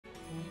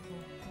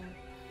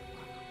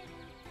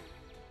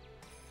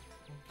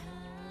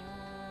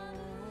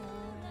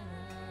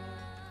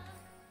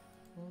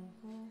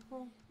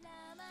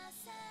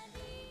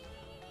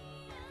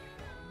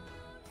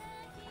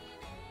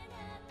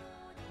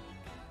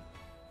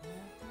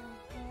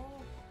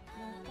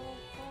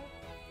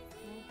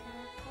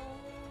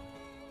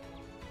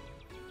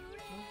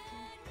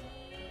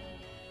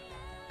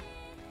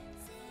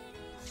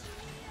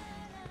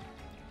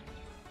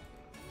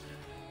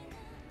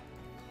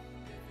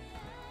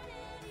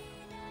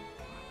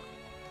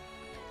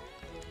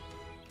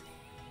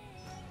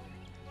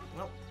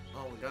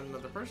got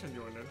another person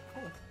joined in.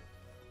 Cool.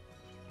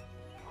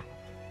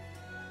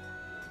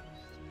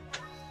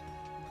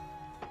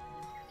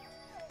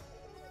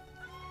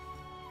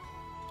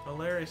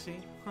 Hilarious, see?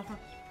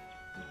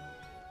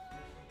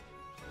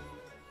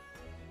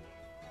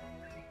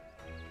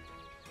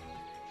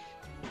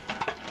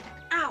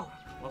 Ow!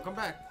 Welcome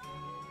back.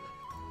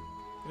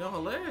 You know,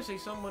 hilariously,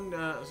 someone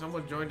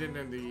joined in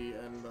the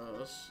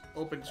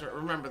open.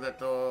 Remember that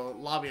the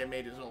lobby I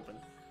made is open.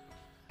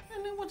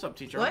 And then what's up,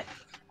 teacher? What?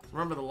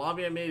 Remember the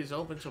lobby I made is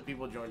open, so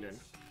people joined in.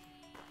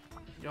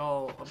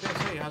 Yo,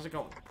 hey, how's it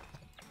going?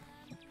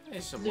 Hey,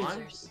 Sublime.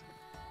 Losers.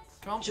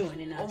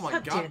 Joining us. Oh my How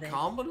dare God, they?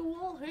 combo the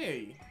wall?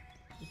 Hey,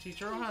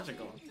 teacher, how's it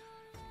going?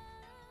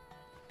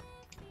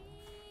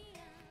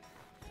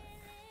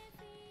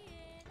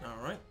 All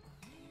right.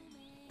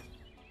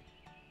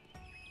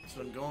 It's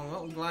been going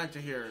well. I'm glad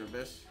to hear it,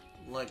 Abyss.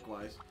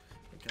 Likewise.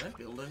 Can I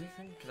build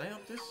anything? Can I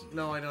up this?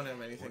 No, I don't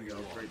have anything to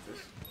upgrade this.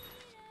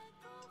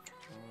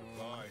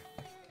 Bye.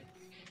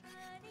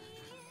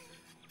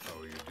 How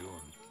are you doing?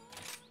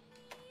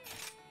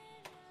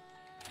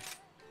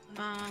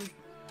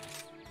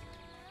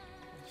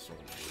 So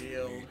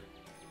shield.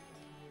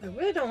 I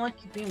really don't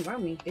like you being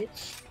around me,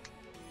 bitch.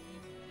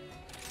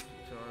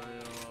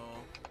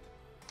 Tutorial.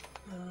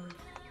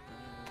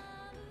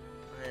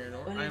 Iron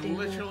ore. What do I I'm do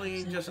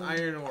literally with just something?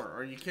 iron ore.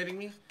 Are you kidding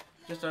me?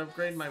 Just to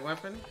upgrade my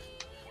weapon?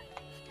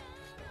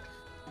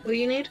 What do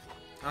you need?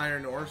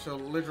 Iron ore. So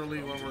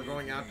literally when we're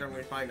going out there and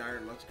we find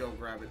iron, let's go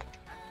grab it.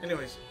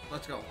 Anyways,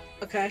 let's go.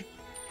 Okay.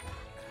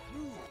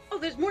 Oh,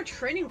 there's more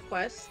training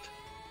quest.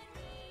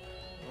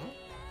 Huh?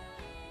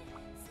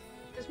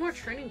 There's more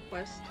training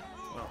quest.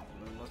 Well,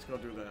 then let's go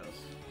do that.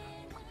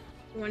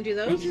 You want to do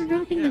those? Thanks for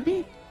dropping a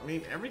bit. I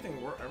mean, everything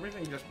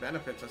just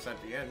benefits us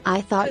at the end.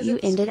 I thought 'Cause you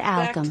it's ended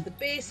back to Alchem. the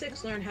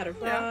basics, learn how to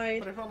Yeah, ride.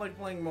 but I felt like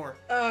playing more.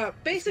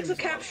 Basics of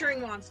Seems low.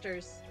 capturing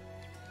monsters.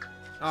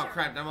 Oh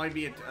crap! That might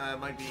be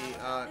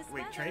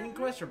wait, training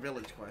quest or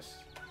village quest?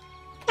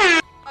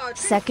 Training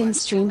Second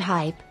quest. stream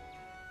hype.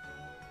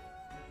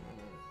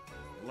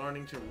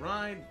 Learning to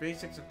ride,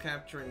 basics of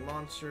capturing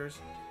monsters.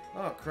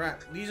 Oh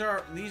crap! These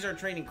are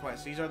training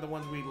quests. These are the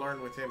ones we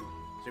learned with him.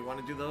 So you want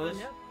to do those?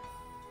 No.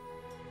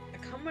 I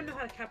kind of know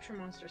how to capture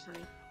monsters,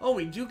 honey. Oh,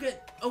 we do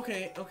get.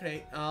 Okay.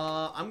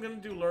 I'm gonna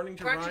do learning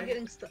to We're actually ride.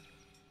 getting stuff.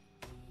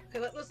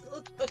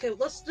 Okay,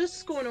 let's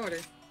just go in order.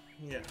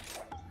 Yeah.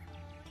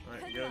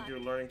 Alright, you're gonna do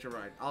learning to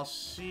ride. I'll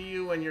see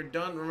you when you're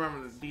done.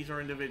 Remember that these are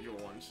individual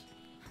ones.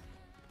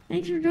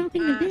 Thanks for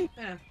dropping a bit.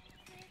 Yeah.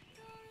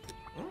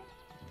 Huh?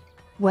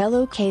 Well,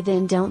 okay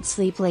then, don't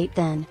sleep late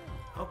then.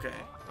 Okay.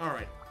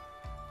 Alright.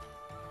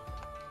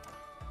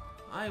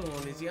 I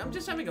won't, Izzy. I'm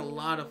just having a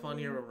lot of fun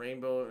here with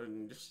Rainbow,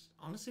 and just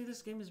honestly,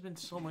 this game has been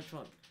so much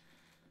fun.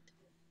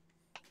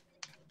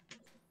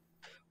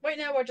 Right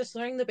now, we're just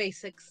learning the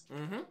basics.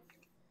 Mm-hmm.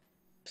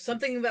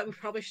 Something that we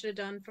probably should have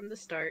done from the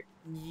start.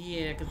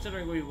 Yeah,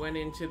 considering we went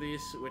into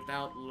this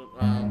without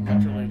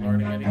literally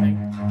learning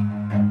anything.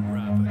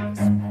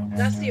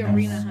 That's the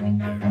arena,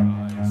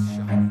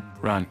 honey.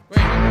 Run.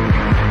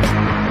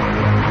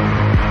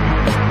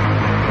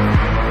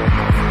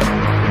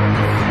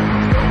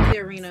 The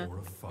arena.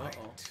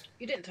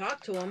 You didn't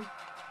talk to him.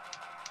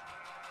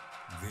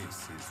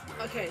 This is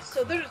where Okay,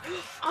 so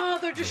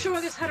they're just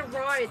showing us how to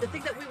ride. The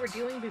thing that we were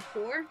doing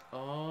before.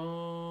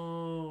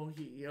 Oh,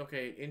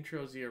 okay.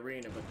 Intro's the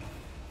arena, but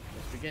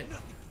let's begin.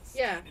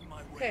 Yeah.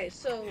 Okay,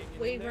 so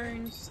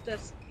Wyverns.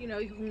 That's you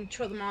can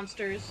control the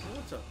monsters.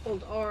 What's up?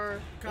 Hold R.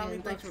 Connie,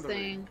 And thanks next for the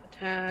thing.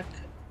 Attack.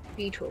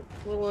 B to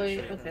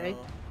avoid. Okay.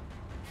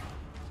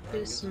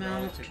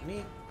 Dismount.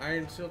 Technique.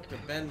 Iron Silk to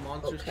bend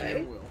monsters to Okay.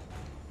 your will.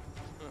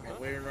 At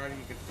Wyvern Riding,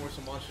 you can force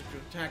a monster to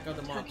attack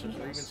other monsters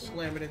or even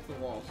slam it into the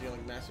walls,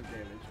 dealing massive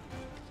damage.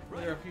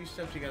 There are a few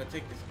steps you gotta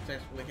take to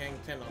successfully hang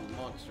 10 on the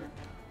monster.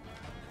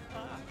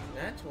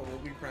 That's what we'll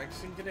be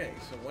practicing today.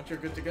 So once you're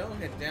good to go,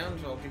 head down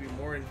so I'll give you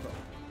more info.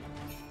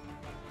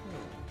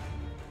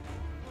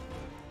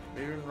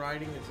 Wyvern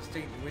Riding is a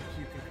state in which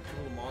you can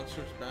control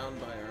monsters bound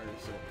by Iron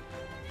Silk.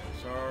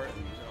 Sar and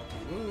use L to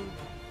move.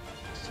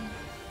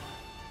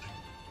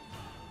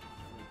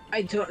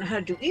 I don't know how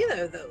to do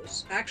either of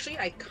those. Actually,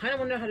 I kind of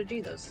want to know how to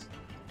do those.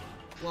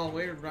 While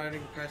Wyvern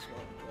Riding, press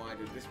Y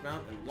to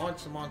dismount and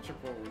launch the monster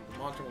forward. The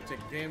monster will take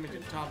damage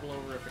and topple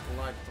over if it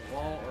collides with a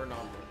wall or an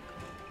object.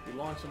 If you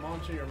launch the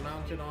monster you're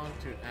mounted on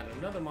to add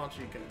another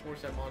monster, you can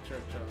force that monster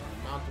into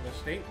a mountable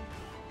state,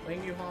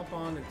 letting you hop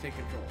on and take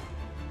control.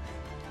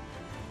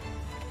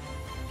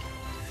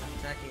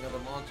 Attacking other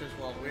monsters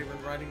while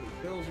Wyvern Riding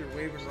fills your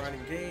Wyvern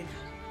Riding gauge.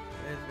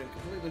 When it has been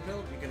completely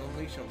filled, you can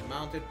unleash a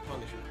mounted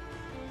Punisher.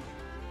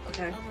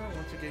 Okay. However,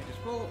 once the gauge is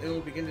full, it will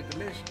begin to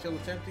diminish until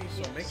it's empty,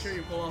 so make sure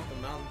you pull off the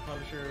Mountain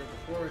Punisher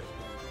before it's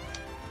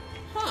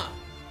full. Huh!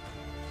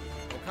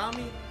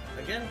 Okami,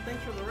 again,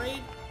 thanks for the raid.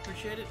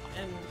 Appreciate it,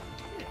 and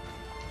yeah.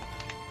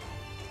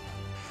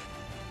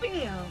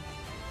 Bam.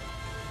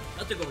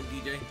 How's it going,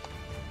 DJ?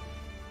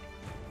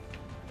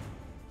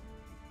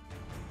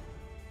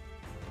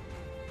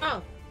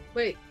 Oh,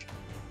 wait.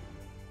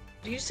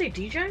 Did you say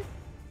DJ?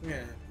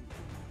 Yeah.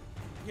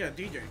 Yeah,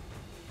 DJ.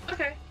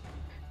 Okay.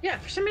 Yeah,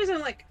 for some reason,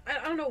 like,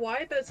 I don't know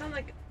why, but it sounded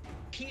like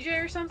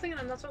PJ or something,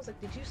 and that's why I was like,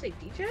 did you say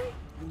DJ?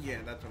 Yeah,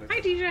 that's what I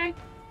Hi, said. DJ.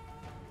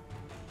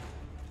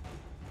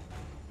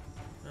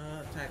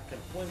 Attack can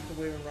point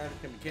the wave and rider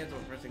can be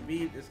cancelled when pressing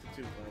B. This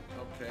can too.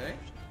 Okay.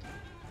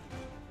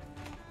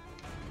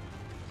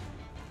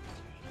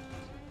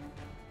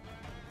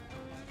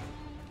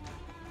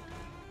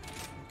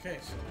 Okay,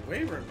 so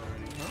waiver and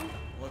riding, huh?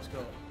 Let's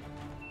go.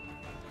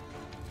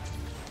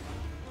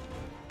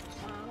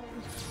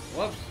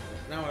 Whoops.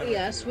 Now I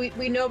Yes, we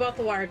know about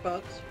the wired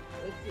bugs.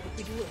 If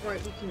we do it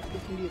right, we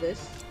can do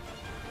this.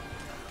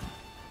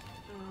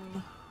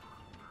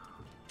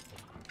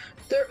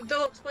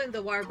 They'll explain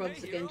the wire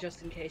bugs again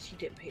just in case you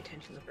didn't pay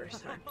attention the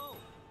first time.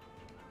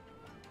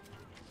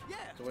 Yeah.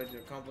 It's a way to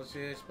accomplish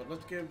this, but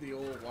let's give the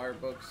old wire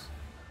bugs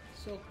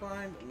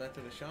Silkbind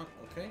method a shot.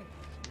 Okay.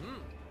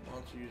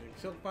 Monster using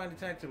Silkbind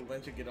attacks, it'll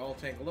eventually get all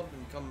tangled up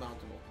and become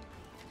mountable.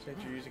 Since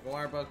you're using a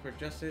wire bug for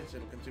just hits,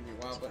 it'll consume your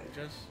wild bug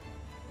just.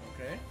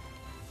 Okay.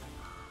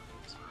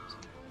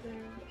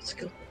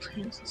 Skill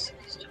plans and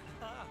stuff.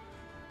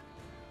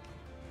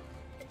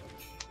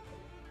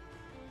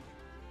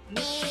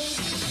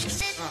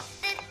 Ah.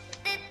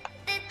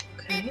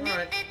 Okay.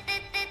 Alright.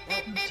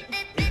 Well,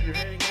 if you're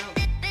heading out,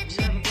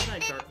 you have a good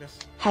night, Darkness.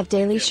 Have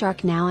Daily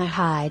Shark now I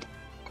hide.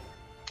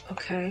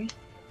 Okay.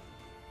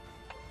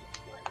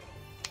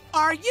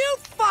 Are you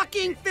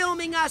fucking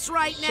filming us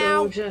right So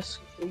now? just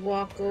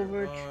walk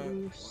over to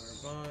Wire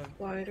bug.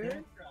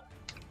 Spider,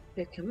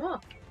 pick him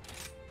up.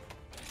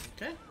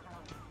 Okay.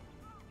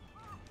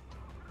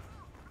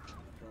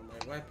 Throw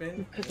my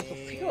weapon. Pick up a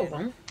and few of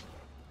them.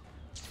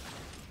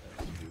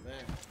 let's do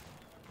that.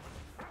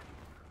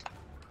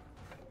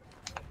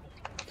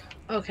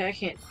 Okay, I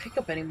can't pick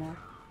up anymore.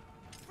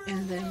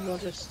 And then we'll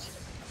just...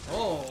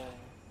 Oh.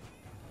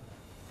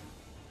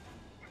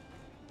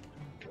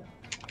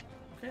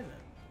 Okay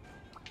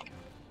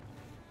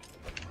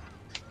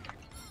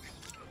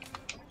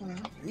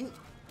then. Neat.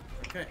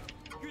 Okay.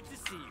 Good to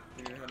see you.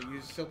 You know how to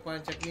use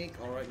Silkbind technique.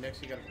 Alright,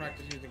 next you gotta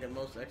practice using the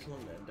most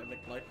excellent endemic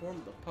life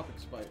form, the puppet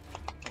spider.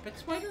 Puppet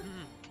spider?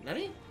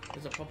 Nutty?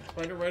 There's a puppet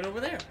spider right over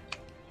there.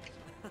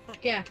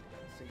 Yeah.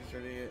 I think it's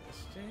already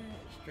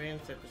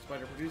strands that the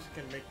spider produces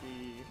can make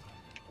the...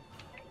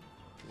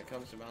 When it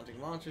comes to mounting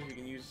monsters, you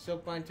can use a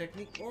Silkbind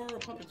technique or a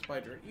puppet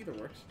spider. Either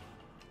works.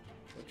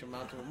 Which will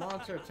mount to a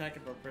monster, attack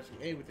it by pressing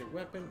A with your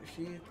weapon,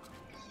 sheath.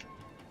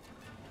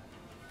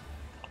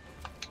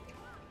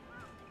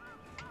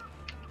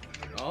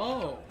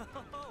 Oh!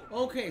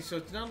 Okay, so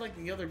it's not like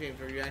the other games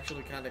where you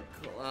actually kind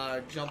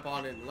of jump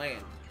on and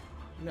land.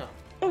 No.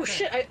 Oh Okay.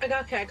 shit, I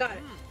got it. I'll get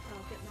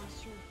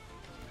monster.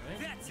 Alright.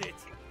 That's it.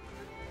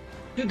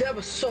 Dude, that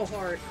was so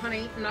hard.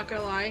 Honey, I'm not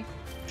gonna lie.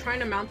 Trying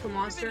to mount the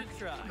monster. Give it a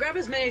try. Grab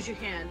as many as you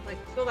can. Like,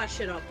 fill that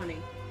shit up, honey.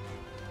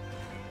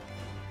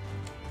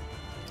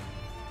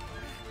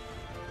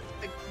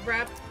 Like,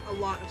 grab a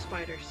lot of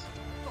spiders.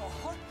 The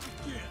hunt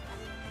begins.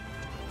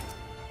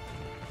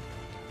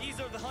 These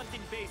are the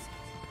hunting basics.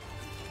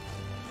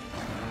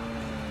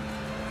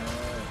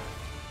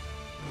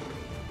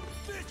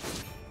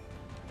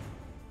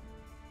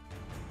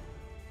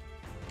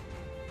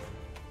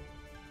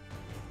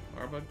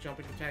 Bug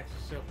jumping attacks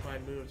and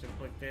Silkbind moves and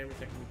inflict damage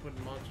that can be put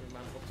in monsters with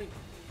mountable teeth.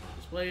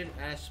 Displayed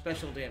as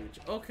special damage.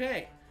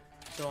 Okay,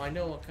 so I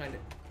know what kind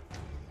of...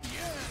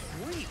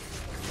 Sweet.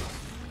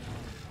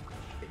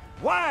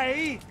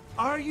 Why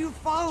are you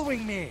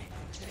following me?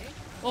 Okay.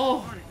 Oh,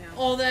 On it now.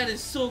 oh, that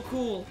is so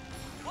cool.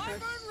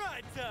 Wyvern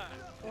ride time.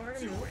 Or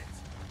Do move. it.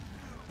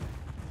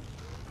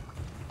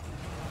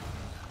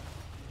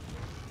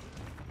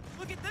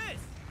 Look at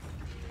this.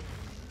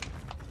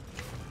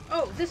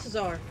 Oh, this is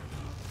our.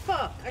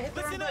 Fuck! I hit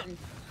the wrong Listen up. button.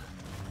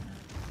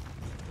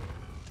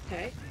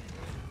 Okay.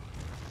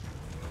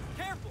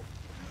 Careful.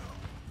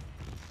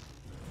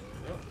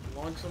 Yep,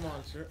 launch the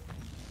monster.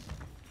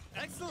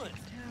 Excellent.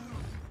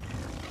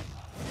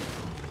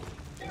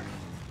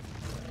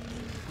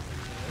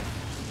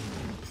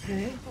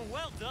 Okay.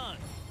 Well done.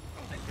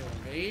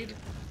 Evade.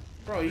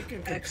 Bro, you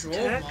can control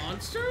X-Tech.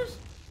 monsters?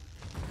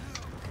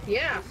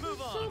 Yeah.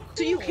 Move on. So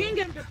So you cool. can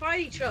get them to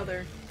fight each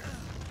other.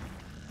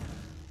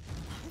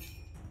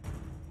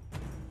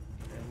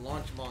 And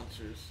launch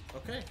monsters.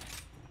 Okay.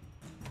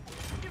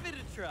 Give it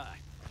a try.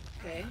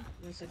 Okay.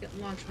 1 second.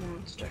 Launch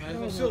monster. Time Oh, for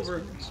launch silver.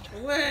 monster.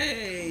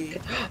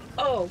 Away!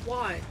 Oh,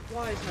 why?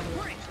 Why is that a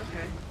launch?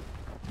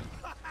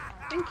 Okay.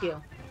 Thank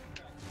you.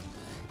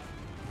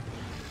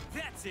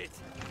 That's it.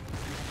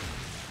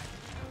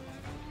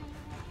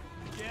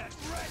 Get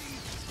ready.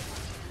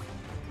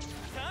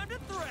 Time to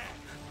thrash.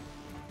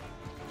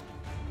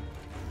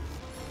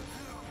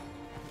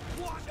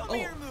 Come Oh,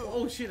 here, move.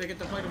 oh shit, I get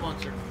to fight a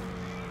monster.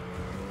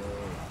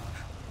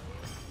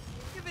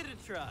 Give it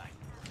a try.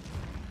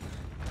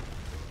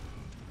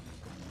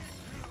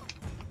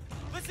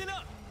 Listen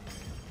up.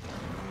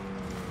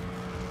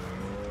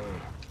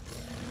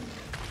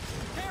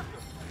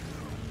 Careful.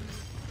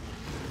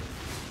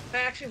 I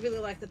actually really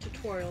like the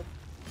tutorial.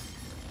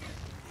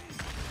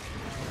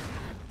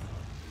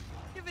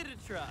 Give it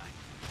a try.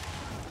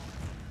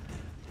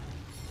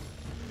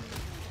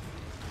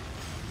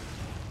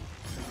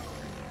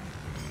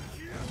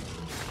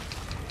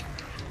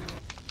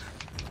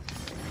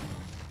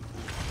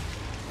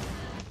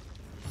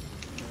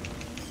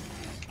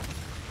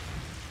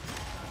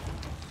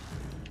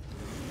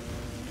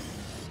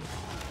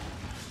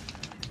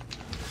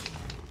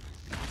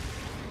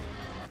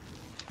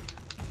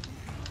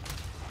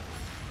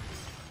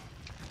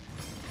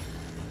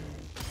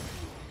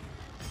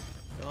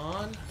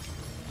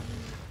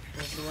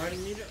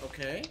 riding meter.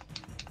 Okay.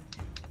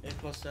 A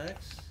plus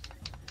X.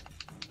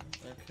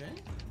 Okay.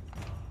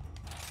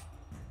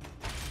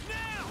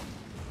 Now!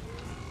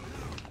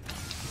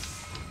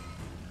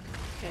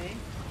 Okay.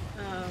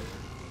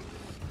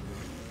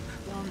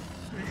 Well,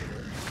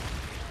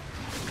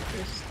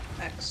 just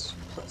X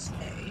plus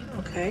A.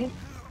 Okay.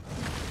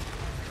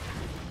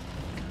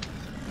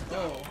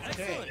 Oh,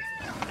 okay. Excellent.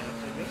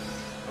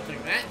 I'll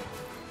take that.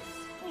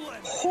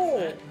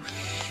 Oh,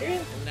 shit.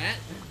 And that.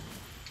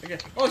 Okay.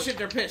 Oh shit,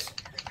 they're pissed.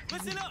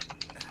 Listen up.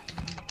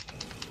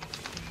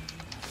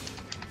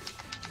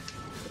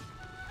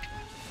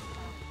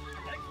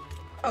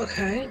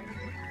 Okay.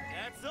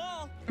 That's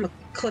all. I'm gonna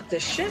click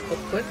this shit real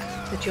quick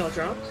that y'all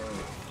dropped.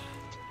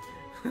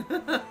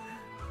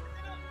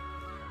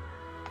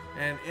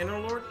 And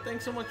Innerlord,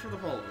 thanks so much for the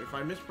follow. If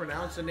I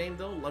mispronounce the name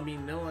though, let me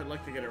know. I'd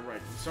like to get it right.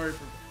 I'm sorry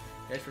for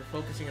guys for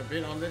focusing a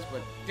bit on this,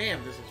 but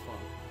damn, this is fun.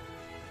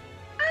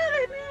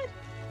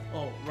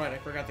 Oh, right, I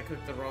forgot to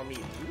cook the raw meat.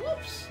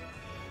 Whoops!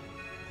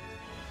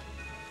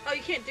 Oh,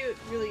 you can't do it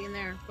really in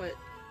there, but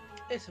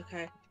it's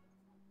okay.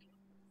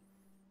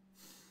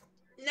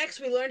 Next,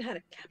 we learn how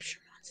to capture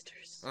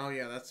monsters. Oh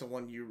yeah, that's the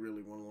one you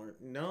really want to learn.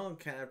 No,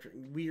 capture.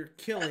 We are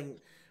killing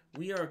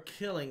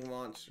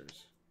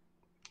monsters.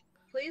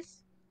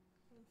 Please?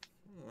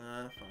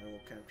 Fine, we'll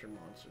capture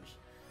monsters.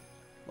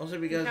 Mostly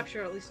We because... can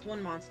capture at least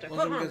one monster.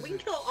 Well, Hold on, because we can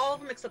kill all of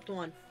them except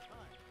one.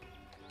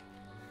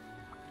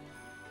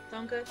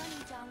 Sound good?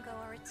 Bunny Dongo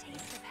are a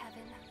taste of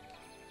heaven.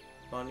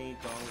 Bunny,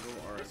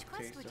 Dongo are Which a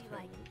quest taste would of you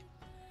heaven.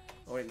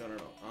 like? Oh wait, no.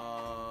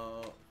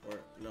 Or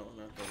no,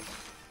 not those.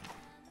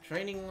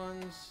 Training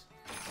ones.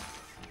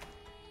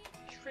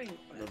 Training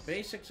The quest.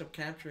 basics of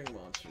capturing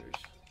monsters.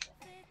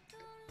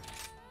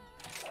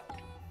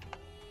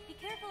 Be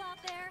careful out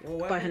there.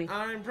 Well, Bye, honey.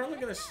 I'm probably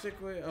gonna stick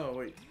with. Oh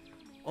wait.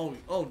 Oh,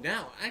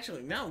 now,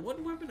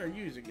 what weapon are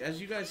you using?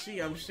 As you guys see,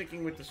 I'm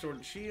sticking with the sword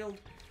and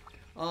shield.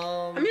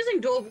 I'm using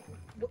dual.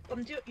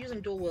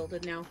 Using dual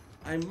wielded now.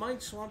 I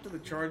might swap to the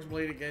charge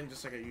blade again,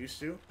 just like I used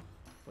to,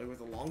 like with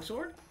the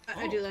longsword.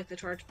 I do like the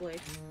charge blade.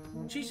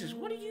 Jesus,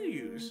 what do you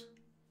use?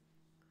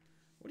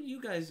 What do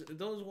you guys,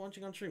 those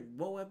watching on stream,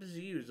 what weapons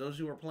do you use? Those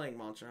who are playing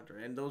Monster Hunter,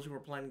 and those who are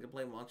planning to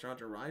play Monster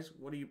Hunter Rise,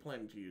 what are you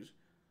planning to use?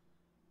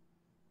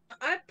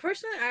 I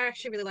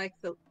actually really like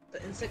the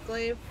insect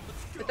glaive,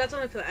 but that's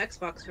only for the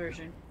Xbox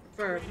version.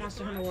 For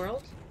Monster Hunter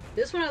World,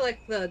 this one I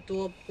like the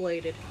dual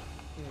bladed.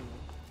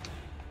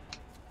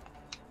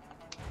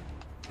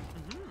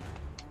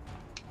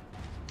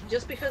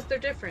 Just because they're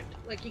different,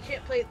 like you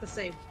can't play it the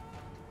same.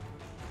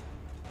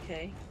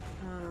 Okay.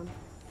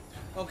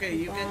 Okay,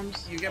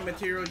 you get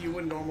material you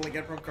wouldn't normally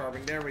get from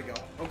carving. There we go.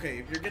 Okay,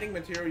 if you're getting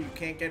material you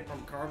can't get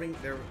from carving,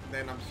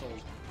 then I'm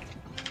sold.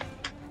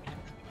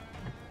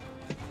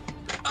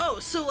 Oh,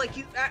 so like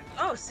you?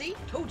 Oh, see,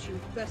 told you,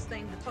 best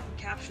thing to fucking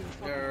capture the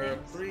fucking There are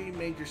things. 3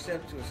 major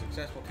steps to a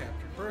successful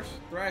capture. First,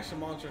 thrash the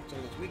monster until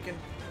it's weakened.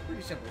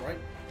 Pretty simple, right?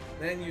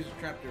 Then use a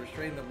trap to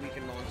restrain the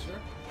weakened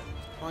monster.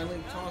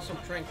 Finally, toss some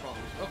trank bombs.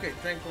 Okay,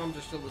 trank bombs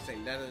are still the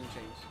same. That doesn't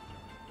change.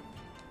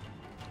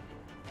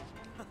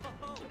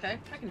 Okay,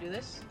 I can do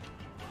this.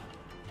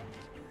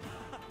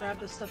 Grab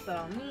the stuff that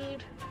I'll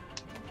need.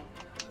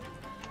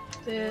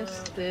 This.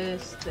 For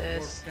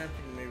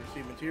capturing, you may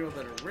receive material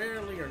that are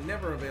rarely or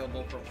never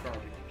available from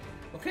carving.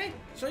 Okay,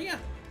 so yeah,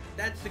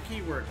 that's the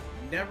key word.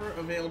 Never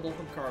available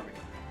from carving.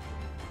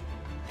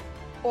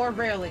 Or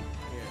rarely.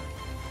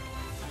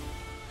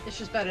 Yeah. It's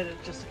just better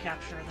to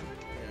capture them.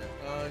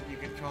 Yeah. You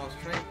can toss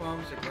trank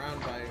bombs to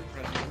ground by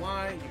pressing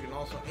Y. You can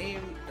also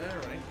aim.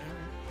 Alright.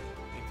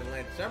 You can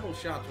land several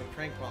shots with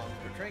trank bombs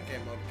or trank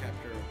ammo to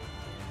capture.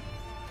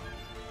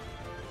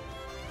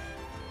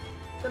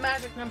 The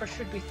magic number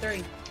should be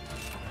 3.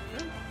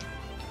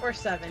 Or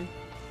 7.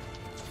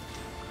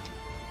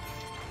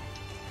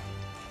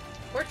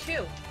 Or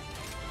 2.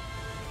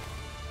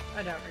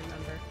 I don't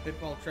remember.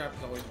 Pitfall trap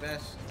is always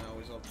best. I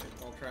always love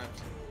pitfall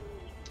traps.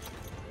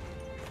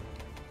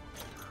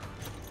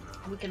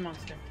 Weakened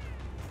monster.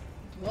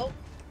 Well,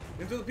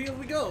 Into the field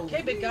we go!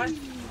 okay, big guy.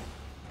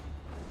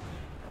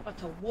 About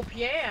to whoop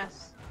your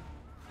ass.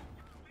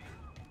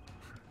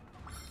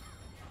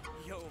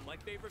 Yo, my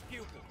favorite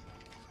pupil.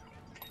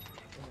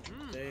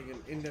 They get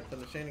in-depth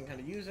understanding how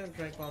to use them.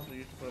 Trank bombs are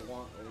used to put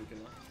one or weaken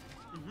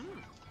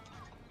them.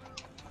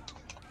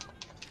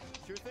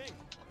 Sure thing.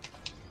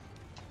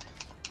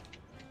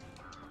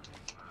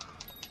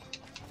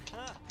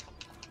 Huh.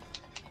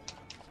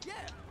 Yeah.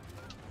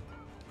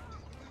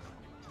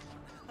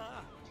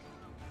 Huh.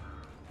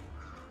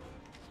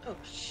 Oh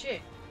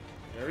shit.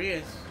 There he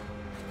is.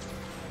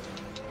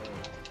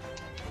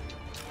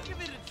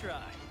 Give it a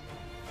try.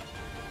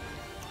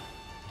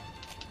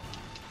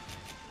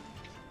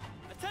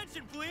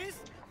 Attention, please.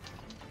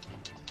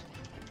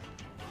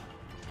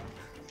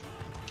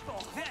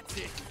 Oh, that's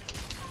it.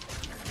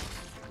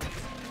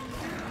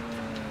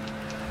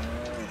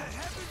 May the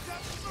heavens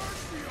have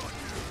mercy on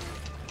you!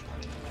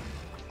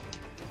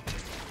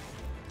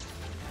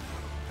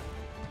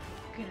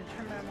 Okay,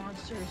 determine a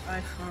monster's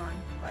icon.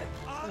 But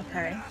I'm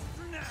okay.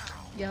 master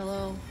now!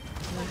 Yellow.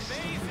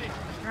 Amazing.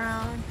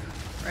 Brown.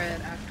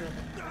 Red, active,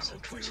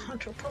 aggressive towards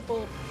hunter.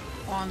 Purple,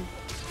 on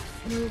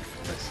move,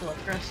 but still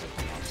aggressive.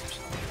 Monsters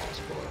on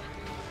possible.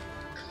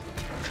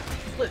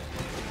 Blue.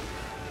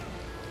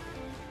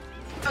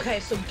 Okay,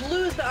 so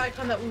blue is the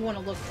icon that we want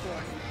to look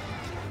for.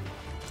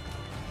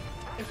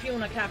 If you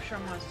want to capture a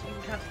monster, you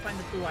would have to find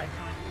the blue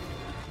icon.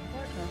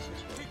 What else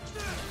is blue?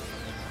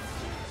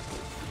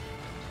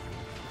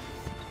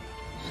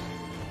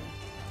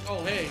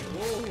 Oh, hey.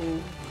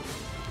 Whoa.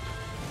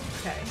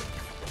 Okay.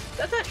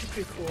 That's actually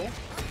pretty cool.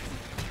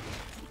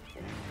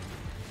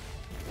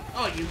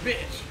 Oh, you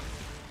bitch.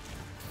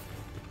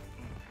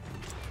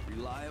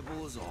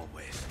 Reliable as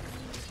always.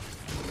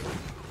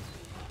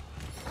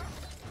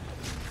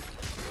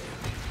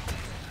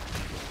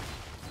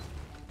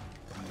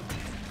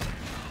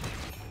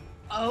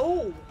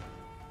 Oh!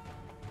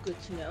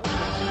 Good to know.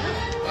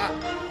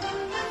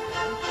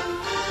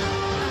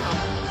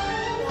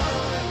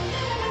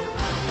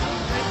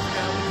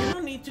 You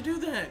don't need to do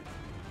that.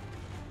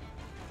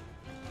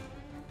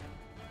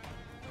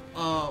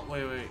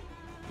 Wait.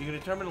 You can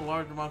determine a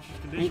larger monster's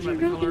condition by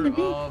the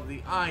color of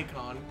the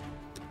icon.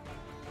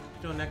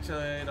 Shown next to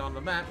it on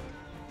the map.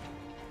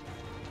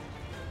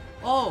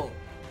 Oh!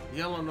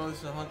 Yellow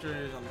notices the hunter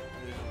is on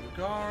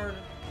guard.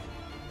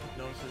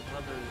 Notices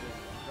hunter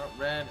is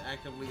red,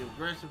 actively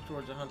aggressive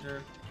towards the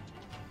hunter.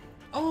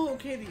 Oh,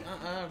 okay.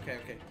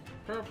 Okay.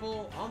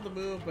 Purple on the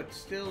move, but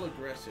still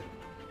aggressive.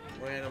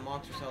 When a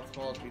monster's health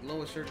falls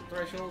below a certain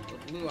threshold,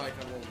 the blue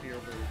icon will appear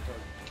over your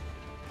target.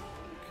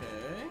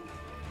 Okay.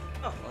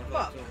 Oh, Monster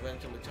fuck. will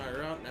eventually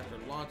tire out, and after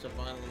lots of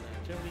violent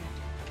activity,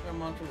 the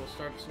monster will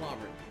start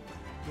slobbering.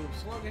 Move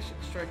sluggish,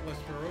 strike less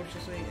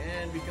ferociously,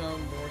 and become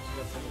more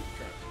susceptible to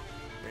traps.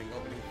 Bring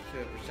opening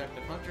to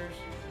perceptive hunters.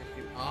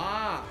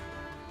 Ah!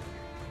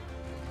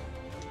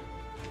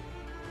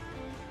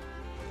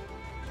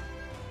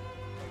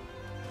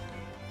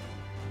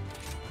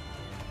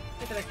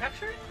 Did I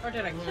capture it? Or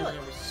did I kill it?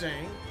 I was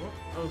saying.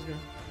 Oh, I was gonna.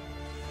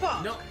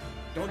 Fuck! No!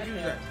 Don't I use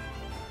failed. that.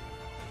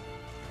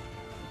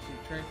 Let's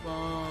see, trank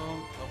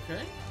bomb.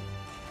 Okay.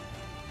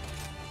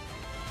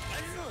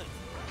 Excellent.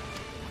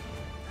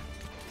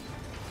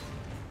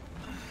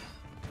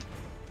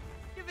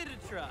 Give it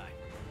a try.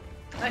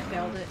 I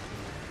failed it.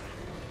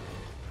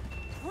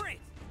 Great.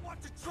 Watch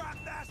a trap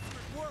bastard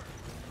work.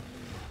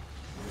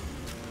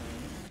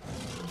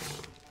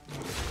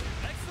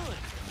 Excellent.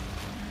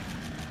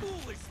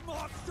 Foolish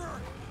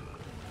monster.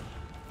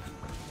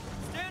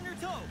 Stand your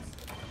toes.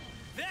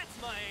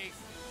 That's my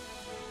ace.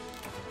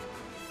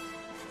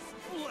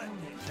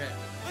 Splendid. Okay.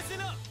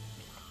 Listen up.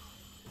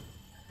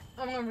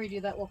 I'm gonna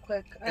redo that real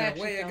quick. I And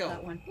actually away you failed go.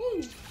 that one.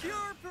 Woo!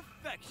 Pure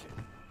perfection.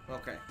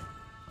 Okay.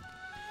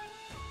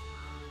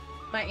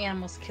 My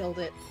animals killed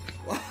it.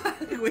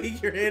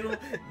 Wait, your animal?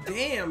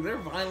 Damn, they're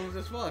violent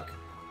as fuck.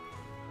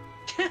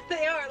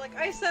 They are. Like,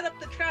 I set up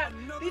the trap.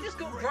 They just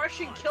go Another rush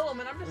and great kill them,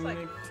 and I'm just like,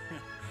 Mm,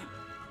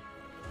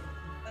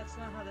 that's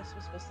not how this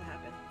was supposed to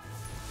happen.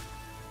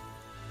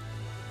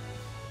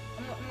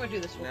 I'm gonna do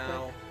this real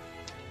Now, quick.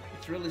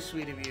 it's really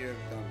sweet of you to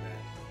have done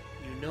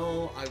that. You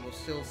know, I will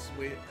still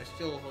sweet. I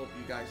still hope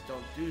you guys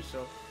don't do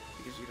so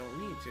because you don't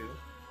need to.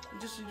 You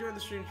just enjoy the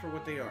streams for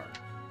what they are.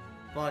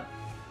 But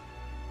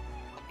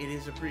it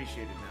is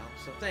appreciated now,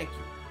 so thank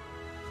you.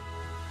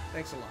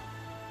 Thanks a lot.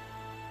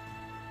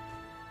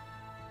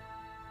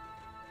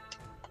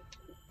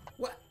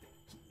 What?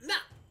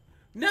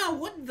 Now,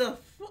 what the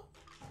fuck?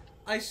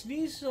 I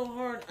sneezed so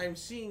hard, I'm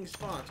seeing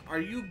spots. Are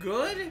you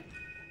good?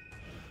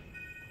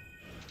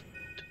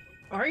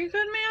 Are you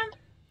good, man?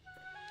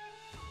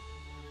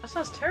 That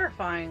sounds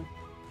terrifying.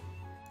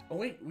 Oh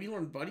wait, we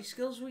learned buddy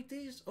skills with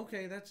these?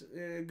 Okay, that's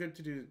good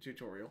to do the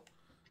tutorial.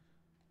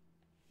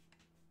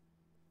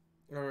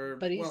 Or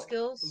Buddy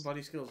skills?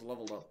 Buddy skills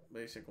leveled up,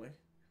 basically.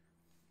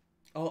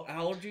 Oh,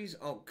 allergies?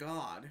 Oh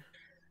god.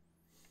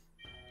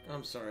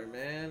 I'm sorry,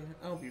 man.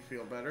 I hope you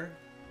feel better.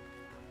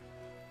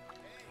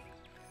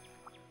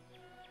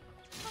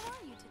 How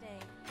are you today?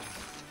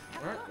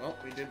 Alright, well,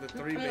 we did the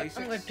three basics.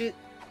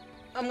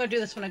 I'm gonna do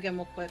this one again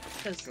real quick,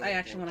 because Go I for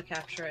actually it. want to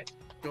capture it.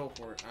 Go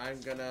for it. I'm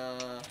gonna...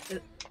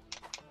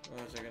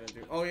 What was I gonna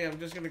do? Oh yeah, I'm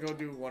just gonna go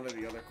do one of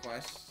the other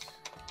quests.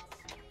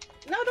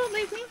 No, don't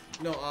leave me!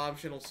 No,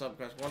 optional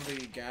subquest. One of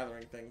the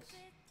gathering things.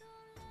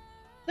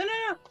 No,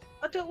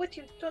 I'll do it with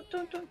you.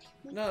 Don't.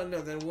 No,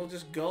 then we'll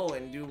just go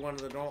and do one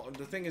of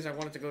the thing is I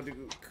wanted to go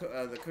do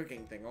the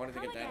cooking thing. I wanted to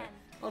Come get that in. again.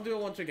 I'll do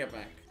it once we get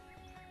back.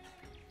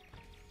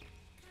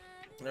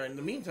 Alright, in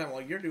the meantime,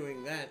 while you're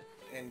doing that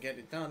and get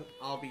it done,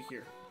 I'll be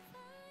here.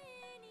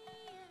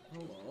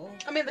 Hello?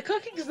 I mean, the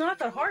cooking is not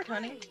that hard,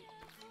 honey.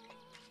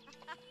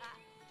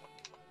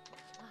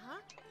 Uh-huh.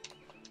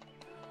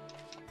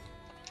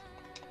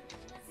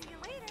 See you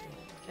later.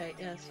 Okay,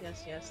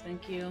 yes,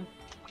 thank you.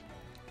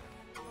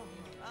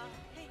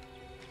 Hey.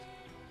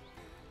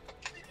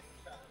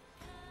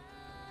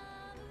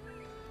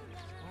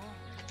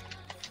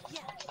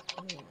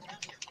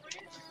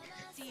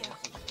 See ya.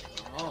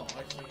 Oh,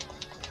 I see.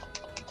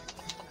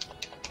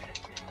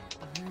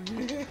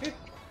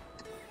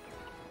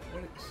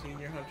 What?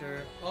 Senior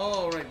Hunter.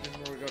 Oh, right, this is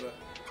where we go to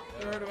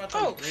You heard about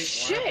Oh, those great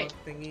shit. wire bug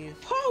thingies?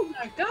 Oh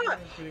my god!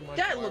 Pretty much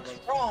That wire looks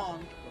bugs,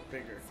 wrong. but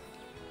bigger.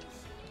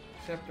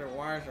 Except their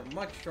wires are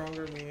much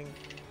stronger, meaning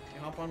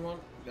you hop on one,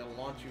 they'll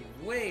launch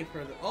you way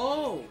further.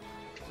 Oh!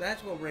 So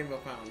that's what Rainbow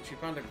found. She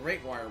found a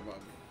great wire bug.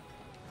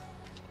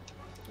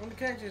 One of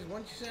the catch is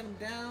once you set them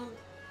down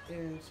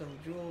in some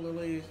jewel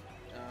lilies,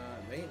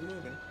 they ain't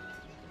moving.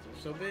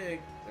 They're so big,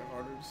 they're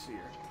harder to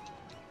sear.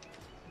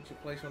 Once you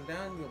place one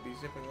down, you'll be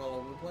zipping all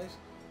over the place.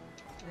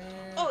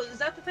 And, Oh, is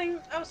that the thing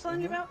I was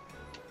telling you about?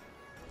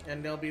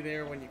 and they'll be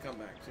there when you come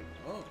back too.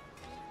 Oh,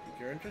 if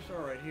you're interested,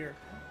 all right here.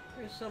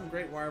 Here's some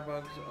great wire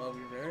bugs of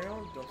your very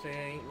own. Don't say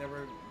I ain't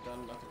never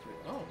done nothing for you.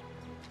 Oh.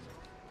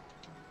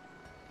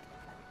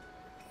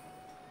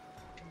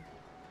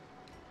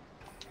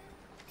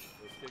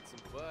 Let's kick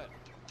some butt.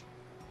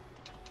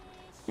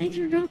 Thanks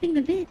for dropping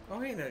the bit. Oh,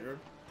 hey, Nightbird.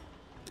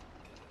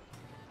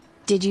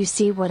 Did you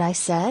see what I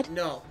said?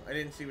 No, I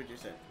didn't see what you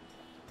said.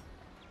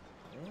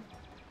 Huh?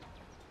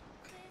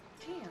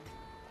 Damn.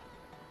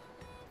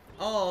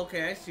 Oh,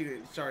 okay, I see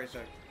it. Sorry.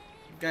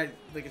 Guys,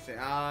 like I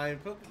said,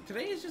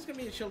 today is just gonna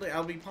be a chill day.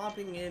 I'll be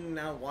popping in and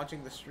out,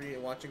 watching the stream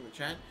and watching the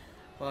chat.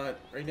 But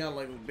right now,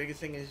 like, the biggest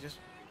thing is just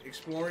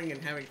exploring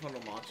and having fun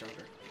with Monster.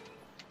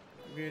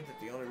 I'm weird that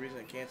the only reason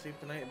I can't sleep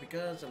tonight is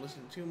because I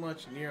listen to too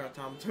much Near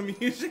Automata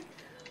music.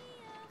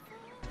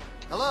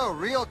 Hello,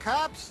 real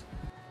cops?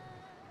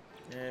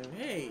 And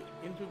hey,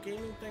 Input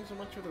Gaming, thanks so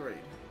much for the raid.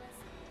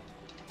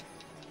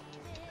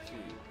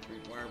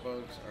 Great wire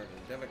bugs are an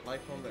endemic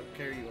life form that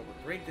carry you over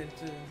great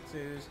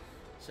distances,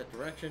 set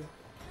direction.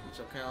 Each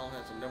locale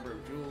has a number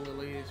of jewel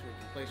lilies where you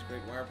can place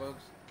great wire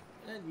bugs,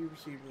 and you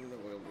receive them in the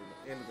oil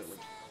in the village.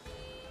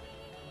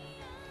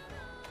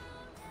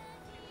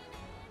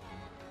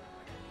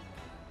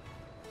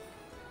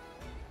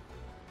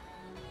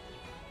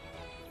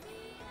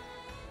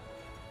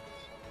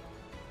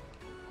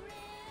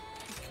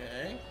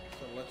 Okay,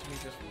 so let's me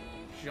just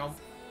jump.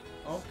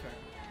 Okay,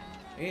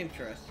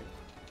 interesting.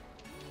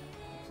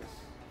 What's this?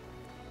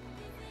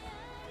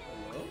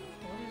 Hello?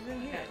 What is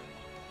in here?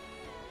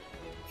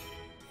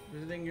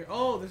 Visiting your.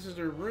 Oh, this is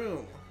their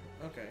room.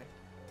 Okay.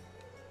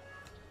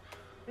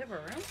 We have a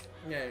room?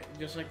 Yeah,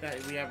 just like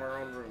that, we have our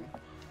own room.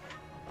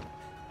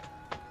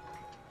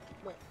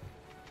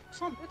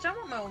 Which I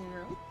want my own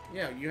room.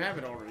 Yeah, you have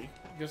it already.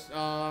 Just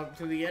to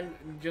the end,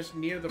 just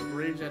near the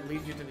bridge that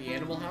leads you to the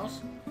animal house.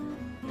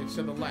 It's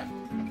to the left.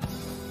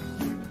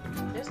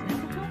 There's an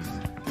animal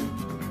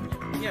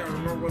house? Yeah,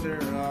 remember where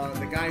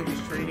the guy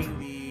who's training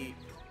the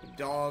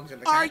dogs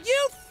and the Are cats?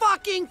 you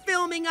fucking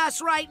filming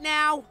us right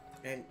now?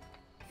 And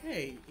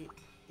hey,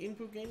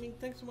 Input Gaming,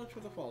 thanks so much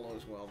for the follow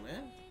as well,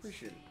 man.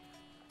 Appreciate it.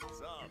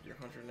 What's up? You're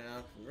Hunter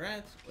now.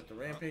 Congrats. With the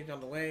rampage on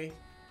the way.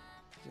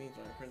 Means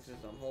my prince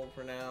is on hold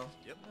for now.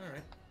 Yep.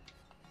 Alright.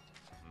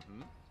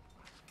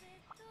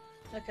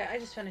 Okay, I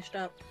just finished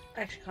up.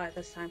 I actually caught it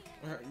this time.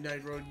 Alright,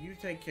 Night Road, you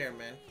take care,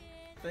 man.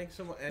 Thanks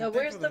so much. And No, thanks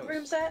where's for the host.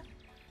 rooms at?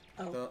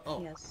 Oh,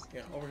 Oh, yes.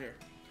 yeah, over here.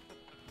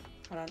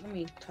 Hold on, let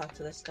me talk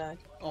to this guy.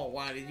 Oh,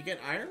 wow, did you get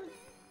iron?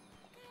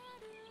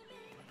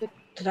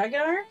 Did I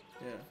get iron?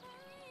 Yeah.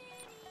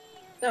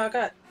 No, I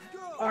got Go!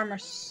 armor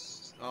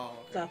Oh,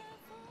 okay. stuff.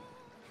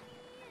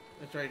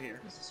 It's right here.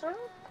 Is this armor?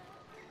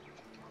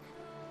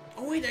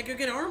 Oh, wait, I could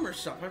get armor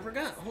stuff. I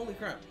forgot. Holy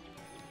crap.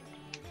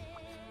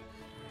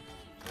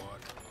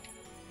 What?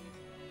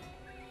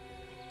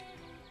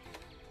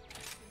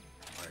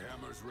 My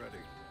hammer's ready.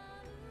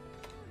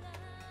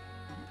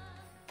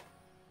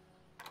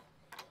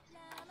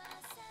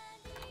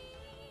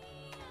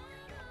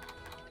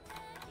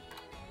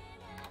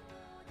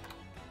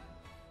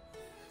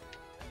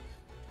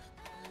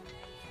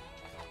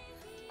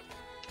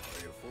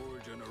 Are you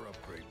foraging or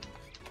upgrading?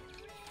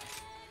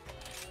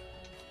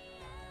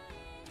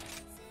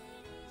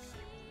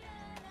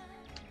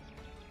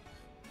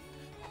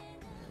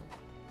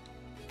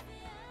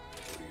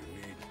 What do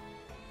you need?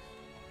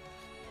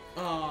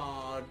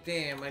 Oh,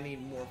 damn, I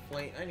need more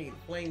flame. I need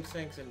flame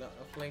sacks and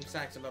flame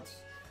sacks and others.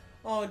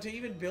 Oh, and to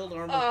even build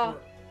armor Oh.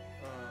 for.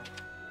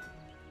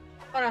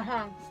 Hold on,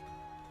 hold on.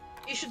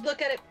 You should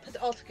look at it put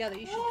it all together.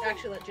 You should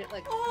actually legit,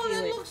 like, Oh, view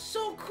that it. looks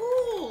so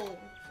cool!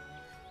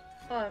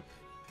 Hold on.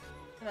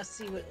 I must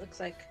see what it looks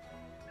like.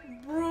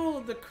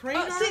 Bro, the crane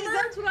Oh, armor? see,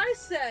 that's what I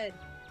said.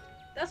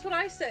 That's what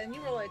I said, and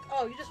you were like,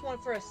 "Oh, you just want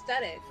it for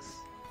aesthetics."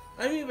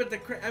 I mean, but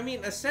I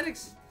mean,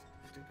 aesthetics.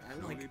 Dude,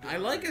 No need to I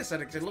like hurry.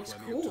 aesthetics. It looks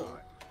Plenty of cool.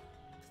 time.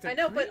 The I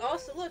know, but crane-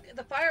 also look,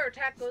 the fire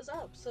attack goes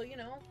up, so you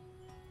know.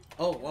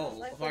 Oh, whoa!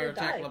 Like Fire when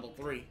they attack died. level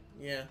 3.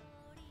 Yeah.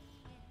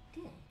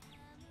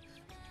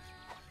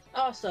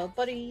 Also,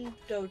 Buddy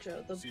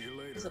Dojo, See you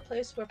is a later.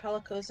 place where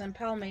palicos and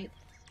palmate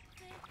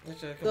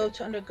Let's go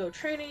to undergo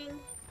training.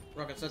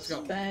 Rockets, let's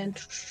go.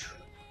 Spend.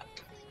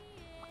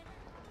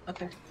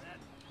 Okay.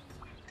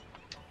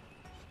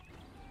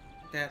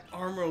 That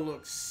armor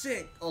looks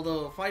sick.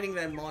 Although fighting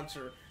the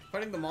monster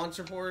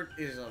for it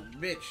is a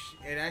bitch.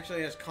 It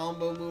actually has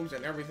combo moves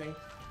and everything,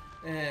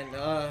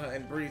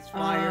 and breathes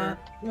fire.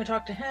 Let me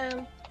talk to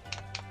him.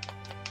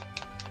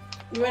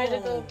 You ready to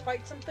go Oh.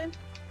 fight something?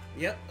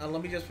 Yep,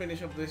 let me just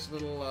finish up this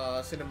little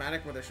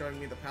cinematic where they're showing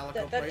me the Palico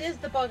That place. is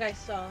the bug I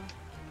saw.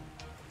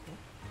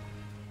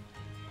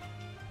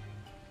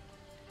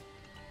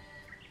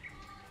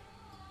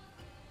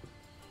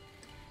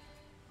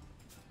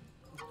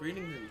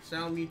 Greetings and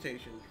sound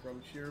mutations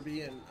from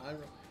Shirby and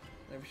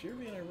I'm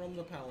Shirby and I run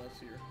the palace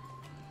here.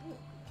 Oh.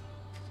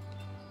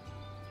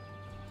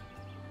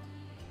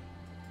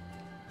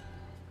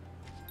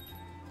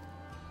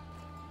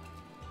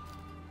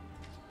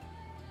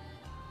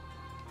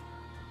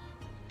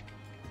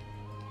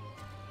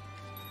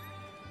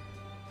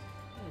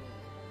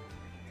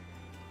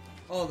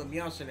 Oh, the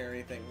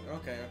Meowcenary thing.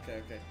 Okay.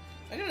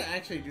 I gotta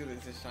actually do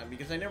this time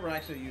because I never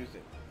actually used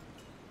it.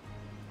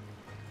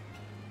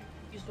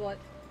 Used what?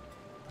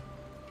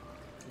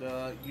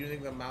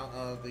 Using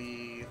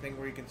the thing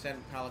where you can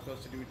send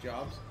Palicos to do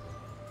jobs.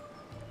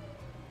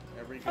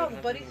 Every good Oh, the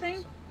buddy 100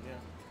 thing? Yeah.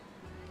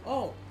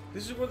 Oh,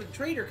 this is where the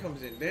trader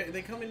comes in.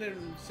 They come in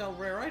and sell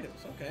rare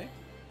items. Okay.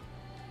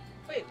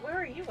 Wait, where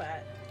are you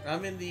at?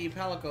 I'm in the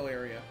Palico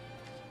area.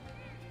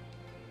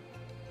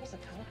 What's a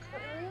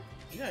Palico area?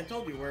 Yeah, I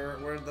told you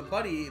where the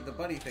buddy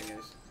thing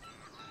is.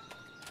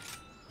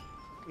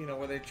 You know,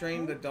 where they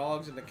train the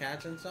dogs and the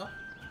cats and stuff.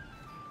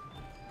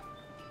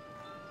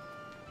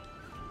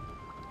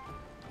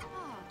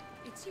 Ah,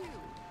 it's you.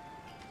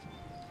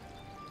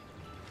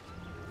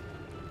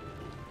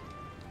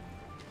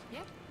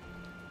 Yep.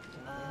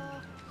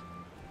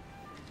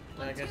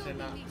 I guess until they're we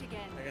not. meet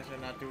again. I guess they're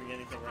not doing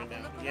anything right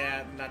now. Look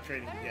Yeah, around. not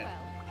trading Very yet.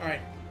 well. All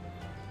right.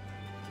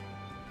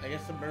 I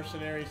guess the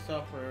mercenary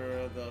stuff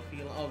for the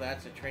field. Oh,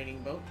 that's a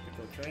training boat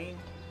to go train.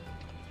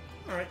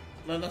 All right,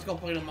 let's go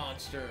play the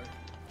monster.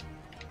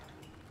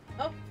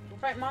 Oh, we're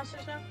fighting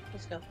monsters now?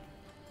 Let's go.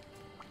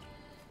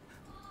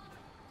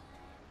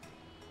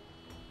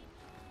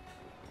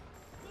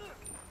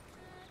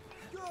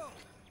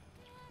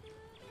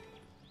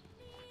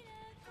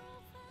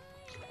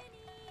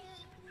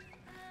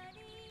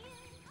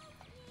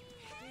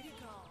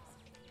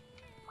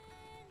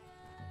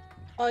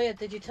 Oh yeah,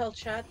 did you tell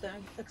chat the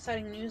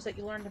exciting news that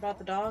you learned about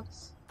the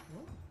dogs?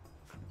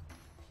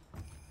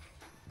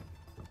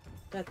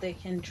 That they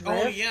can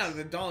drift? Oh yeah,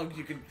 the dogs.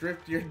 You can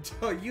drift your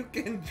dog. You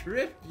can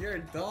drift your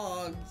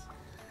dogs.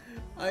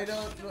 I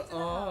don't.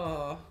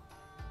 Oh.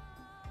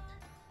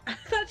 I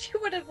thought you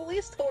would have at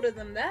least told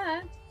them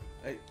that.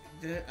 I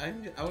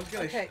was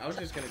gonna. Okay. I was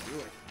just gonna do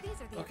it. These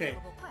are the Okay.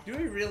 available quests. Do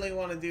we really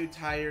want to do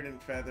tired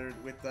and feathered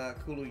with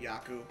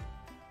Kuluyaku?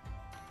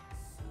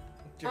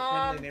 It's your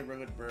friendly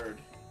neighborhood bird.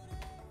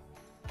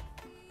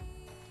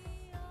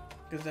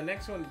 Because the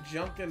next one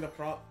jumped in the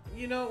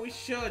You know, we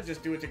should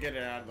just do it to get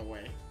it out of the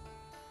way.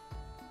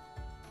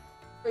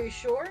 Are you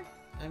sure?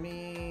 I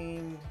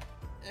mean,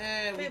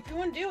 I mean, if you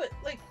want to do it,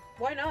 like,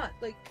 why not?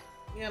 Like,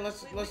 yeah,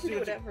 let's we can do it.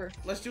 whatever.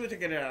 Let's do it to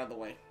get it out of the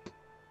way.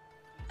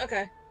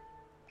 Okay.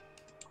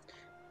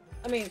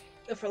 I mean,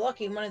 if we're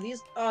lucky, one of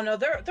these. Oh no,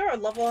 they're a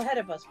level ahead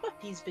of us.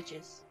 Fuck these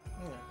bitches.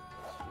 Yeah.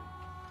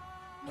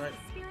 May Alright.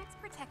 the spirits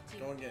protect you.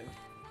 Go again.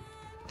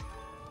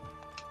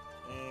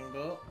 And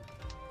go.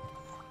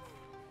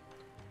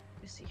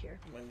 Let me see here.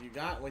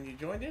 When you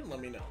joined in, let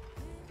me know.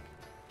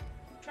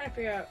 I'm trying to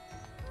figure out.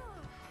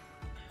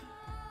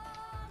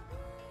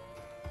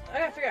 I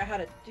gotta figure out how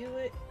to do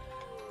it.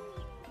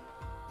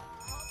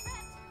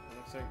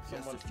 Looks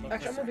like someone.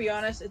 Actually, I'm gonna be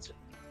honest. It's.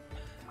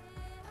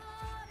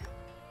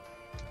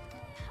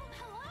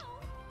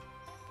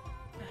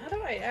 How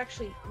do I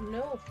actually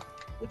know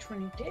which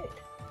one you did?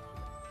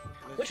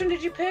 Which one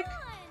did you pick?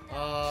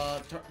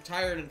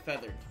 Tired and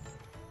feathered.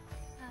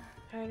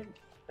 Tired and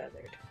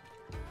feathered.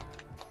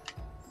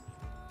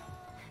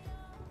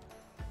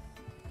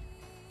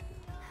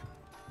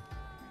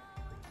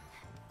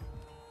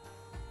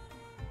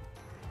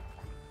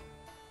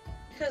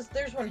 Because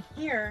there's one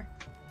here,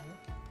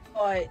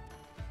 but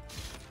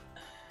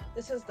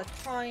this is the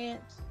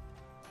client.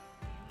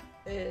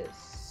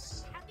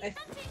 I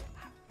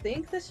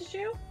think this is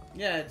you?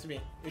 Yeah, it's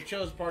me. It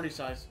shows party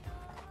size.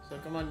 So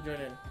come on, join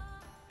in.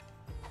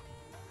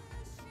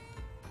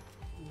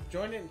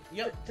 Join in.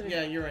 Yep.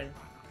 Yeah, you're in.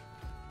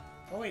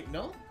 Oh wait,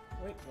 no.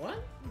 Wait,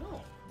 what?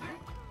 No.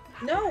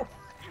 No!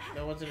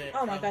 That wasn't it.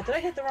 Oh my god, did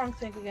I hit the wrong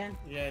thing again?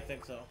 Yeah, I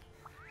think so.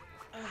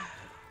 I'm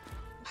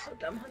so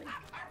dumb, honey.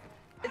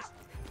 It's...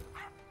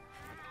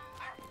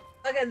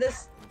 Okay,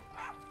 this...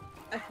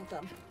 I feel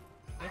dumb.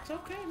 It's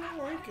okay,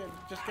 no worry.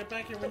 Just get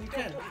back here when you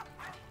can.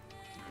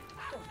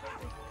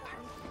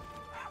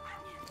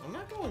 I'm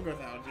not going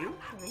without you.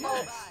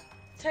 Relax.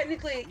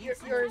 Technically,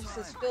 yours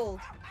is filled.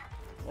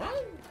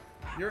 What?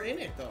 You're in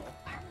it though.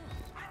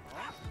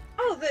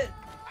 Oh,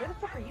 where the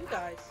fuck are you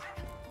guys?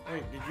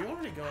 Wait, did you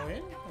already go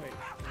in? Wait,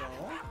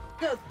 no.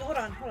 No, hold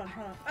on.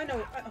 I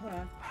know, hold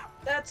on.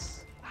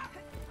 That's...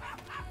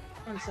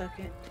 1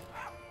 second.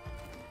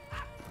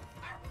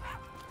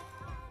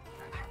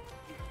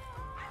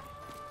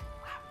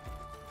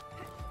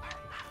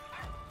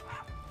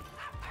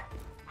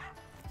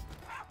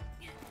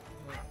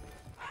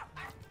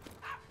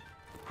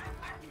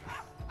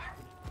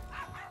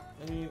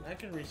 I mean, I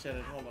can reset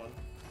it. Hold on.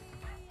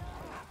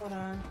 Hold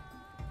on.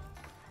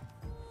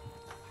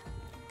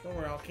 Don't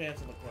worry, I'll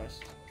cancel the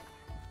quest.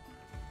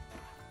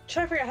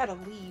 Try to figure out how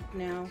to leave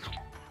now.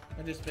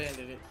 I just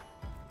banded it.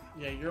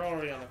 Yeah, you're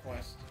already on the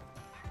quest.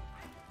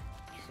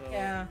 So,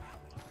 Yeah.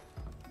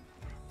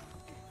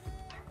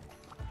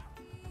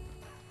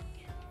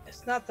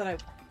 It's not that I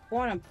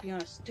want to be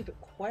on a stupid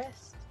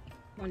quest.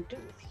 I want to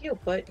do it with you,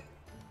 but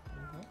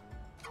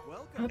how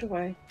Welcome. do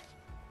I?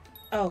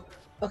 Oh,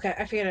 okay,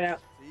 I figured it out.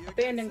 See you again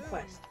Abandoned soon.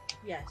 quest.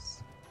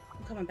 Yes.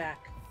 I'm coming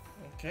back.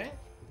 Okay.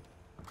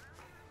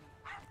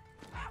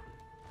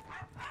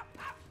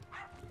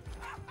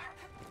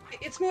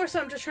 It's more so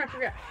I'm just trying to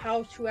figure out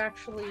how to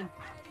actually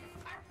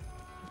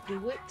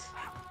do it.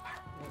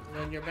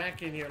 When you're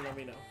back in here, let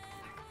me know.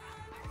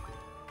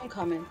 I'm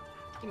coming.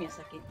 Give me a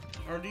second.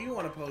 Or do you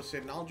want to post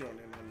it and I'll join in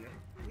on you?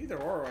 Either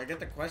or, I get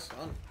the quest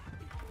done.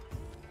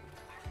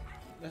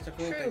 That's a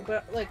cool True, thing.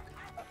 but like,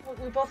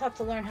 we both have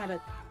to learn how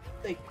to,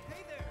 like,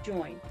 Hey there.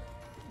 join.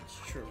 It's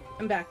true.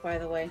 I'm back, by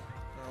the way.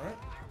 Alright.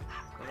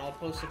 And I'll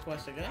post the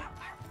quest again.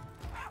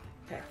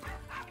 Okay.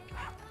 How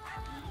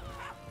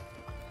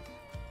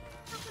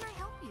can I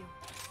help you?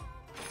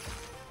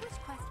 Which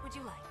quest would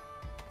you like?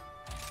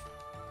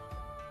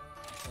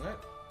 Alright.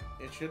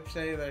 It should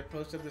say that I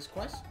posted this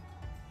quest.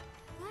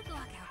 Good luck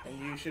out there.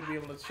 And you should be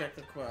able to check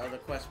the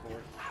quest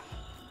board.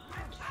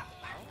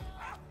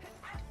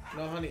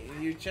 No, honey,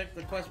 you check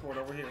the quest board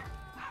over here.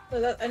 So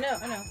that, I know.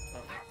 Okay.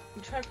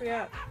 I'm trying to figure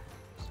out.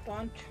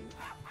 Spawn tree.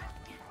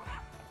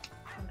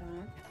 Hold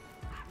on.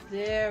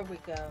 There we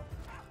go.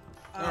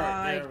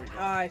 Alright, there we go.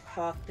 I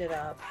fucked it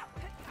up.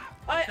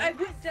 I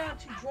went down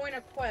to join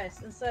a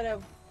quest instead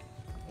of.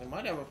 We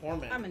might have a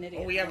foreman. I'm an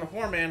idiot. Oh, we have a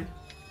foreman.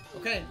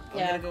 Okay, I'm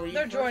Yeah, gonna go eat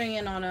they're first. joining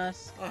in on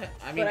us. I mean,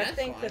 But I that's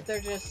think fine. that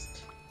they're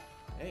just.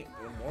 Hey,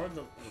 the more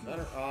the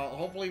better.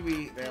 Hopefully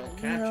they'll Meal.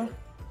 capture.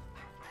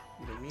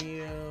 The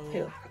meal.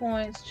 Hit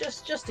points.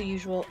 Just the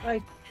usual.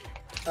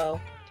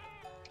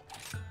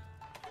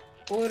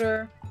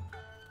 Order.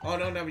 Oh,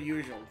 don't have a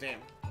usual. Damn,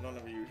 I don't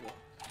have a usual.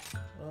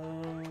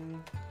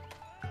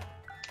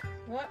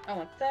 What? I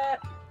want that.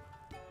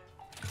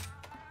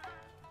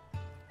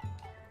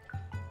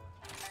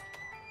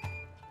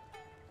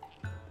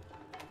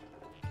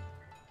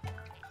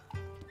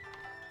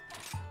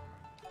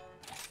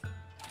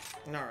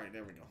 All right,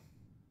 there we go.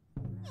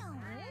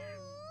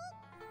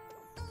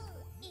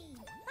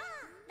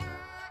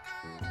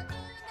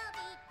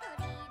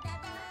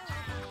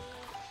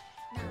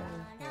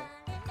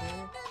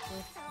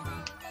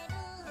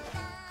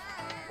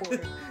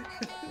 Order.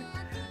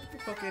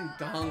 Fucking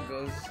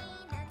dongos.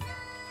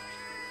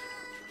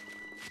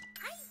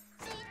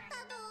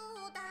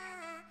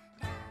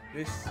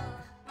 This.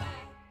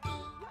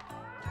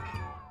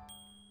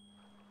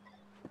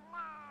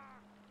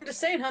 I'm just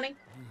saying, honey.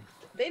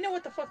 They know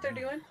what the fuck they're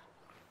doing.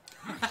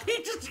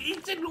 He just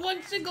eats in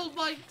one single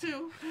bite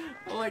too.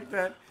 I like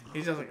that.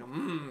 He's just like,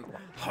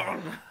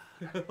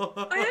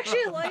 I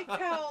actually like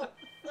how,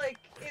 like,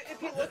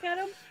 if you look at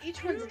them,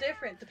 each one's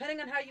different depending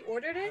on how you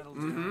ordered it.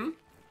 Mm-hmm.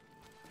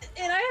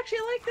 And I actually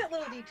like that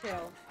little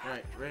detail.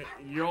 Right.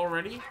 You all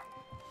ready?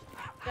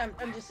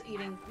 I'm just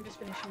eating. I'm just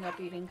finishing up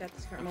eating at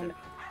this current moment.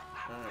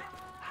 All right.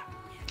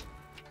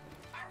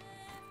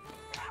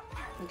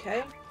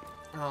 Okay.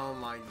 Oh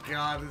my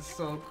god, it's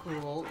so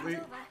cool.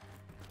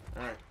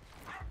 All right.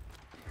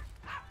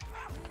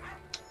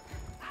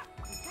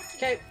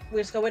 Okay, we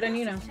just go wait on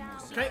you now.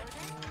 Okay.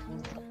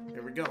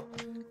 Here we go.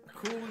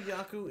 Cool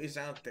Yaku is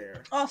out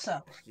there.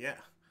 Also, Yeah.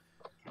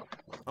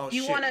 Oh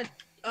you shit.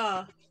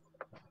 wanna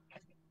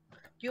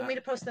you want me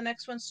to post the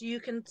next one so you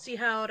can see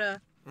how to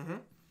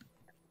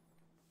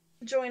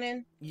join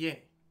in? Yeah.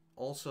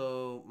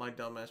 Also, my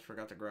dumbass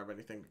forgot to grab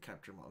anything to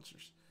capture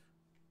monsters.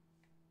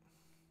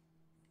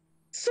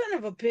 Son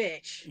of a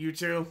bitch. You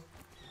too?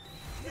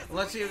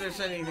 Let's see if there's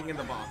anything in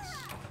the box.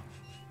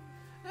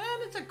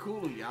 And it's a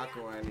cool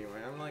Yaku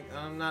anyway.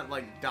 I'm not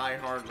like die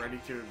hard ready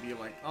to be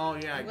like, oh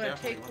yeah, I'm gonna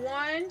definitely take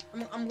want-"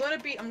 one.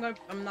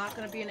 I'm not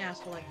gonna be an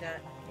asshole like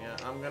that. Yeah,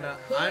 I'm gonna.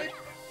 Could-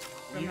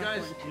 You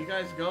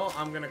guys go.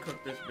 I'm gonna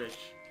cook this bitch.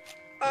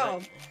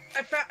 Oh,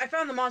 I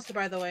found the monster,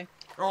 by the way.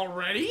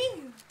 Already?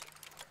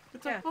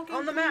 It's a Yeah, fucking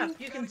on the map.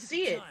 You can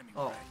see it.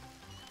 Oh.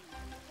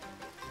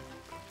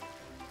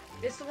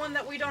 It's the one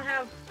that we don't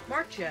have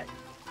marked yet.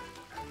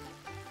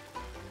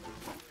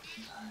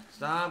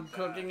 Stop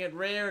cooking it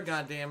rare,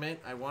 goddammit.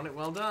 I want it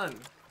well done.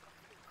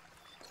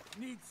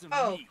 Need some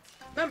Oh, meat.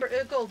 remember,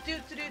 it'll go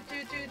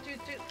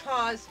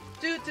pause,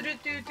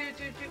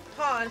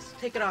 pause,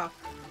 take it off.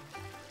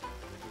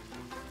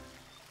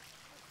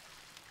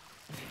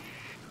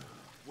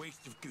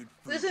 Waste of good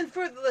food. Listen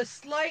for the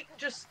slight,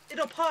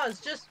 it'll pause,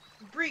 just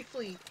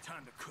briefly.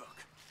 Time to cook.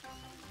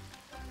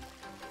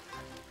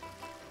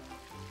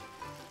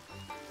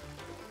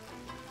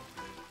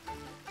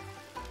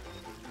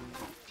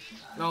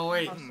 No,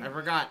 wait, I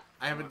forgot.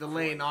 I have a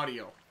delay in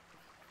audio.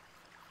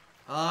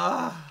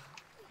 Ah.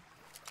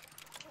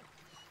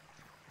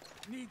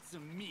 Need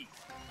some meat.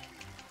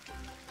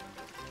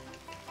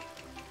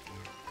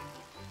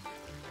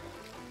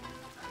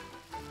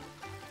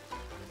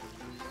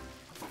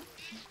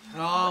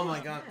 Oh my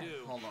god.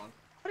 Hold on.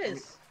 What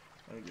is?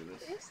 Let me do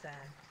this. What is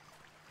that?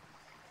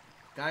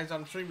 Guys,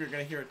 on stream, you're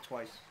gonna hear it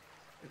twice.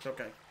 It's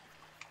okay.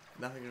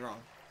 Nothing's wrong.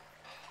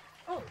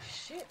 Oh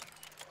shit!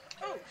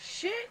 Oh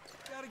shit!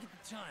 Gotta get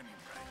the timing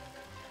right.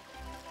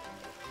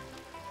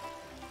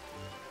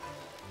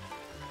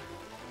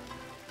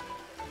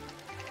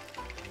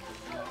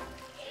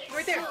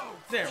 Right there.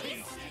 There we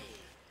go.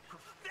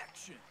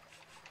 Perfection.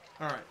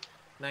 Alright,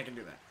 now I can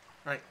do that.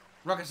 Alright,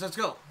 Ruckus, let's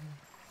go.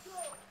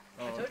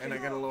 Oh, and I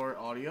gotta lower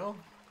audio?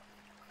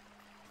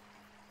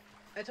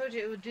 I told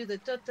you it would do the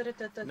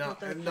No,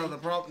 thing. no, the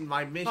problem,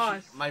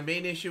 Pause. my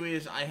main issue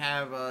is I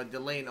have a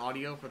delay in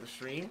audio for the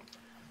stream.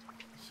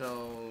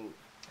 So,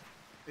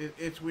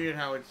 it's weird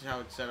how it's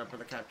set up for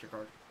the capture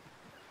card.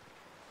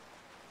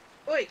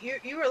 Wait,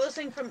 you were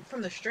listening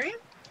from the stream?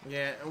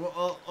 Yeah,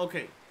 well,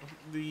 okay.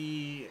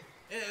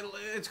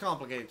 It's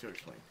complicated to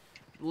explain.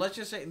 Let's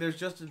just say there's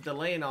just a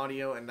delay in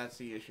audio, and that's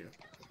the issue.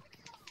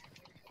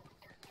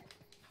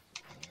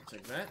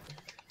 Take that.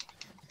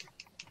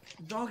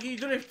 Doggy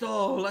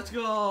drifto, let's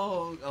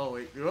go. Oh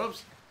wait,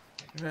 oops.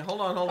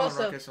 Hold on,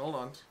 Also- Ruckus, hold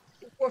on.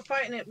 We're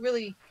fighting it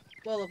really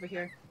well over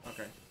here.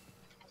 Okay.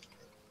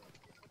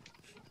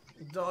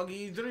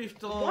 Doggy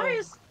drifto. Why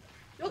is...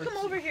 You'll Let's come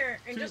see. over here,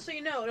 and Two- just so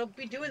you know, it'll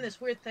be doing this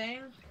weird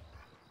thing.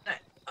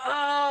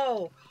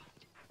 Oh!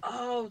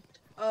 Oh,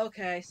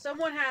 okay.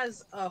 Someone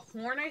has a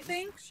horn, I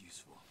think? Looks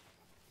useful.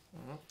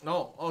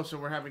 No, oh, so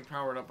we're having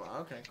powered up.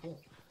 Okay, cool.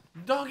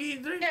 Doggy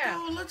drifto,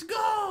 Yeah. let's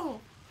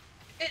go.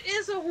 It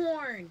is a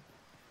horn!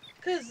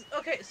 Cause,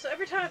 okay, so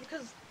every time,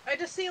 cause I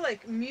just see,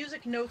 like,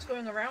 music notes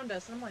going around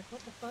us, and I'm like, what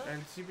the fuck?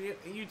 And CB,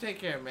 you take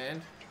care,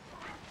 man.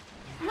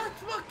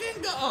 Let's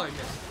fucking go. Oh, I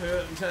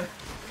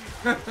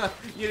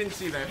missed. You didn't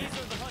see that. These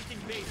are the hunting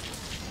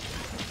bases.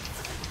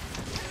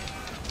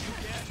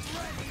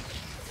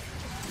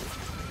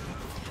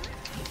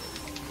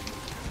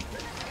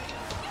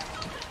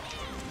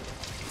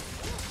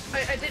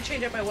 I did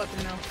change up my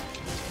weapon now.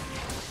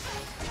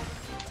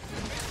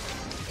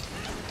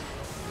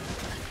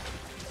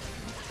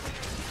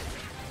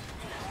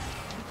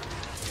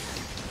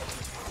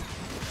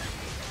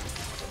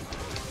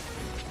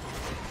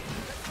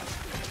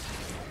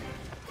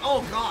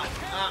 Oh God!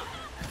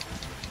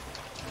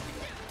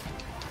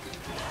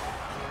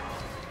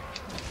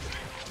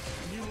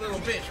 You little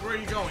bitch, where are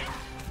you going?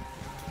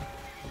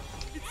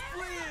 It's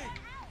fleeing.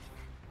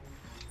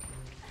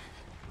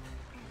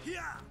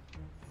 Yeah.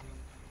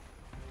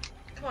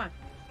 Come on.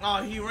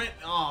 Oh, he ran.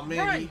 Oh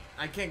man, Run.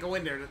 I can't go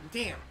in there.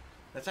 Damn,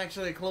 that's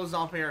actually a closed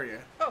off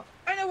area. Oh,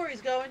 I know where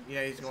he's going.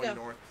 Yeah, he's Let's going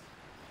go. north.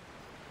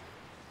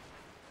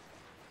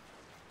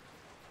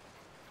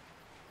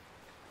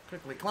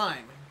 Quickly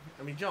climb.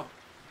 I mean jump.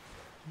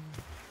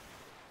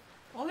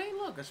 Oh hey,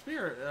 look, a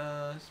spear,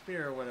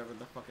 spear or whatever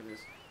the fuck it is.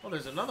 Oh,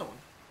 there's another one.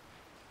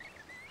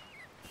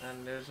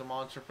 And there's a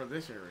monster for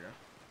this area.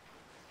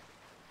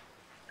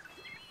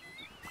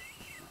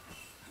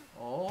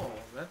 Oh,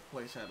 that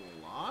place had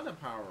a lot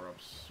of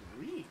power-ups.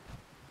 Sweet.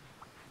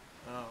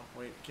 Oh,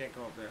 wait, can't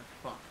go up there.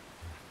 Fuck.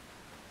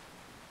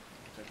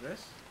 Take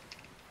this.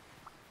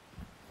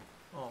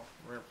 Oh,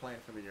 rare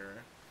plant for the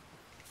area.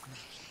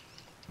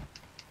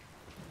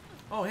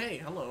 Oh, hey,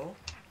 hello.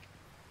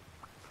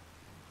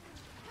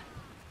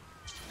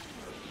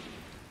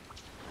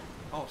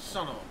 Oh,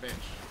 son of a bitch.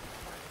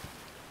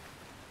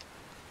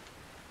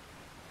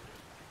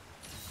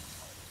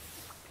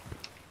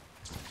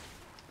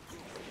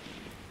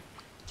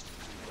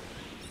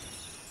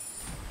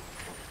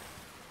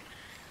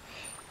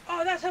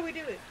 Oh, that's how we do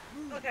it.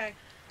 Okay.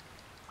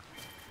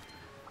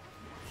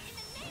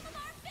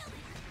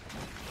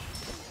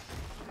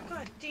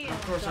 God damn.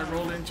 Of course I dog.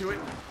 rolled into it.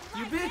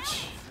 You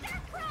bitch!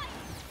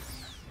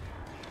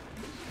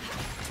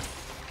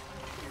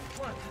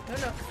 Come on. No,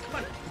 no. Come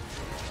on.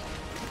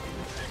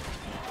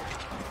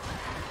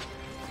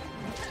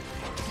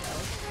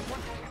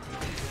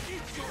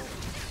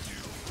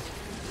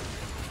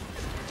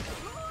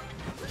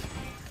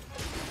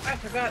 I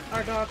forgot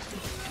our dogs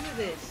can do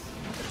this.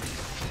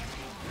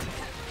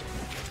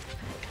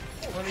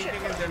 Funny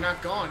thing is they're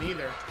not gone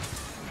either.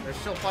 They're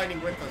still fighting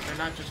with us. They're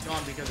not just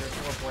gone because there's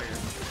 4 players.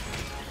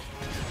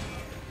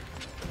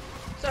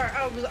 Sorry,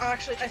 I was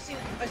actually I seen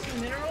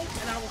minerals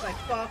and I was like,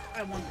 fuck,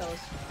 I want those.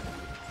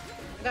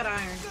 I got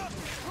iron.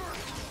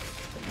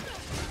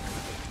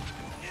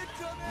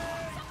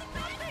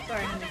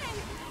 Sorry, honey.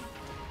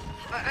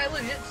 I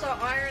legit saw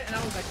iron and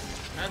I was like,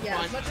 That's yeah,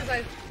 fine. as much as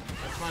I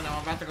That's fine.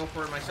 I'm about to go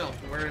for it myself.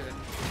 Where is it?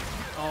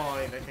 Oh,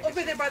 I think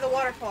over there by the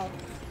waterfall.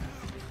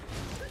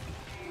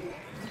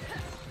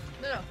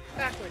 No,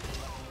 backwards.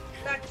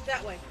 Back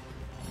that way.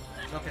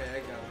 Okay, I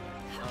got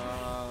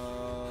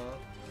it.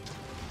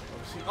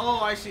 Let's see. Oh,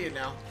 I see it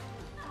now.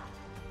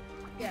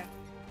 Yeah.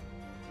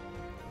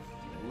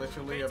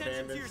 Literally Pay attention to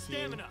abandoned your scene.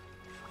 stamina.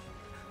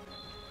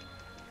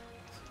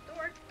 Don't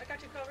worry, I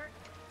got you covered.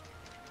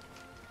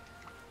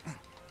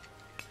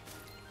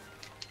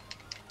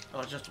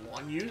 Oh, just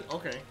one use?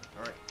 Okay.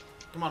 Alright.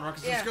 Come on,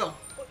 Ruckus, Yeah. let's go.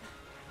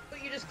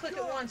 But you just click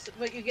it once,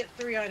 but you get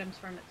 3 items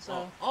from it,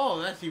 so.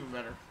 Oh, that's even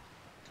better.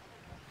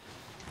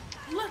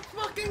 Let's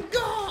fucking go!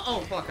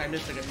 Oh fuck, I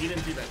missed again. You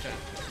didn't see that chat.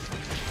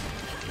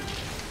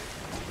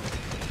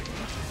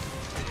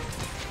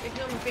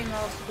 Ignore me being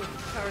all super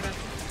powered up.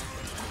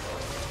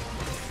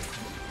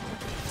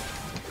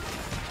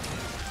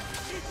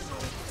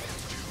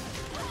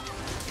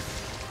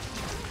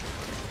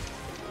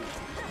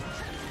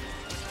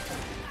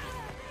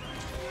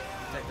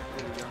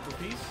 Technically, the upper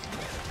piece.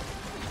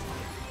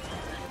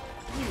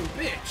 You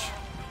bitch!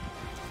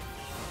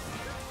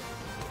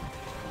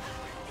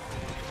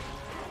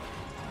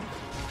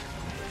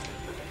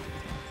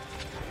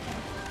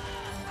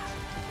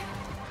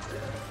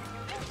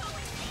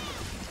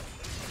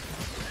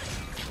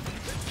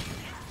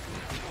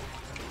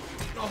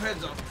 No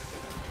heads up.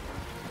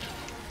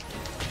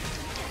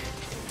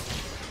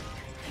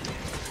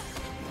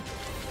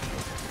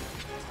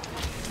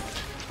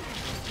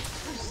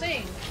 I'm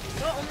saying,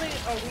 not only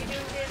are we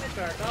doing damage,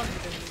 but our dogs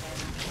are doing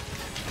damage.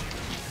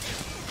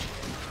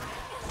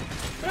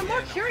 But I'm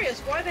more curious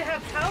why they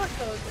have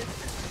palicos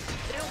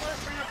if they don't let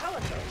us bring our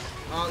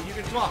palicos. You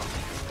can swap.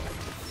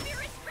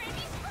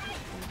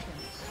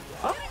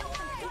 Oh?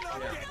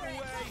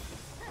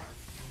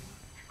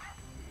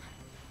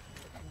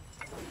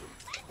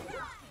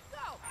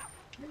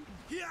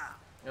 Yeah.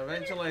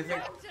 Eventually,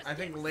 I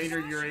think later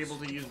you're able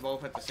to use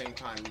both at the same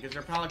time because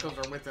their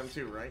palicos are with them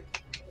too, right?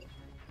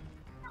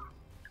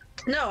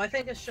 No, I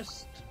think it's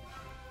just.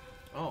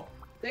 Oh.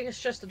 I think it's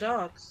just the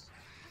dogs.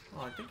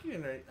 Oh,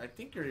 I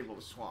think you're able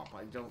to swap.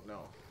 I don't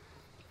know.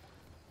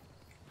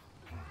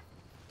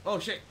 Oh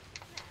shit!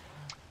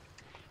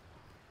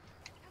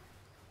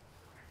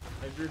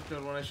 I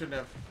drifted when I shouldn't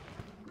have.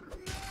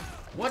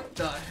 What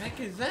the heck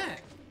is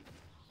that?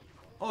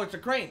 Oh, it's a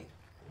crane.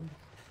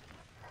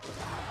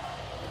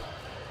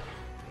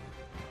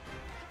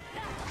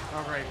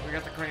 Alright, we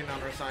got the crane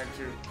on our side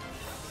too.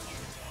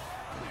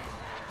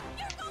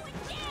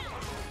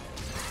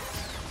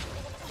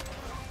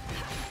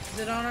 Is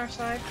it on our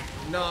side?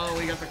 No,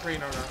 we got the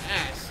crane on our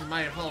ass.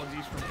 My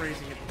apologies for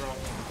phrasing it wrong.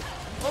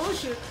 Oh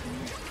shit!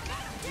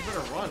 You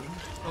better run.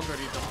 Oh good,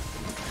 he's off.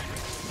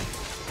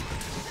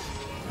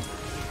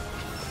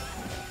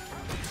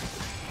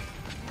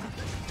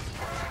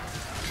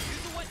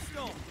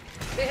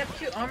 They have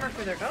cute armor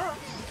for their dogs.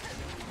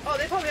 Oh,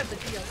 they probably have the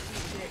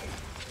DLC shit.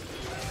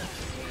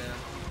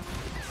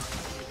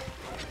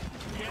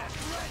 Yeah.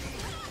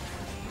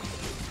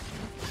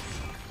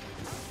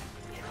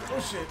 Oh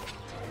shit.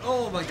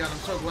 Oh my god, I'm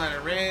so glad I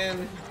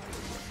ran.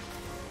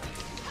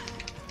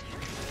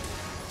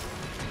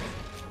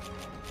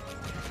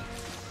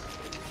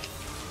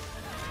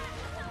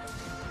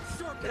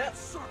 Get up,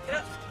 get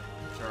up.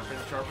 Sharpen,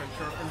 sharpen,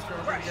 sharpen,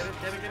 sharpen. Rush. Get it,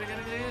 get it, get it, get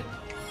it, get it.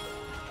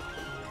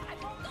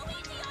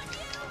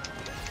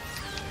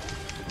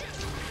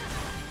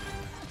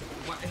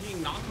 What? He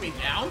knocked me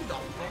down? The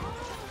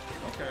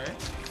fuck? Okay.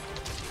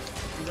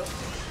 Nope.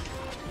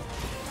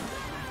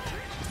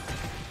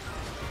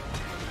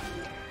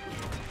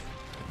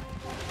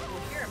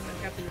 Well, here, I'm gonna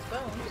grab these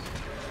bones.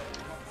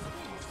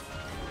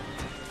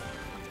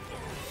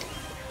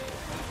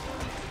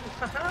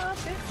 Haha,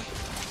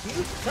 bitch.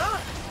 You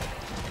suck.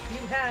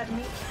 You had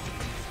me.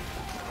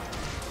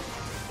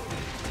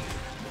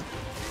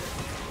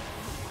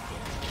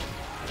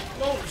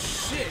 Oh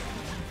shit!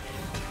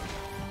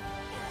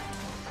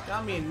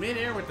 Got me in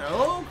midair with the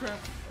oh crap!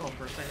 Oh,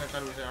 for a second I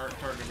thought it was the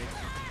targeting.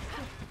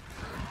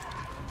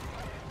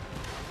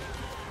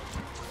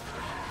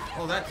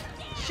 Oh, that's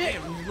Shit!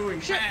 damn, he's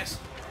moving Shit. fast.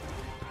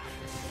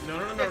 No,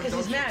 no, no, Yeah, no! because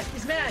Don't he's mad.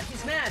 He's mad.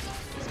 He's mad.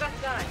 He's about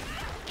to die.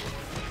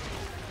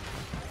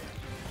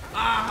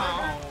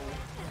 Ow!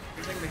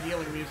 I think the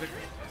healing music.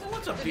 Well,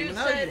 what's up, The Demon? dude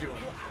How are you said, doing?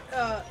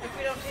 if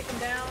we don't take him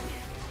down,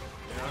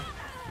 Yeah.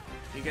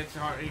 He gets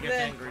hard. He gets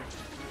Then- angry.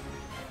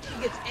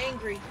 he gets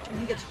angry and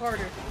he gets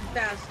harder and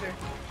faster.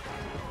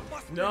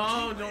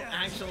 No, don't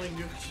actually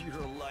do. You're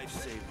a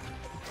lifesaver.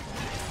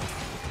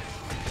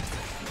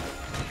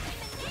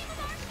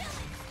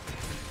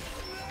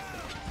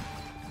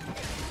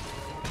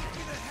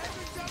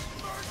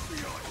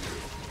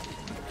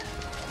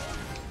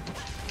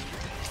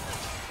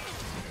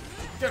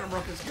 Get him,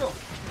 Ruckus. Go.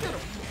 Get him.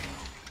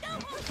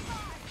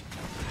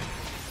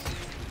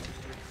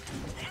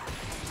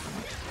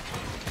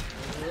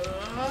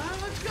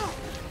 Let's go.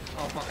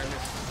 Oh fuck! I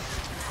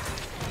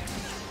missed.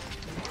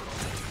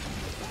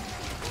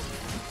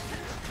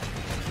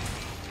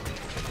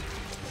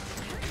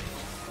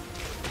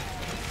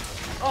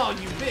 Oh,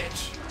 you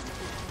bitch!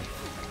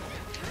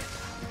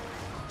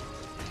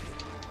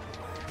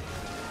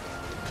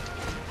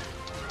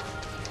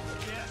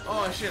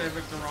 Oh shit, I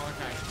picked the wrong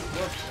attack.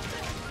 Whoops.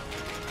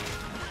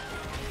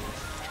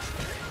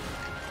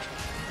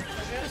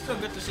 It's still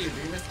good to see you,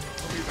 Demon.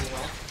 Hope you're doing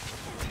well.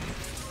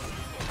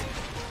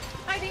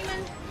 Hi,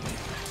 Demon.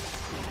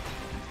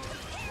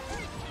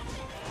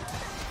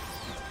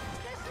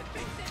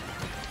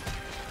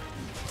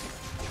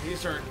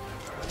 He's hurt.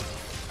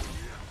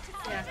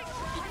 Yeah.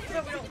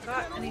 But we don't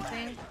got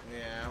anything.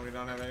 Yeah, we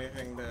don't have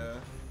anything to...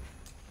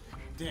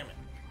 Damn it.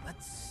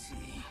 Let's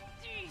see.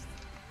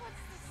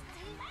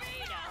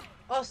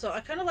 Also, I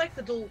kind of like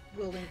the dual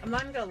wielding. I'm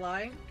not even gonna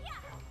lie.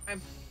 I'm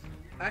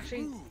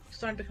actually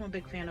starting to become a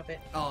big fan of it.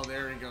 Oh,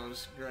 there he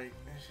goes. Great.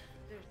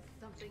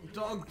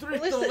 Dog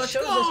At least drifto, it let's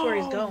shows go! us where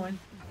he's going.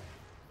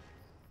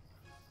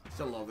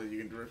 Still love that you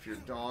can drift your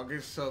dog.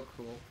 It's so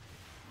cool.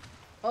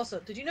 Also,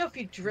 did you know if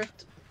you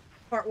drift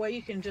part way,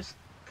 you can just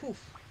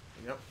poof?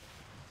 Yep.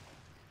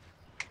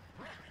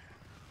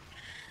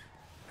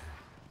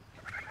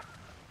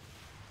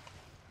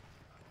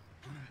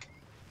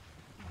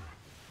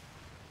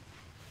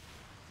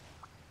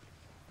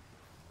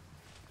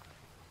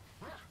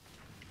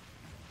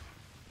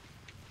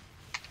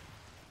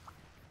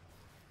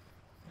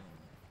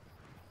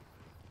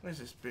 Where's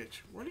this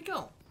bitch? Where'd he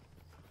go?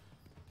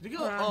 Did he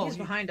go? Oh, he's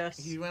behind us.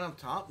 He went up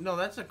top? No,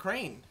 that's a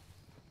crane.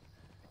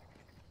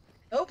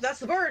 Oh, that's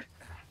the bird.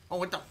 Oh,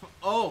 what the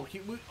oh,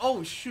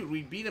 oh, shoot,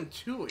 we beat him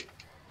to it.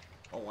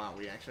 Oh, wow,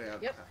 we actually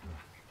have... Yep.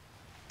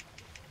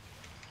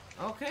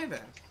 Okay, then.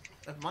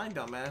 That's my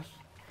dumbass.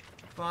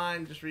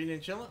 Fine, just reading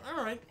and chilling.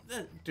 Alright.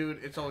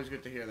 Dude, it's always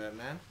good to hear that,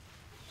 man.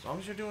 As long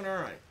as you're doing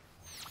alright.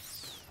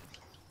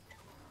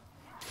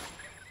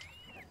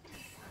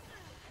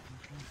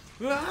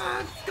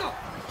 Let's go!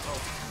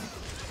 Oh.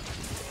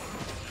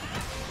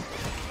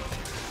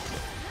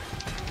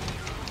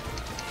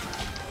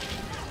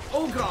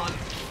 Oh god!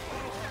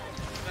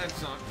 That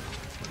sucked.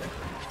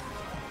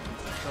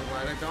 So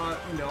glad I thought,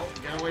 no,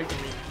 get away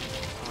from me.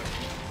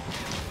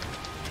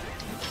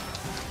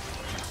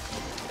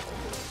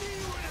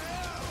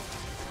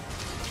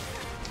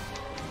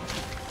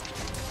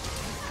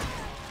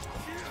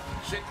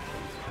 Shit.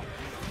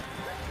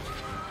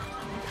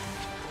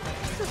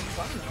 This is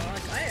fun though.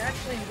 Like, I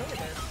actually enjoy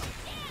this.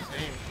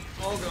 Same.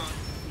 Oh god,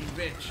 you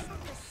bitch.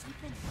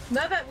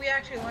 Now that we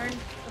actually learned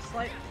a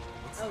slight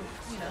of,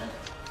 you know.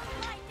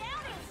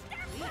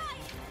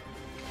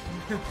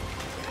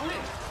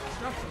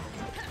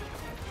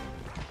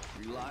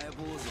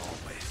 Reliable as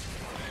always.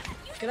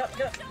 Get up,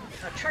 get up.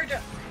 Now charge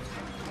up.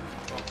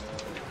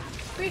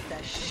 Beat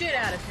the shit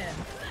out of him.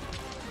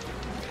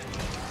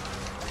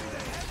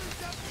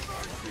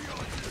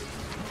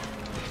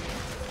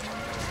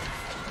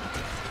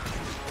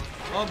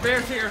 Oh,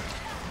 bear's here.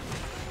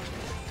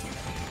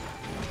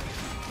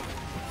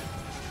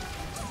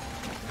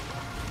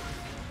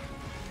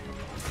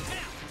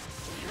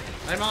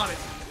 I'm on it.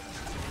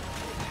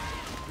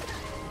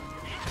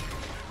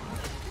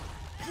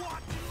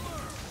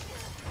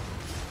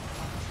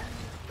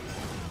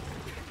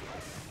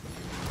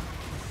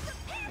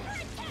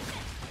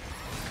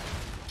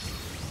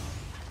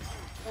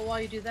 Well,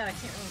 while you do that, I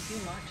can't really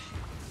do much.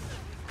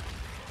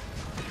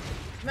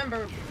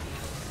 Remember...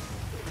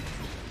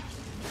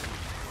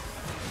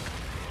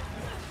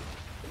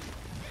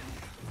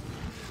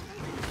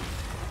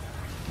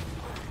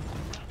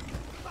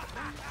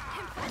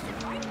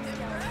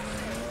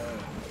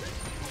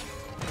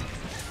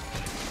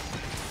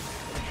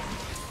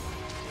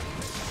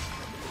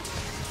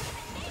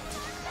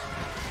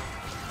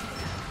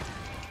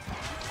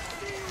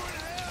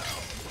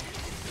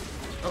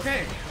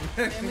 Okay.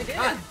 And we did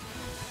God. it.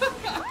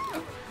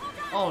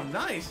 Oh,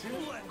 nice.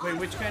 Wait,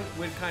 which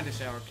kind of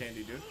sour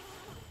candy, dude?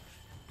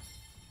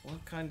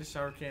 What kind of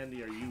sour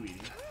candy are you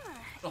eating?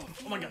 Oh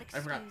my god, I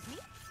forgot.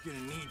 Gonna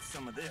need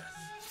some of this.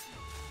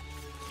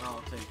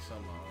 I'll take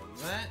some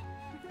of that.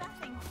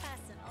 Nothing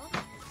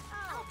personal.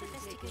 I'll put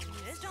this to good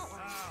use, don't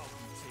worry. I'll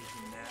be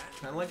taking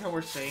that. I like how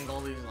we're saying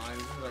all these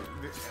lines.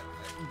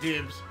 Like,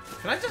 dibs.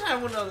 Can I just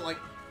have one of, like,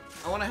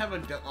 I want to have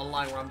a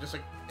line where I'm just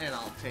like, and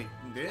I'll take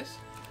this.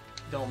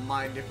 Don't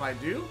mind if I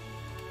do.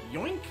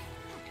 Yoink.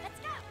 Let's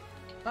go.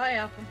 Bye,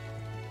 Alpha.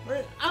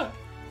 Wait, ow.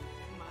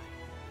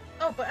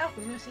 Oh, but Alpha,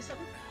 you wanna see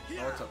something?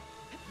 Oh, what's up?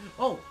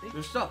 Oh,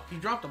 there's stuff. He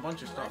dropped a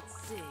bunch of stuff.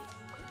 Let's see.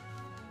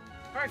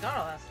 I already got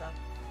all that stuff.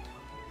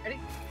 Ready?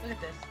 Look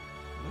at this.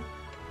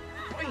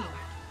 Boing.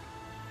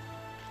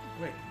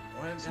 Wait,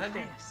 what? So How'd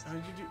you fast.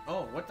 do?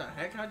 Oh, what the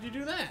heck? How'd you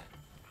do that?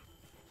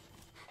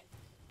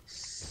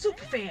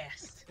 Super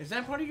fast. Is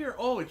that part of your?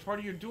 Oh, it's part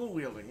of your dual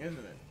wielding, isn't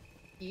it?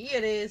 Yeah,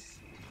 it is.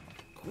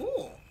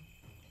 Cool.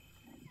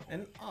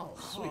 And oh,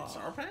 sweet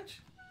Sour Patch.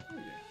 Oh,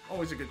 yeah.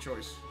 Always a good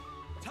choice.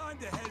 Time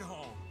to head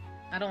home.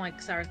 I don't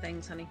like sour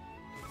things, honey.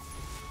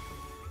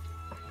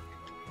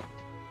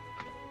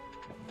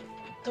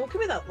 Don't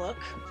give me that look.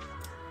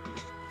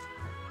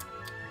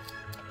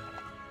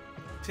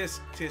 Tisk,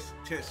 tisk,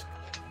 tisk.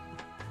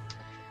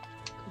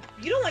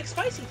 You don't like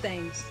spicy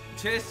things.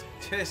 Tisk,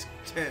 tisk,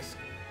 tisk.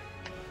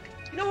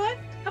 You know what?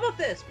 How about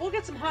this? We'll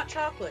get some hot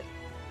chocolate.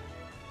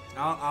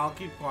 I'll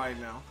keep quiet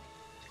now.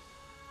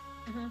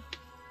 Mm-hmm.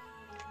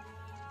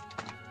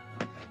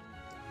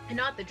 And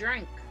not the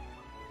drink.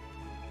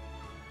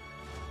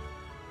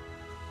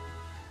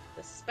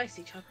 The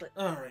spicy chocolate.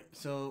 Alright,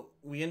 so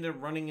we end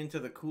up running into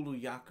the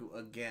Kuluyaku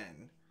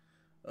again.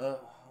 I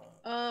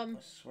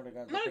swear to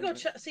God. I'm gonna go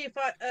see if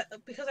I,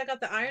 because I got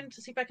the iron,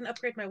 to see if I can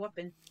upgrade my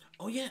weapon.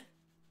 Oh, yeah.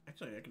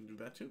 Actually, I can do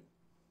that too.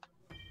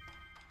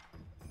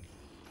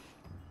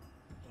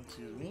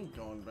 Excuse me,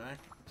 going back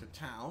to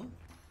town.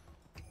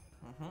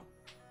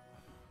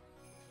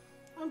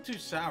 I'm too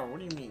sour. What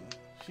do you mean?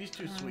 She's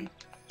too sweet.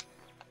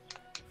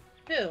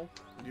 Who?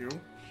 You?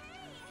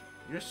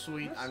 You're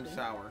sweet, I'm sweet.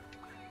 sour.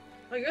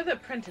 Oh, you're the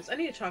apprentice. I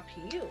need to talk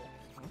to you.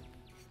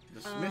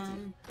 The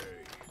smithy.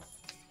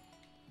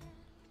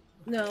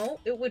 No,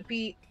 it would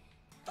be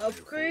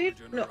upgrade.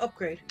 No,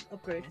 upgrade.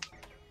 Upgrade.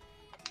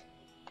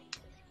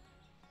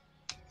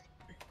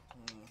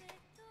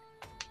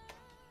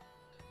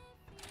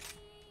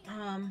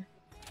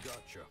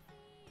 Gotcha.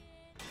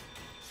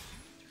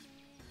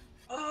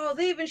 Oh,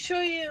 they even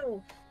show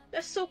you.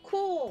 That's so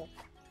cool.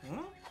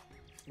 Huh?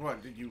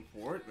 What, did you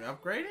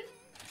upgrade it?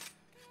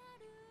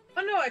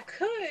 Oh no, I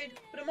could,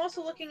 but I'm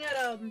also looking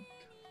at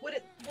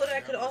what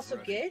I could also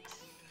get.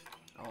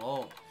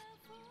 Oh.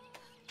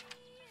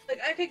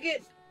 Like I could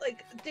get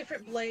like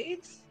different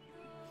blades.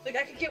 Like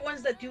I could get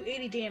ones that do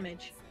 80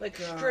 damage. Like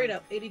straight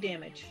up 80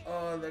 damage.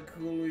 Oh, the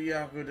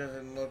Kuluyaku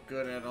doesn't look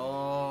good at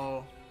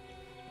all.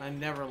 I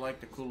never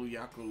liked the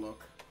Kuluyaku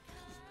look.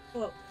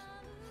 Well,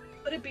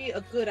 would it be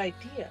a good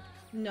idea?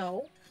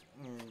 No.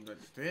 But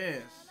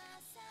this...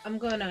 I'm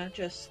gonna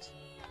just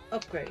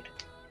upgrade.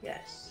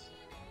 Yes.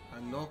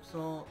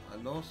 Anosom?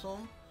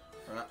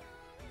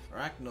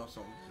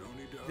 Arachnosom.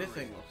 This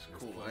thing looks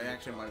cool. I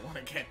actually might want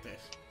to get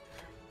this.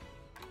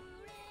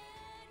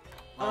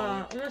 I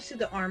want to see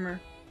the armor.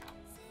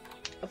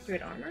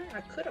 Upgrade armor?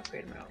 I could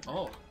upgrade my armor.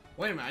 Oh,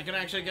 wait a minute. I can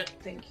actually get...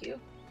 Thank you.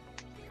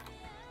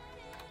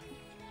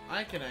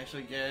 I can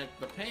actually get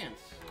the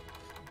pants.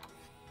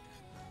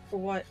 For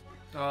what?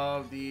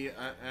 The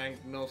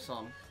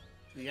Anknosom.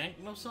 The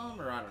Anknosom?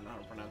 Or I don't know how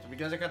to pronounce it.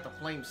 Because I got the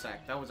flame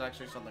sack. That was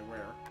actually something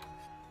rare.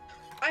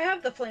 I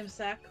have the flame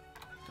sack.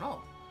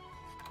 Oh.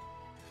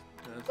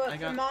 But I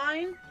got... for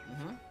mine...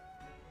 Mm-hmm.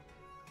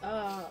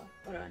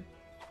 Hold on.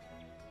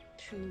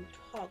 To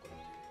toggle.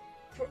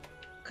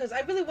 Because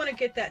I really want to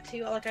get that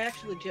too. Like, I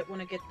actually legit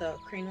want to get the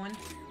crane one.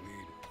 What do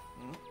you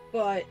need?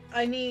 But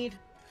I need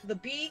the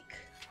beak,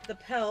 the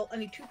pelt. I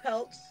need 2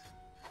 pelts.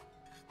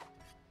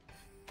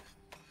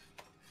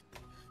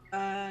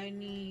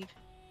 I'm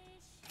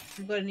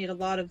gonna need a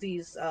lot of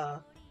these,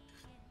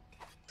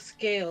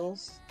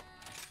 scales.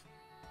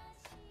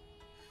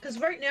 Because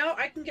right now,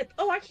 I can get...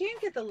 Oh, I can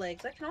get the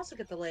legs. I can also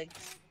get the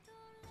legs.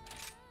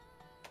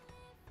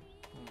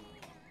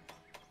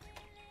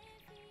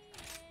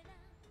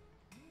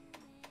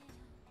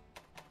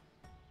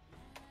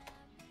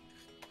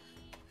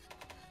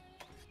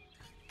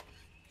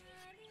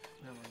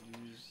 Now I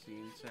use the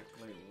insect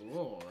blade.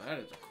 Whoa, that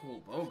is a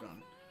cool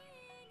bowgun.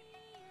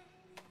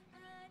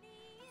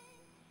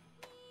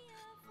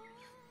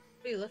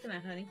 What are you looking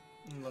at, honey?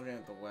 I'm looking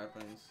at the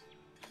weapons.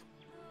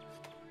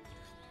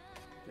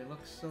 They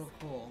look so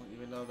cool,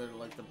 even though they're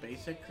like the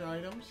basic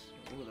items.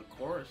 Ooh, the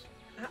chorus.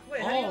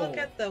 Wait, how do you look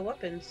at the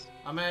weapons?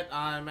 I'm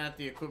at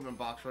the equipment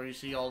box where you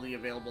see all the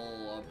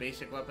available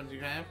basic weapons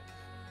you have,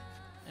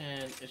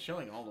 and it's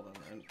showing all of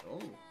them. And oh,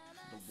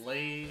 the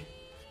blade.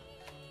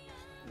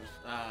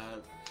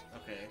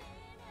 Okay,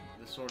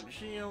 the sword and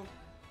shield,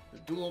 the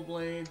dual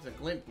blades, the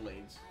glint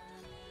blades.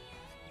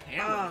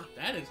 Hammer.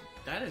 That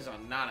is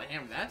not a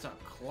hammer. That's a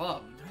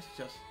club. That's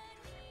just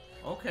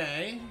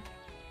okay.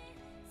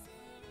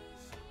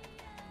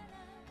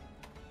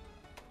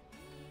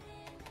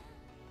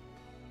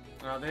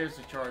 There's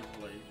the charge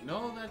blade.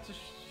 No, that's a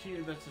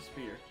shield. That's a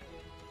spear.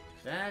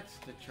 That's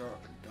the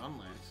gun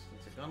lance.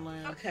 It's a gun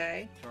lance.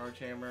 Okay. Charge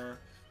hammer.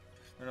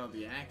 Or no,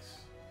 the axe.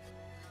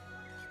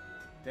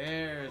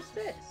 There's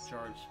this?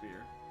 Charge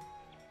spear.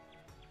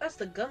 That's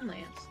the gun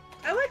lance.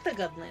 I like the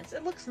gun lance.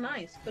 It looks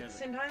nice, but Yeah, at the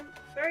same time,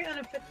 very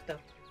ineffective.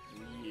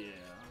 Yeah.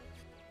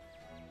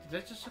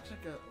 That just looks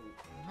like a...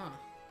 Huh.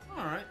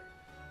 Alright.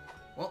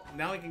 Well,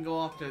 now we can go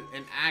off to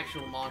an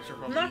actual monster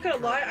from I'm not the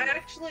gonna lie, current I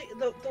actually...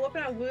 The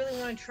weapon I really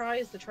want to try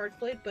is the charge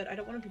blade, but I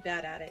don't want to be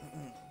bad at it.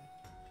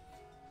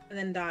 And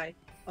then die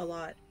a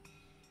lot.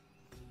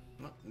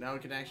 Well, now we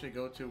can actually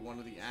go to one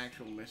of the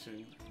actual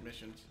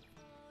missions.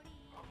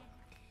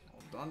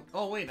 All done.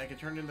 Oh, wait, I can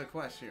turn in the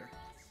quest here.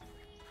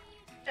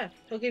 Yeah,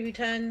 he'll give you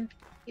 10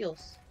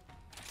 heals.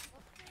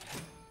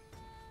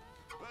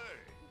 Hey.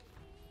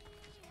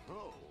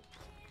 Oh.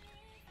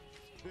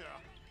 Yeah.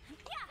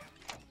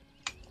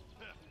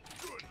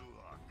 Good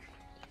luck.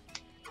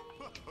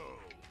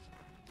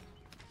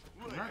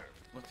 Alright,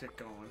 let's get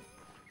going.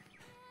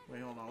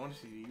 Wait, hold on. I want to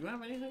see. Do you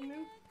have anything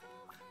new?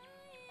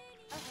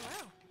 Oh,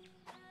 hello.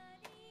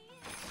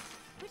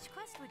 Which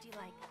quest would you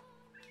like?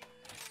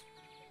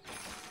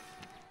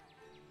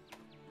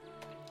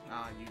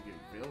 Ah, you get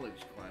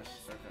village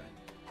quests. Okay.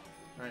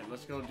 Alright,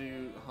 let's go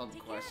do hub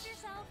Take care of quests.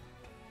 yourself.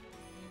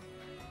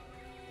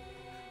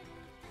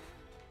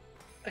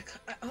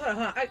 Hold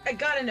on. I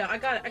gotta know. I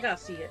gotta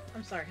see it.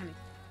 I'm sorry, honey.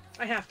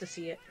 I have to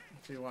see it.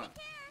 Let's see what?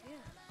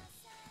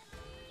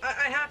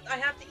 I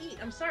have to eat.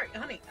 I'm sorry,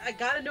 honey. I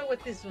gotta know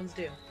what these ones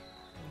do.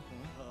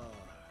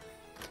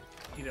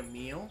 Eat a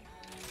meal.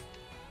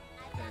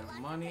 Pay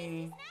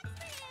money.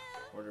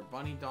 Order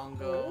bunny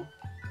dongo.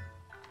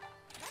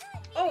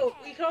 Oh,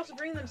 you can also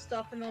bring them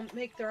stuff and they'll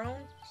make their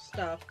own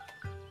stuff.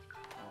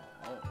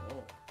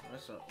 Oh.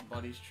 That's a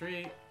buddy's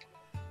treat.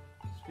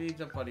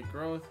 Speeds up buddy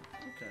growth.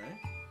 Okay.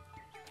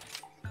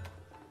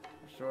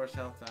 Restores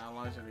health to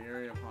allies in the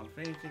area upon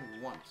fainting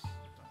once.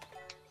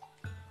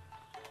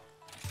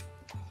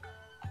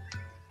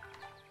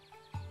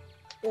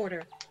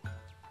 Order.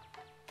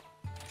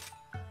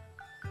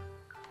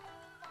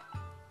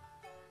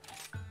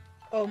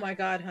 Oh my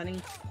god,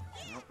 honey.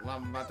 Well,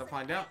 I'm about to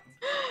find out.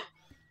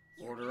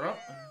 Order up.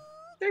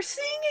 They're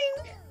singing!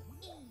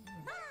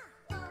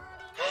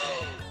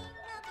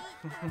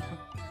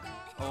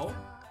 Oh.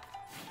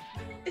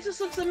 It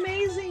just looks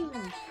amazing!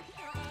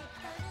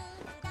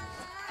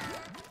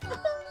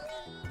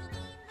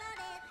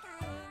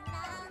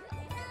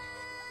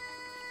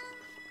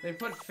 They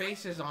put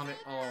faces on it.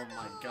 Oh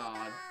my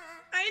god.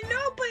 I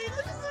know, but it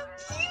looks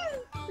so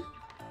cute!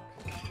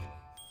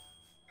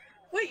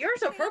 Wait,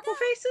 yours are purple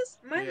faces?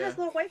 Mine Yeah. has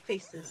little white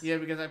faces. Yeah,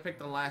 because I picked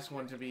the last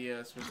one to be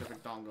a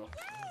specific dongo.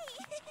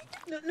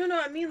 No,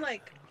 I mean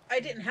like, I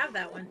didn't have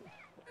that one.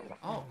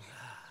 Oh.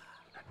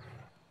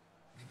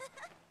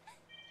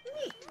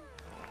 Neat.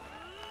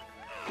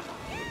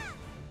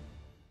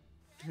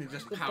 We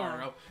just Good power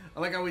ball. up. I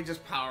like how we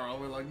just power up.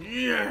 We're like,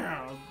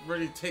 yeah,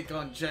 ready to take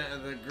on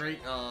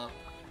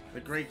the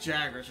great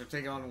Jaggers or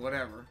take on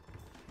whatever.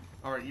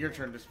 All right, your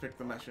turn to pick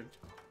the message.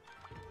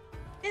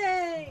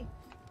 Yay!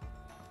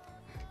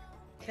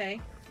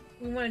 Okay,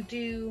 we want to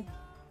do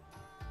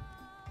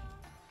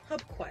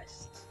hub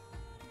quest.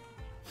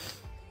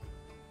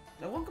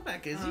 Now, welcome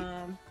back, Izzy.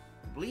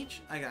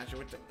 Bleach? I got you.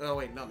 With the, oh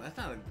wait, no, that's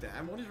not a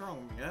dab. What is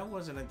wrong with me? That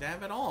wasn't a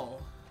dab at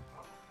all.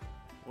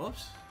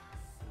 Whoops.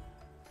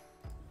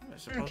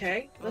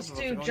 Okay, let's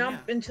do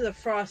jump into the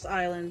Frost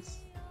Islands.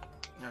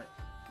 All right.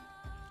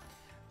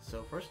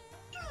 So first.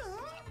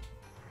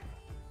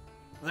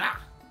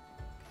 Ah!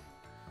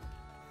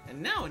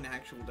 And now an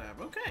actual dab.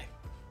 Okay.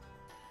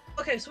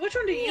 Okay, so which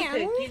one do you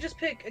pick? Do you just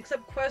pick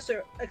accept quest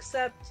or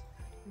accept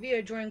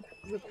via join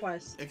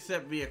request?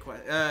 Except via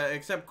quest.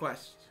 Except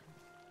quest.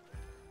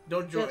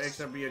 Don't join. Just-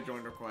 Except via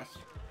join request.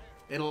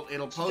 It'll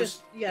post.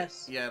 Just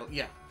yes.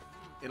 Yeah.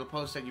 It'll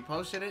post that you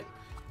posted it,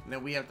 and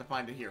then we have to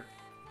find it here.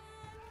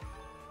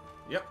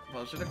 Yep,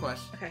 posted a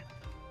quest. Okay.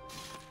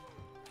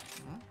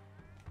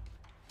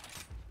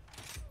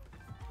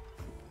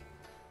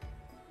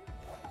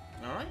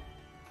 All right.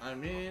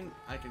 I'm in.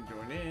 I can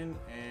join in,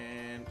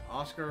 and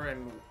Oscar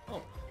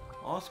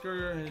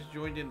has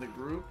joined in the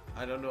group.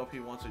 I don't know if he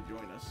wants to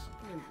join us.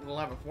 I mean, we'll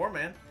have a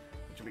 4-man,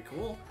 which would be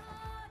cool.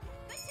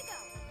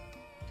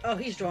 Oh,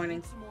 he's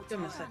joining. Give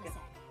him a second.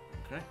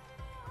 Okay.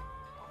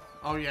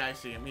 Oh yeah, I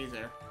see him. He's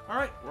there. All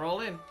right, we're all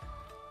in.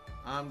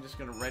 I'm just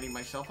gonna ready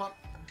myself up.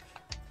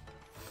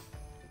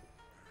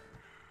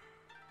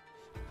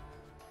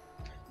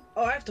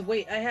 Oh, I have to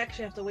wait. I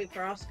actually have to wait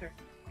for Oscar.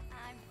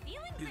 He's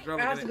I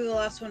probably have to be gonna, the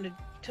last one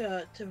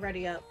to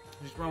ready up.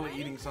 he's probably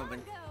eating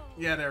something.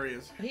 Yeah, there he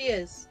is. He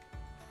is.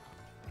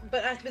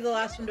 But I have to be the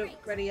last one to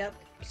ready up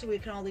so we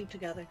can all leave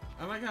together.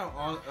 I like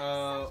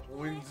how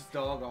Wind's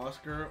dog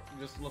Oscar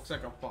just looks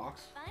like a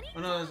fox. Oh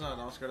no, that's not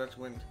Oscar. That's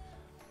Wind.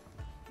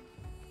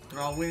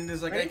 Oh, Wind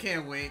is like, Ready? I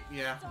can't wait.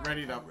 Yeah,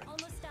 readied up.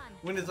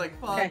 Wind is like,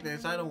 fuck Okay.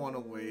 this. I don't want to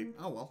wait.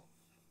 Oh well.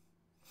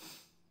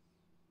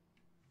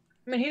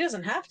 I mean, he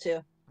doesn't have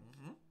to.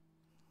 Mhm.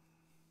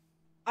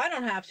 I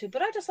don't have to,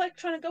 but I just like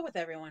trying to go with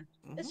everyone.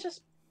 It's Mhm.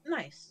 just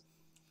nice.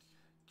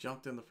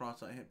 Jumped in the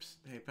frosted hips.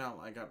 Hey pal,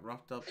 I got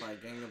roughed up by a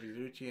gang of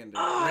Izuchi and the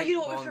Oh, great you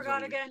know what we Bonzo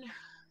forgot leader. again?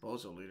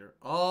 Bozo leader.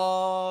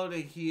 Oh,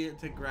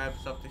 to grab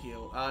stuff to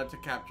heal, to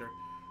capture,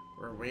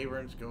 where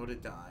wyverns go to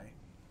die.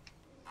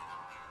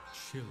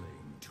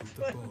 Chilling to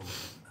the bone.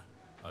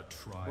 A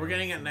trial We're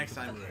getting it for next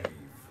the time. brave.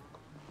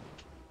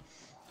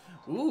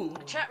 Ooh,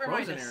 Chat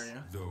remind frozen us.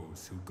 area.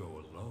 Those who go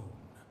alone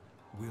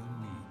will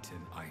meet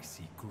an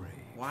icy grave.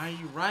 Why are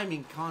you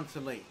rhyming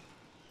constantly?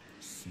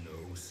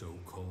 Snow so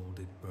cold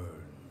it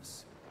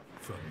burns.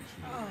 From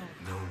here, Oh.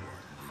 no one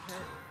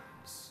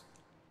returns.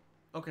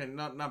 Okay,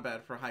 not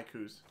bad for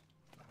haikus.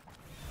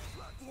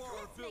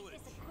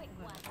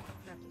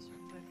 Grab this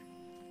real quick.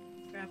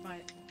 Grab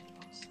my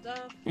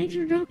stuff. Thanks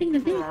for dropping the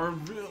For our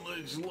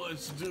village,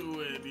 let's do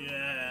it,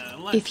 yeah.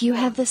 Let's If you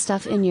have the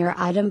stuff in your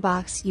item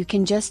box, you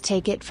can just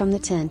take it from the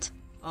tent.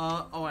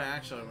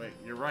 Wait,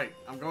 you're right.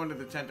 I'm going to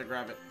the tent to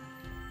grab it.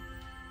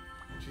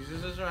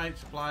 Jesus is right.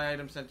 Supply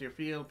items sent to your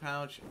field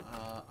pouch,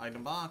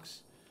 item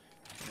box,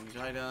 change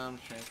items,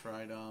 transfer Is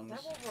items.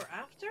 that what we're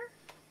after?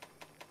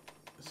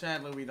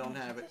 Sadly, we don't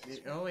have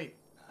it. Oh wait,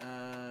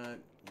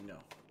 no.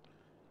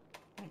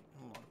 Wait,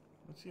 hold on.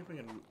 Let's see if we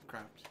can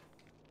craft.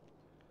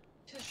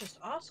 It's just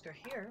Oscar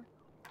here.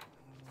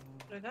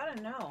 But I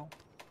gotta know.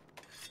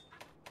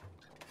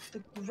 The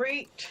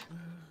great.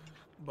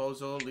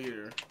 Bozo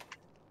leader.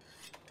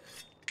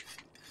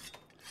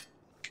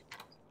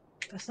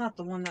 That's not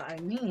the one that I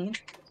need.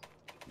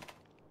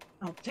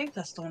 I don't think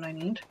that's the one I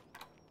need.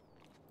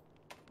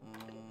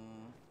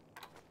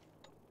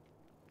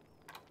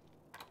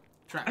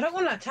 Trash. I don't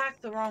want to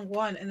attack the wrong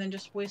one and then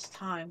just waste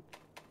time.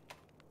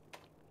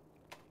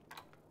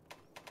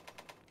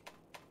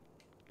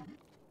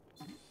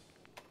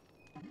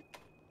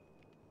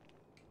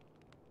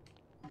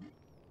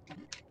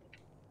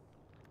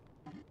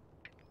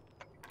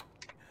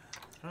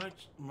 How do I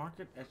mark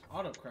it as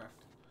autocraft?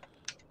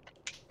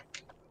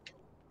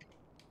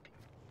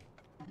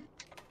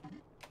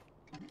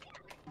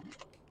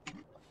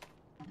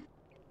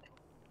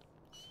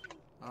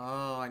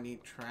 Oh, I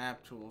need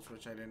trap tools,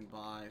 which I didn't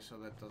buy, so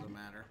that doesn't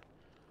matter.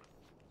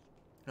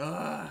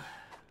 Ugh.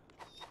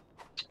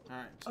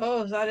 Alright. So,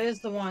 Oh, that is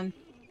the one.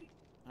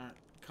 alright.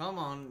 Come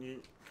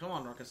on, come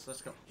on, Ruckus,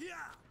 let's go.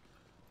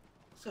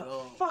 Let's Oh,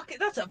 go. fuck it,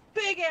 that's a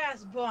big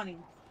ass bunny.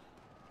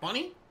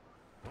 Bunny?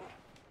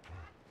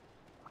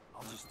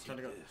 I'll just Try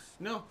take to go. this.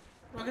 No!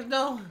 Ruckus,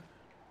 no!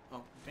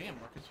 Oh, damn,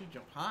 Ruckus, you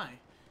jump high.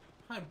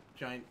 Hi,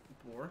 giant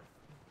boar.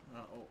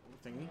 Oh,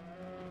 thingy.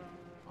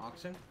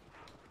 Oxen.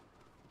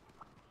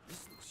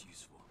 This looks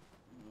useful.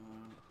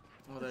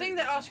 Oh, The there thing you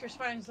that go. Oscar's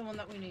fighting is the one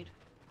that we need.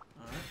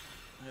 Alright.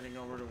 Heading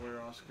over to where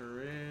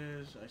Oscar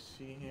is. I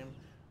see him.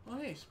 Oh,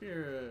 hey,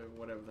 spear,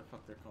 whatever the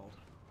fuck they're called.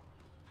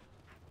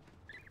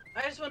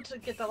 I just want to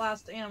get the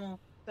last animal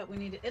that we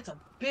needed. It's a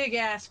big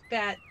ass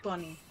fat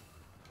bunny.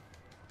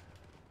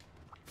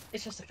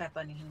 It's just a fat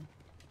bunny.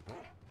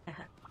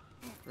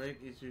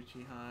 Great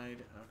Izuchi hide.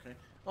 Okay.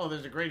 Oh,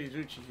 there's a great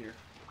Izuchi here.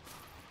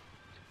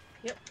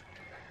 Yep.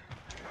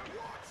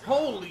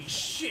 Holy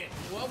shit!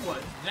 What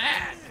was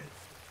that?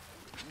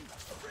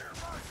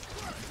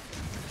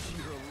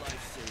 You're a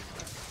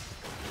lifesaver.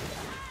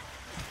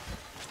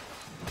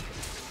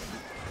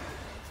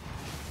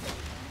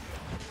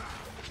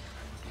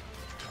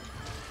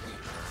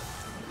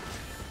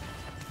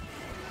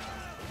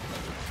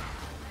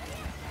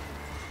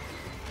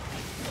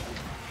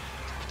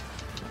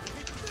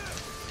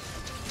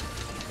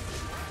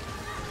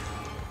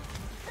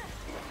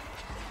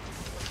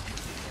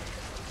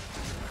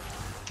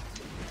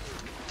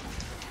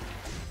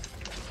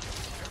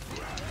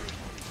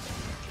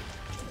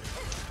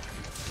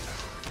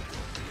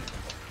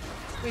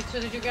 Wait,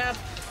 so did you grab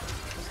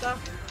stuff?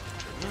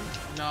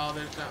 No,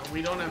 there's not.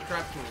 We don't have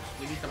trap tools.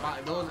 We need to buy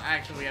those.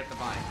 Actually, we have to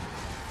buy.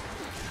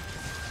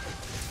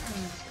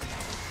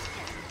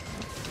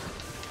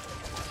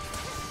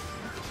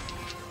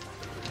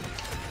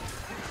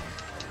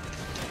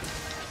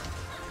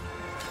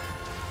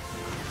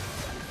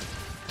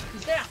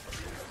 He's down.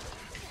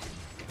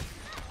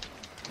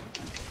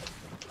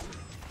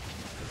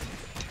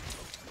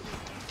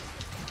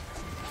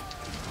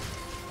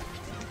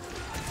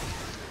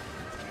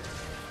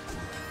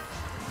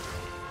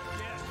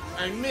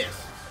 I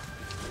missed.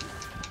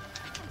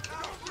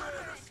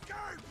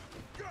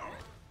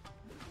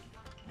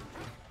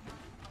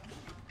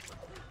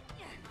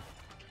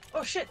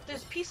 Oh shit,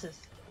 there's pieces.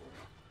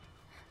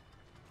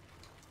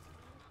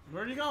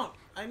 Where are you going?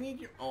 I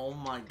need you. Oh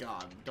my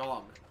god,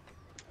 dog.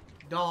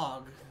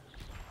 Dog.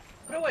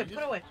 Put away,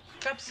 put away.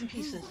 Grab some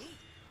pieces.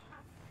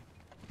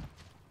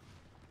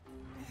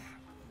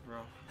 Bro,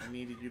 I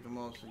needed you the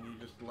most and you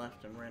just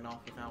left and ran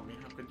off without me.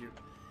 How could you?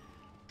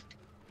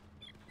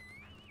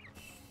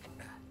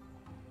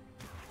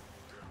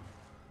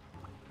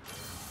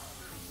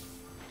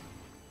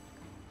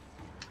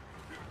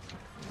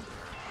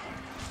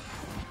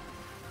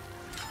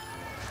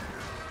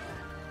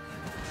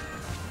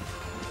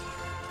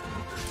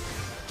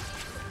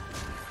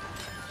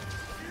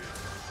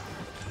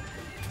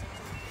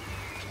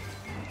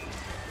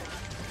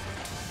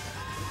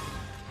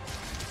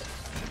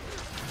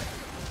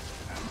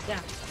 Yeah.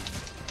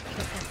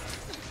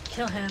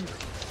 Kill him.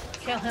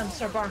 Kill him,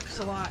 Sir Barks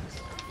a lot.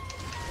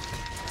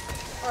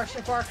 Or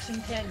Sir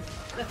Barksington.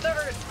 The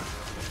third!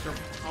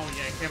 Oh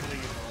yeah, I can't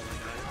believe you rolled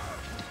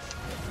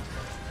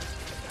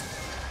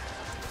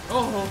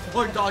that. Oh,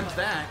 I dodged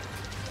that.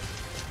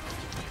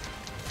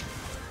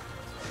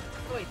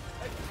 Wait,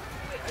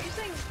 are you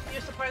saying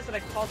you're surprised that I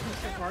called him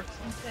Sir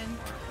Barksington?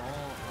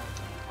 Oh,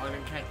 I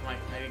didn't catch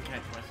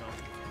myself.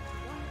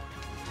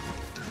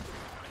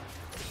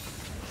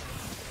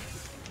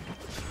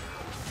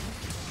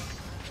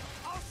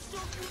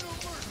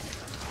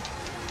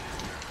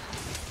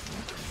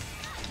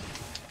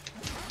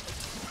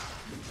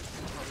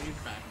 Oh, he's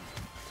back.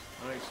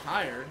 Oh, he's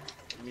tired.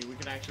 I mean, we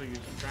can actually use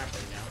some trap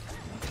right now.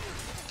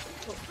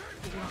 Oh,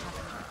 you don't have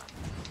to.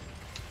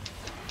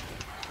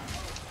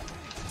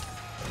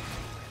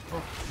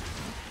 Oh.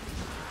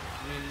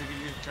 I mean, we can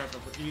use trap,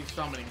 but he's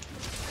summoning.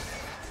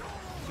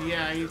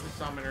 Yeah, he's a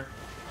summoner.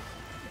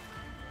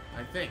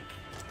 I think.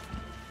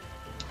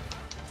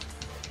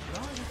 No,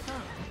 I guess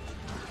not.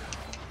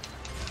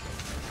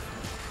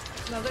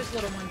 No, there's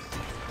little ones.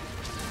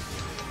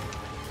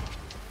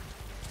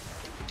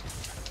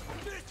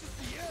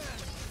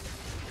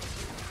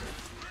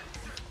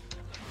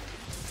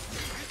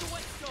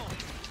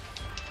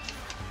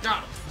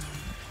 Got him.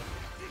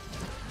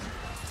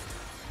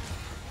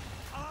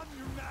 I'm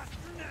your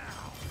master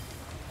now.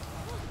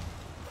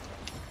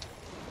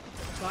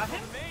 Got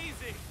him?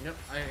 Amazing. Yep,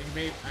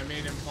 I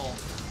made him fall.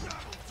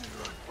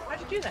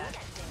 How'd you do that?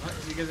 What?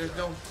 Because there's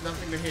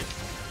nothing to hit.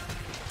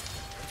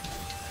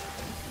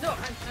 No,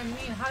 I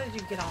mean, how did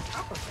you get on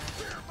top of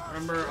that?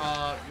 Remember,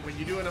 when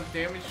you do enough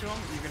damage to him,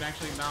 you can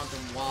actually mount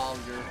him while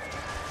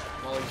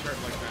he's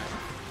hurt like that.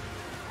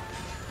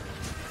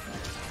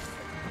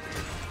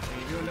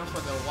 And you do enough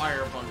of the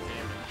wire bug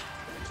damage.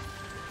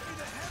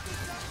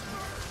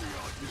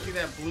 see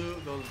that blue,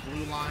 those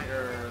blue line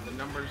or the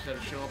numbers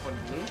that show up on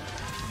blue?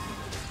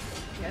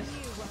 Yes.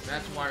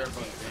 That's wire bug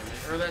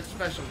damage, or that's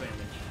special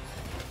damage.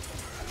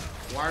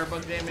 Wire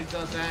bug damage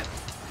does that.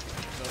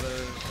 So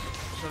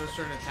does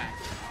certain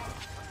attacks.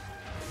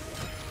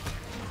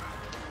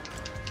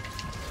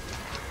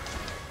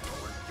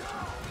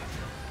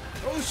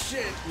 Oh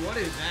shit! What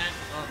is that?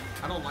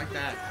 I don't like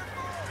that.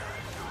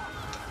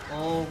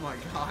 Oh my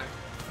god.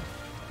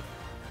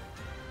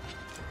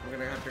 I'm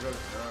gonna have to go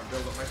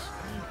build up my.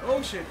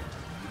 Oh shit!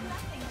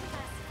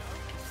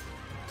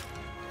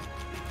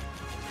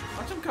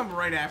 Watch him come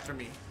right after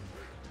me.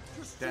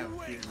 Damn,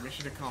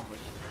 mission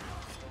accomplished.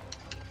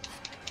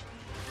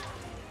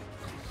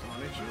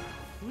 Sonichu?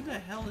 Who the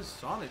hell is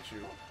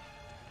Sonichu?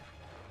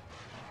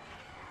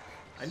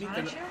 I need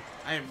to know.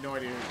 I have no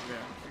idea who they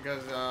are.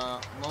 Because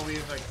Moby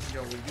is like,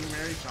 yo, would you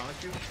marry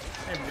Sonichu?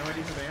 I have no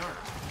idea who they are.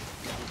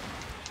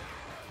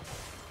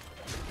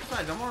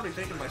 Besides, I'm already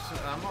taking my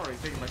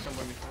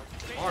somebody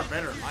far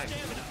better in life.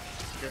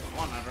 Just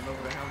one, I don't know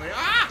who the hell they are.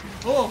 Ah!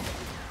 Oh!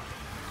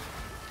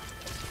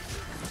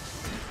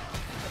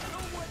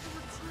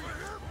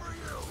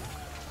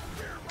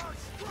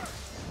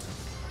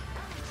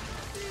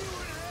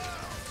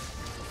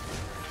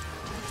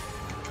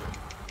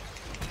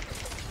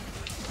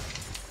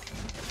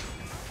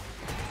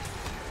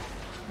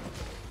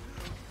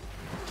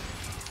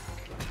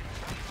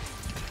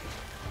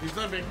 He's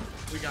limping.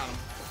 We got him.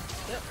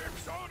 Yep.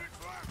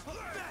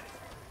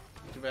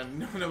 Too bad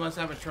none of us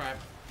have a trap.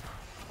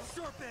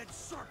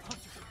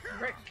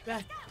 Right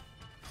back.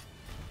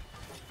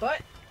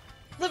 But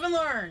live and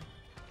learn.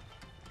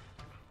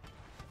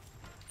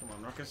 Come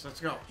on, Ruckus, let's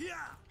go.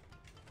 Yeah.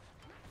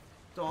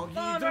 Doggy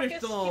Come on, Ruckus,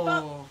 keep drifto.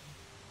 up.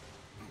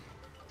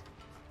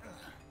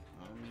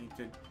 I need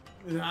to.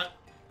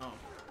 Oh.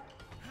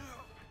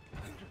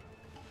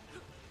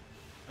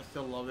 I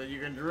still love that you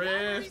can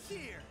drift.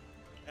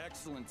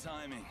 Excellent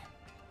timing.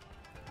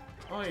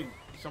 Oh, hey,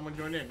 someone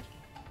joined in.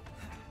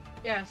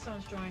 Yeah,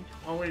 someone's joined.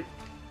 Oh wait,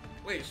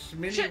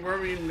 Smitty, Shit.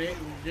 Worry, and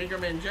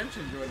Jagerman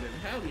Jensen joined in.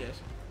 Hell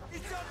yes.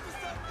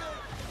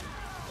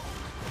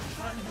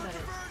 I don't know who that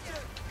is.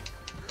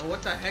 Oh,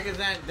 what the heck is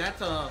that?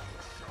 That's a.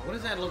 What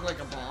does that look like?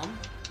 A bomb?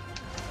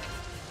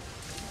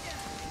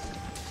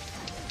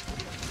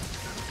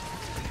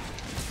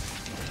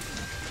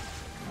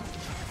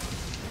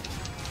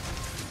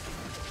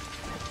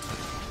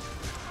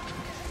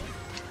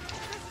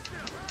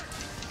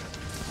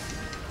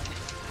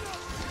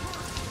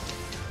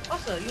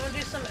 Also, you want to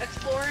do some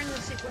exploring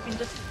and see if we can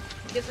just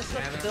get the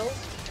stuff to build?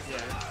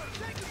 Yeah.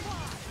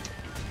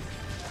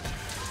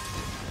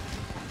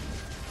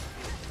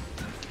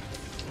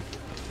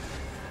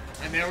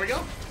 And there we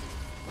go.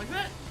 Like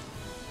that.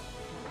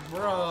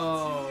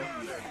 Bro.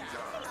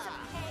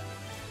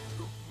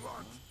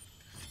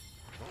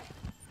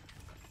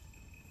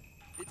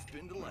 It's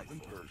been delightful.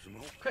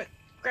 Personal. Quick,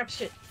 grab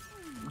shit.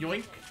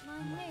 Yoink.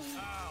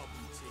 I'll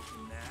be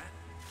taking that.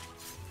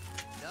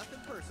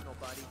 Nothing personal,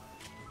 buddy.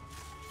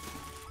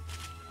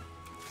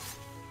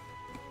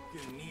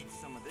 Gonna need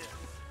some of this.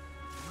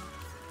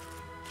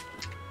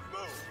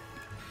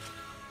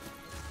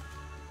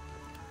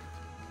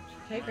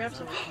 Okay, grab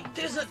some.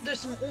 There's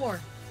some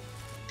ore.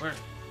 Where?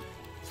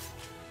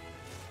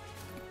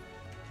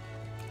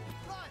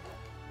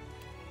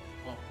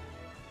 Oh.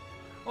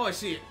 Oh, I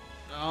see it.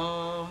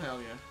 Oh, hell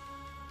yeah.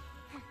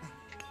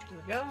 Here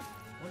we go.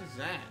 What is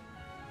that?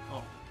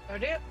 Oh,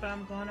 Already it, but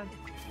I'm gonna.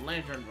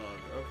 lantern bug.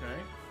 Okay.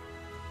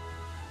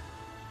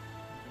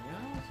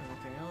 Anything else?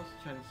 Anything else?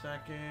 10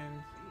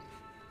 seconds.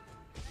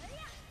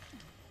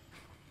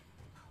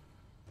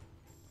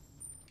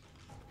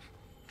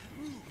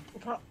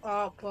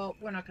 Well,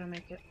 we're not gonna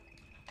make it.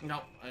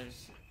 No, I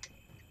just.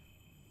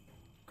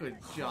 Good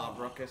job,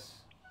 Ruckus.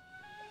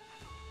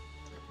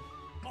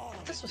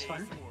 This was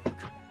fun.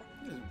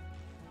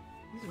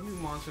 These new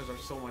monsters are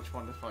so much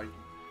fun to fight.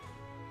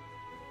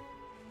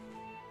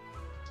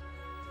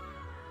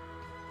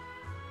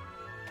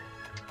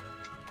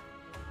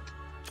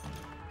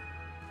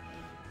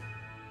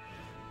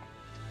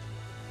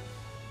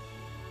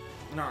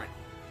 Alright,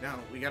 now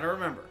we gotta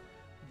remember.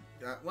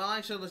 Well,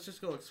 actually, let's just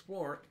go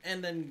explore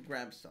and then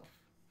grab stuff.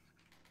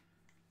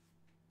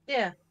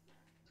 Yeah.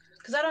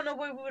 Because I don't know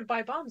where we would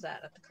buy bombs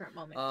at the current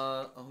moment.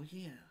 Oh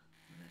yeah.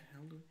 Where the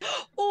hell do...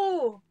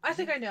 Oh, I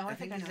think I know. I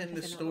think I know. he's in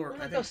the store. I'm I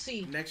gonna go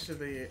think see. next to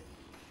the.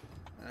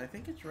 I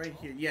think it's right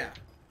here. Yeah.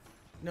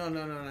 No.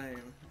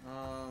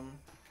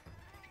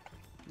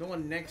 The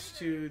one next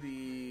to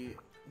the.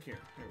 Here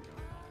we go.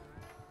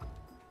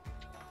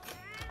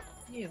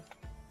 You.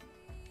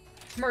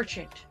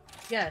 Merchant.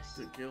 Yes.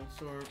 The guild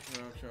store,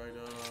 pouch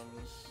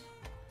items.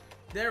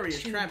 There he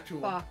is. 2 Trap tool.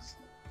 box.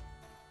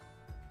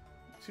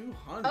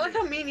 200. I like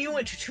how me and you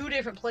went to 2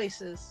 different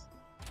places.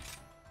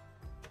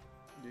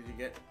 Did you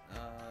get?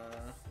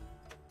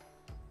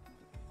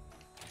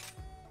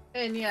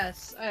 And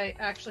yes, I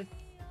actually,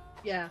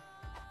 yeah.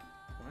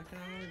 Why can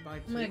I only buy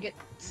 2? I'm gonna get.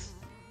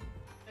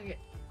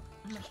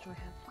 How much do I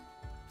have?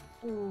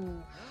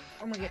 Ooh,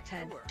 I'm gonna get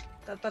 10.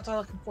 That's all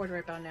I can afford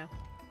right about now.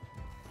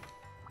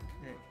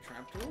 Okay,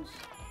 trap tools?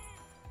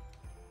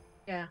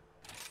 Yeah.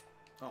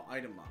 Oh,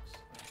 item box.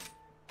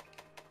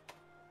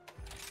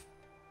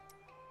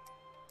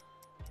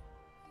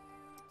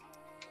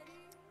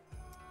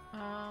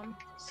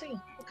 Let's see.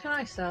 What can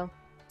I sell?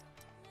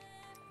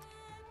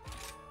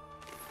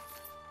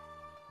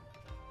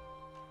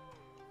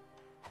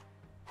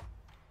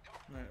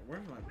 Alright,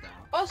 where's my box?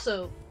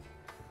 Also,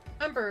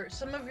 remember,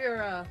 some of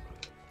your,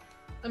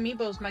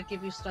 amiibos might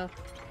give you stuff.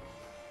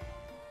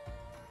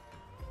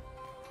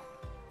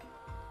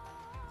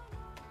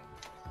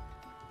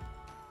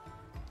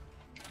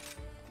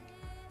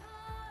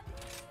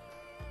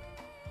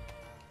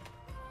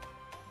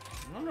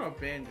 I wonder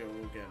what Banjo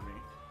will get me.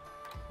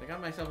 I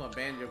got myself a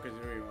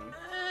Banjo-Kazooie one.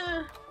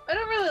 I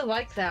don't really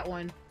like that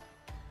one.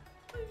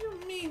 What do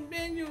you mean?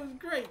 Banjo is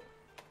great.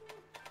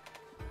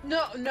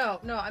 No,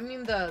 I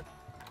mean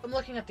I'm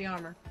looking at the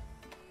armor.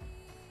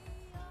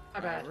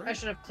 My bad. Armor? I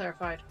should have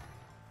clarified.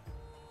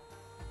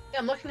 Yeah,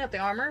 I'm looking at the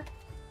armor.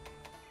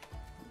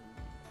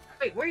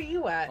 Wait, where are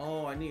you at?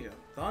 Oh, I need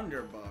a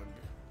Thunderbug.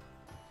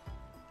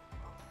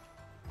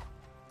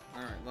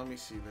 Alright, let me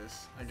see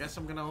this. I guess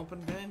I'm gonna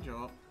open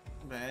Banjo up.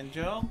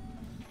 Banjo?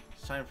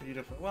 It's time for you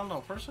to... Well, no,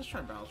 first let's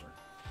try Bowser.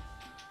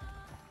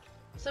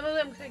 Some of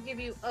them could give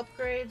you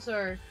upgrades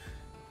or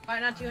might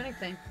not do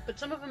anything, but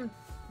some of them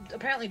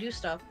apparently do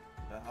stuff.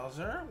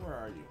 Bowser? Where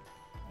are you?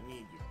 I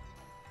need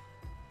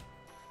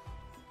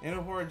you.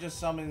 Interport just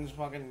summons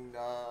fucking,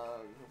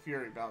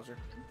 Fury Bowser.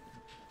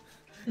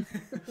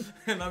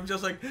 And I'm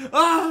just like,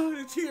 ah,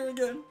 it's here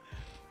again.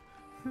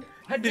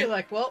 I'd be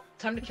like, well,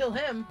 time to kill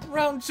him.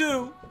 Round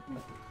 2.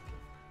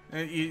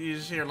 And you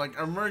just hear like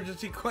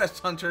emergency quest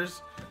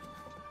hunters.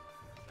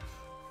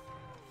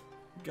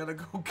 Gotta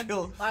go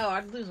kill. Wow,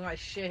 I'd lose my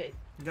shit.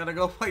 Gotta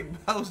go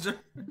fight Bowser.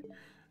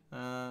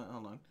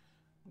 Hold on.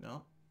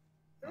 No.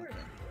 Where are Okay.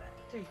 you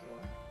at? There you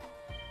are.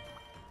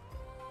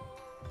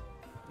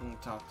 I'll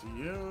talk to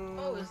you.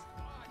 Oh,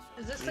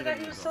 is this the Here guy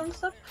you who was go. selling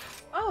stuff?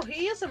 Oh,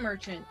 he is a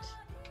merchant.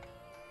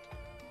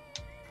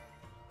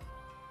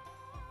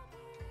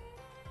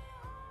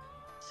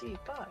 Let's see,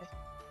 buy.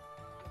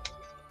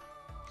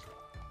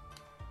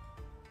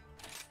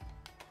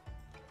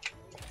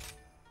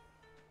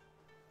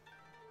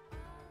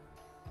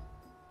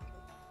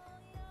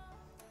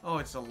 Oh,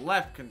 it's the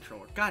left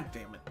controller. God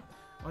damn it.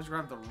 Let's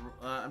grab the.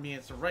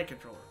 It's the right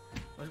controller.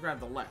 Let's grab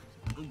the left.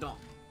 Don't.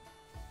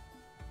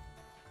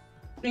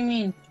 What do you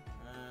mean?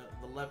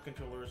 The left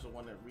controller is the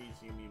one that reads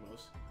the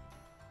amiibos.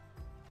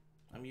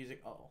 I'm using.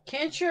 Uh-oh.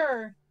 Can't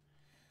your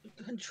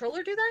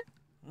controller do that?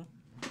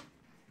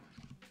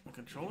 The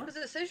controller? Because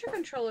it says your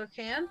controller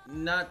can.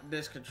 Not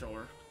this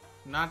controller.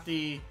 Not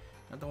the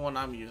one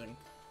I'm using.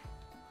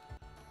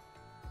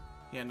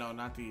 Yeah, no,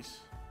 not these.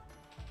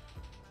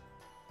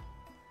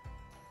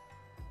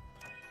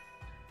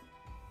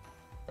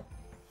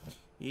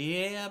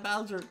 Yeah,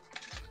 Bowser.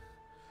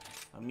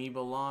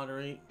 Amiibo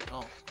lottery.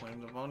 Oh,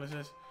 claim the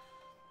bonuses.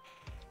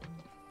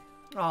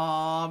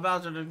 Aw,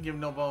 Bowser didn't give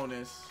no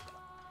bonus.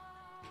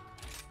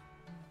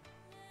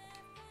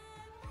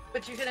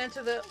 But you can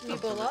enter the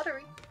Amiibo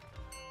lottery.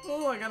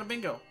 Oh, I got a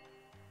bingo.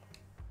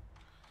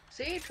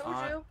 See, I told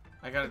you.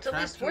 I got a It's at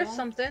trap least tool. worth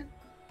something.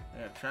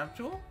 I got a trap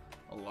tool,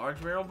 a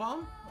large barrel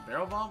bomb, a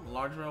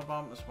large barrel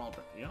bomb, a small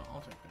barrel. Yeah, I'll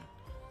take that.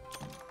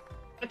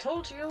 I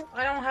told you.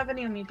 I don't have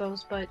any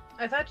Amiibos, but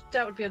I thought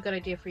that would be a good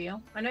idea for you.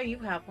 I know you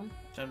have them.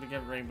 Time to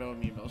get rainbow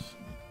amiibos.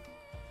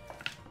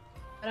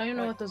 I don't even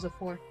know what those are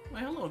for. Why,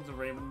 hello, the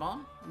Raven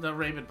Bomb. The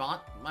Raven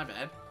Bot. My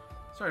bad.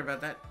 Sorry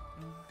about that.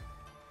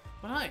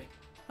 But hi,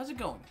 how's it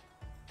going?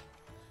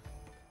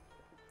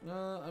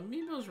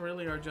 Amiibos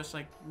really are just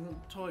like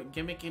toy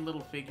gimmicky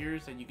little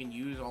figures that you can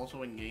use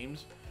also in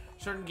games.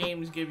 Certain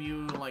games give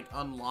you like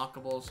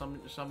unlockables.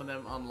 Some of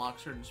them unlock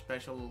certain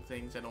special little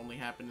things that only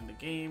happen in the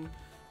game,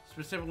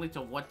 specifically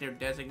to what they're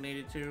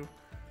designated to.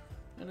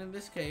 And in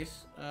this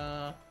case,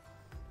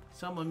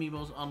 some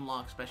amiibos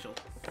unlock special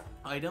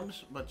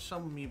items, but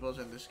some amiibos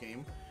in this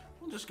game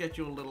will just get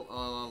you a little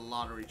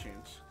lottery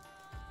chance.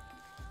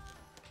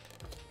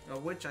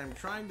 Which I'm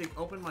trying to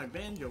open my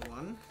Banjo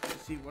one to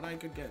see what I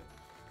could get.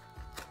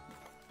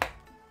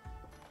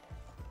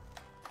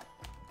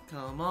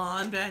 Come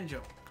on,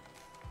 Banjo.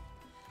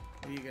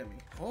 What do you get me?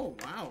 Oh,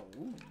 wow.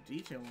 Ooh,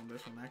 detail on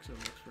this one actually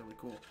looks really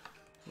cool.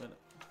 But,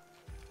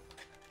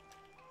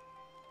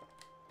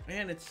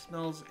 and it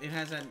smells, it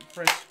has that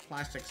fresh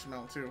plastic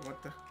smell too.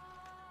 What the?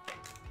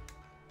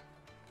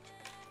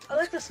 I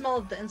like the smell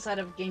of the inside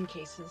of game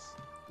cases.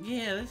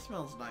 Yeah, this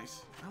smells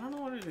nice. I don't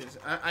know what it is.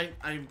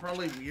 I'm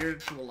probably weird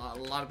to a lot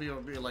of people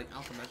will be like,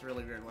 Alpha, that's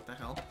really weird. What the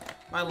hell?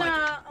 I like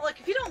Nah, like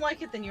if you don't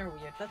like it, then you're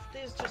weird.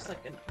 That's just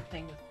like a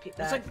thing with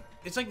people.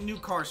 it's like new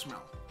car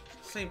smell.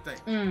 Same thing.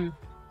 Mm.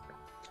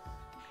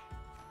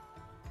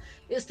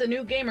 It's the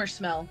new gamer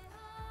smell.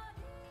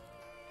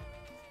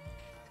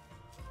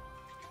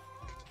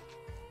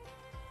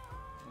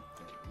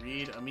 Okay,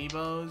 read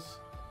amiibos.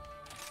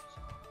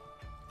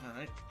 All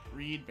right,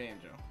 read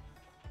Banjo.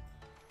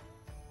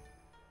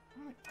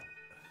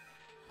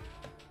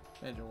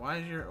 Banjo, why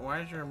is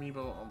your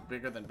amiibo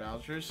bigger than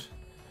Bowser's?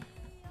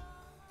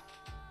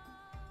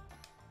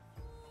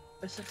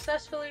 was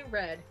successfully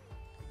read.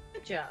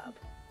 Good job.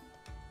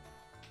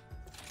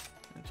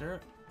 Enter.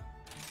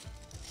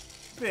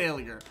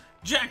 Failure.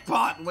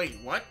 Jackpot! Wait,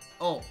 what?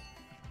 Oh.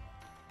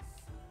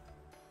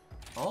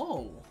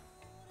 Oh.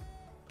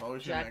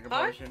 Potion, mega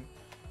Jackpot? potion,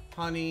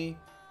 honey,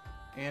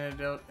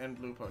 antidote, and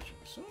blue potion.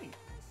 Sweet.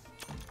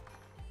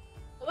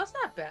 Well, that's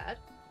not bad.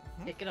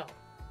 Take it all.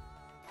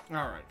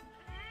 Alright.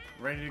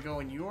 Ready to go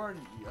when you are?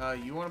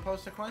 You want to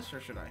post a quest,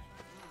 or should I?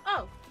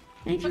 Oh.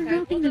 Okay,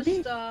 we'll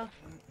just,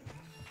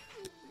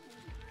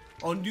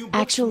 Oh, new book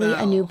Actually,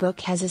 smell. a new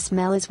book has a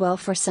smell as well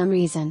for some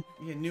reason.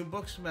 Yeah, new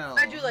book smell.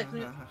 I do like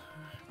new...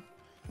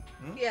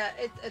 Yeah,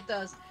 it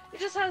does. It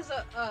just has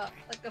a,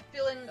 like a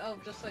feeling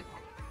of just like,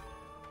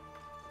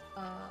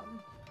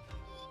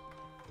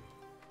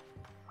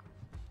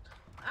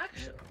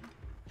 actually...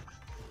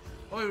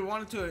 Oh, we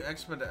wanted to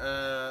expedite,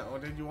 or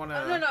did you want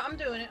to... Oh, no, I'm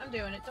doing it,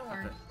 don't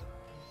worry. Okay.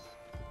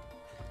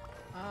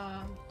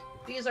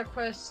 These are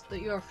quests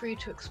that you are free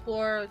to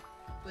explore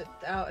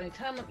without any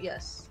time limit.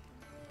 Yes.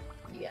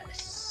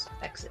 Yes.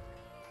 Exit.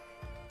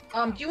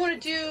 Do you want to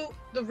do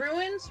the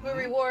ruins where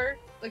we were?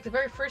 Like the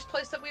very first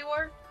place that we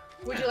were?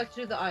 Or would you like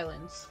to do the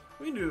islands?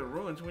 We can do the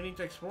ruins. We need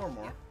to explore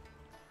more.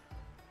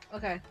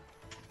 Okay.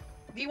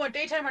 Do you want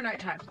daytime or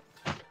nighttime?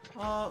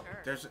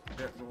 There's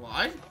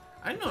what?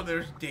 I know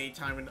there's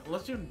daytime, and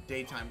let's do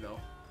daytime though.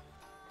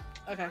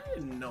 Okay. I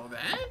didn't know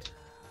that.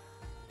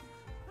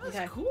 That's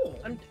Okay. cool.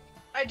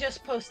 I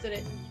just posted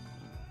it.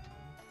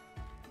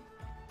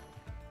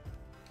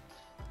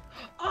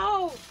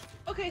 Oh!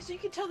 Okay, so you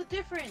can tell the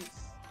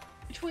difference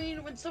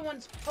between when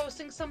someone's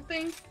posting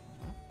something,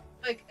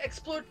 like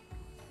explore.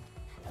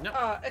 Nope.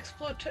 I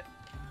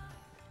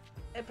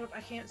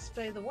can't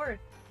say the word.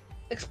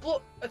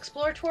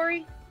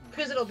 Exploratory,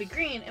 because it'll be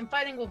green, and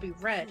fighting will be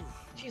red.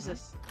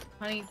 Jesus,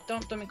 honey,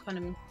 don't make fun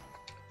of me.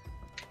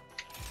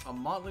 A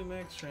motley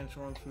mix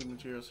transforms food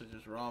materials such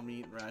as raw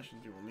meat,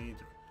 rations you will need.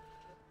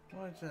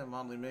 What's that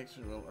motley mix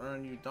will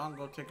earn you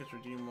doggo tickets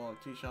redeemable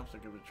at tea shops, so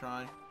give it a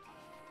try.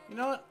 You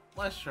know what?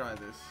 Let's try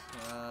this.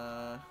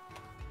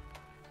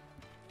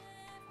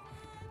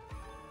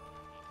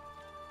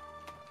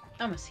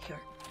 I'm a secure.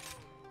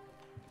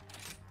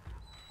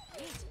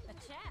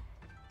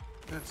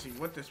 Let's see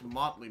what this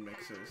motley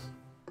mix is.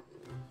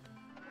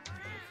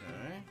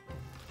 Okay.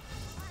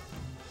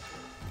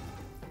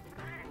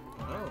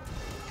 Oh.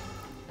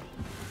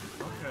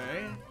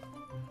 Okay.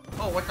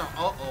 Oh, what the?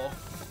 Uh-oh.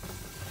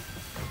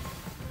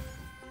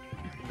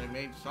 They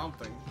made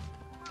something.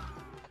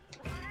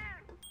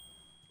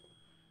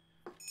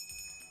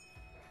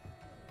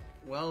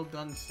 Well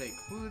done steak.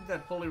 Food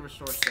that fully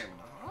restores stamina.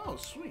 Oh,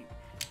 sweet.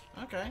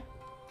 Okay.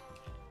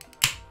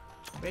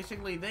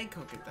 Basically, they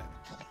cook it then.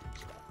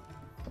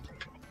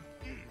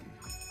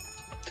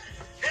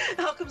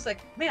 Malcolm's like,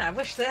 man, I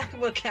wish that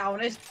would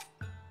counted.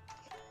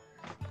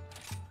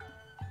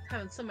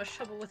 Having so much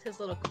trouble with his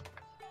little...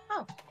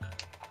 Oh.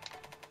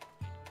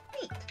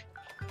 Neat.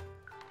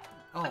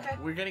 Oh, Okay.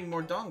 we're getting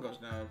more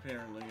dongos now,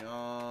 apparently.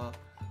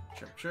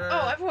 Chirp chirp.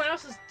 Oh, everyone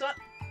else is done.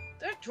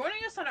 They're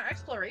joining us on our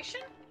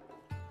exploration?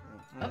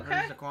 Okay.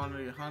 Increase the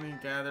quantity of honey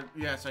gathered.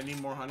 Yes, I need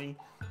more honey.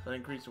 That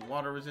increase the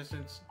water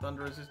resistance,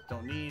 thunder resistance.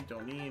 Don't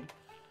need.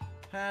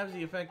 Halves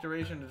the effect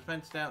duration of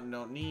defense stat.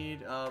 Don't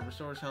need.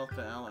 Restores health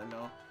to ally.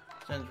 No.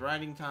 Extends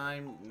riding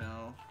time.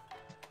 No.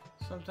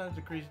 Sometimes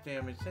decreases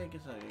damage taken,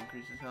 so it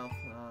increases health.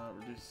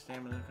 Reduces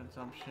stamina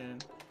consumption.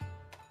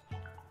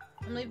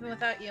 I'm leaving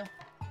without you.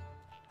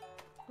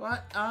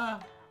 What?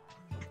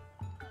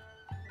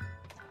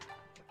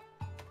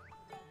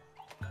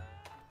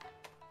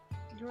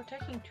 You were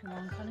taking too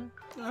long, honey.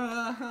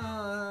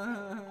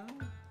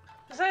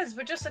 Besides,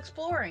 we're just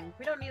exploring.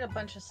 We don't need a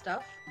bunch of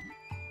stuff.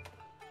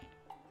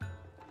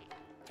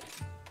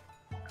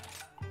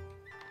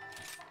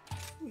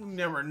 You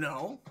never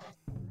know.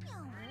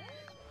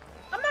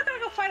 I'm not gonna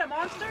go fight a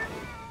monster.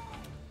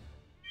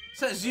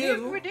 Says Even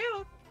you. if we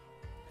do.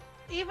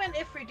 Even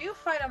if we do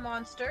fight a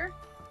monster,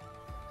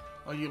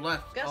 Oh, you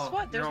left. guess Oh,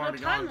 what? There's you're no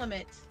already time gone.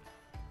 limit.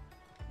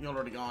 You're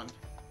already gone.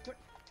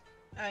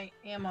 I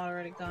am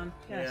already gone.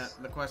 Yes.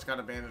 Yeah, the quest got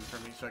abandoned for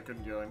me, so I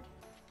couldn't join.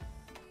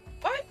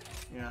 What?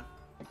 Yeah.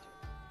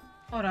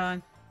 Hold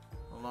on.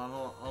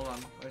 Hold on.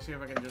 Let's see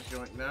if I can just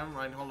join. Never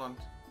mind, hold on.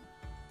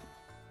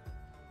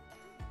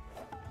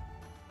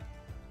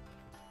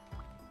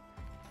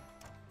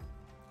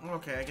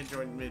 Okay, I can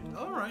join mid.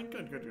 Alright,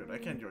 good. I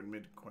can join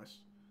mid quest.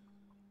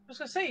 I was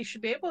gonna say, you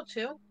should be able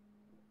to.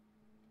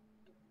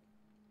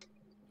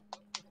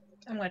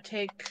 I'm gonna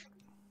take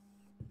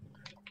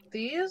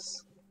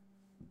these,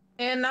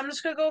 and I'm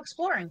just gonna go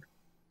exploring.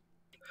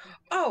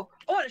 Oh,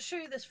 I want to show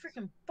you this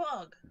freaking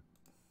bug.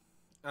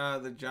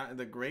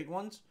 The great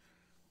ones?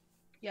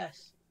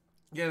 Yes.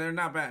 Yeah, they're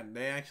not bad.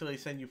 They actually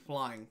send you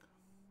flying.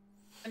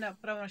 I know,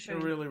 but I want to show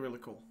They're you. really, really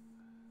cool.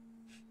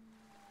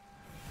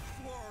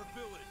 For our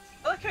village.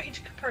 I like how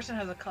each person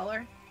has a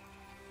color.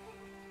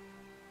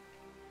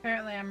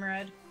 Apparently I'm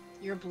red.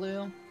 You're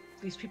blue.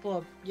 These people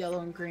are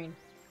yellow and green.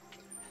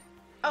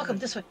 Oh, come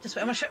this way. I'm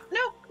gonna show.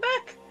 No, come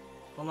back.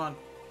 Hold on.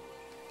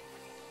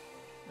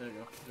 There you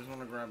go. Just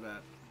want to grab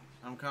that.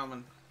 I'm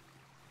coming.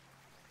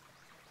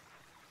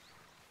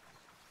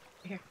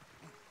 Here.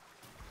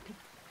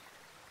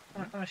 I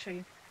want to show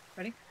you.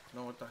 Ready?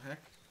 No, what the heck?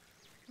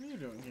 What are you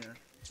doing here?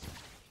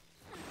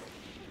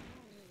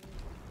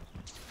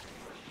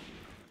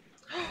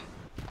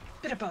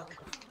 Bitter bug.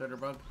 Bitter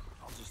bug?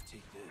 I'll just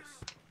take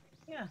this.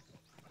 Yeah.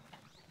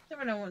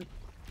 Never know when.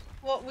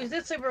 Well, we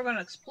did say we were going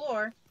to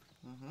explore.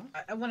 Mm-hmm.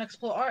 I want to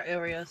explore our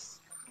areas,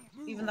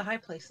 even the high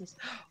places.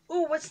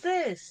 Ooh, what's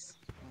this?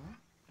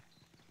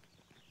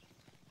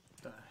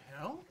 The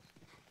hell?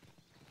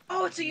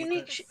 Oh, it's a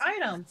unique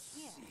item.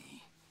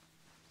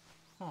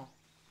 Huh.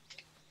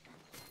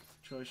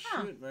 Choice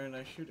Huh. shoot. Very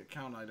nice shoot.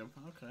 Account item.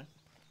 Okay.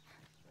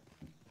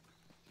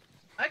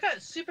 I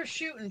got super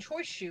shoot and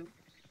choice shoot.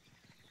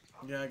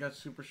 Yeah, I got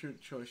super shoot,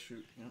 choice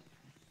shoot. Yep.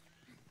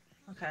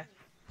 Okay.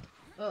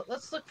 Well,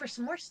 let's look for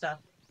some more stuff.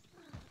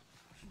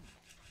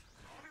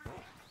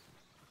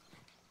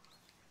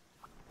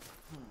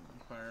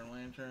 Fire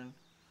lantern.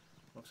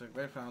 Looks like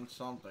they found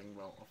something.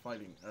 Well, a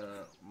fighting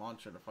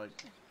monster to fight.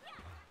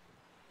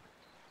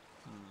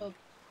 Well,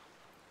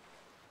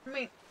 I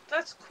mean,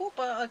 that's cool,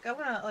 but like I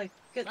wanna like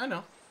get. I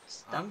know.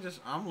 Stuff.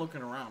 I'm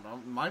looking around.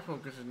 My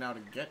focus is now to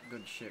get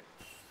good shit.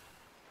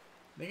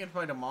 They can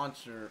fight a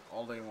monster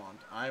all they want.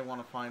 I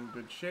want to find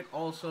good shit.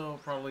 Also,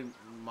 probably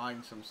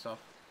mine some stuff.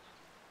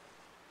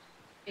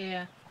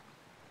 Yeah.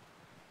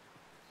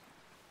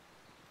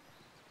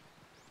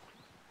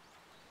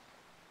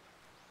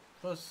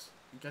 Plus,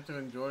 get to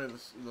enjoy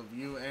the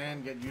view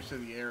and get used to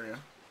the area.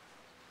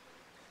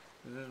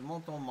 There's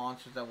multiple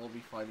monsters that will be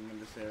fighting in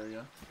this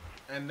area.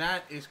 And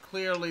that is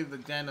clearly the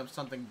den of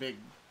something big.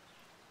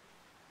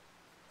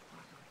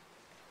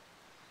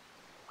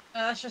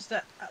 That's just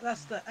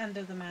that's the end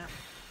of the map.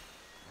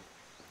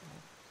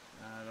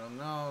 I don't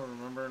know.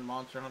 Remember in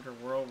Monster Hunter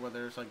World where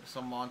there's like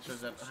some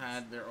monsters that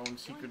had their own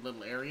secret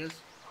little areas?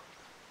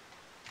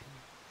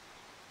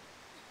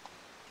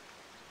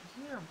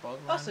 Isn't there a bug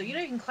around Also, you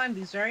know you can climb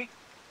these, right?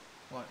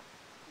 What?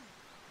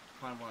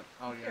 Climb what?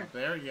 Oh yeah, Here.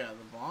 there? Yeah,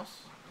 the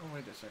boss? Oh,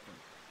 wait a second.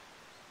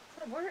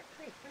 Oh, where are you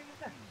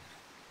at? Up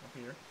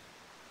here.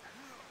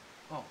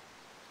 Oh.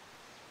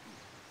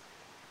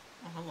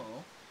 Oh,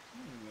 hello.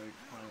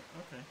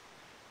 Okay.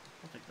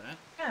 I'll take that.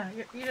 Yeah,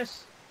 you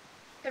just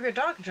have your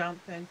dog jump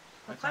and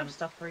I I'll climb found-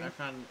 stuff for you. I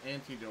found an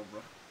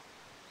antidobra.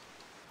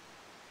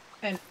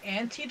 An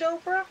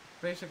antidobra?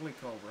 Basically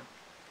cobra.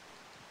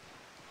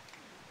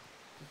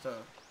 It's a...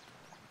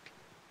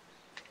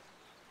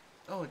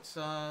 Oh, it's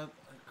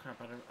crap,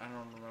 I don't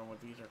remember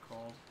what these are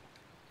called.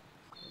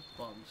 Those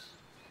bugs.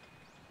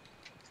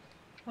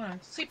 Hold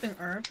on, sleeping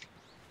herb.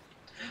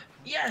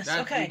 Yes, That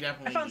we okay. I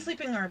definitely found need.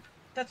 sleeping herb.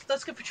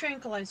 That's good for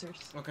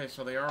tranquilizers. Okay,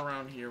 so they are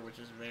around here, which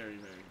is very,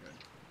 very good.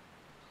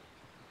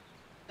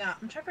 Now,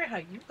 I'm trying to figure out how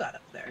you got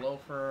up there.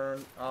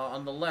 Glowfern.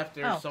 On the left,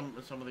 there's Oh.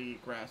 some of the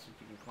grass that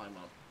you can climb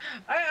up.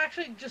 I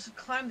actually just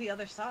climbed the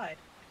other side.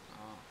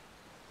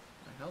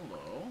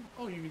 Hello.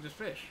 Oh, you can just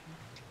fish.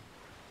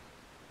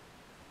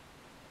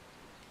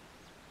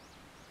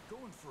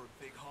 Going for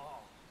a big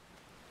haul.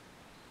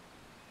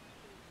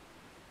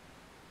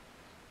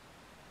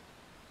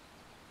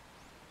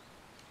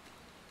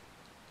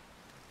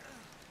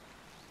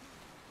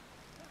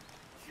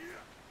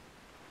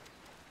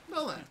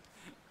 Well then.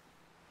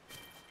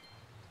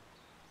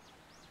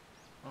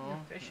 Oh.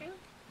 You're fishing?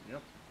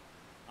 Yep.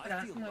 Hold on,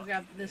 I'm gonna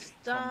grab this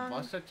dung.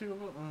 Combusted tuna?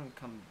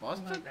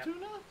 Combusted grab-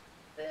 tuna?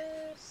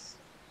 This.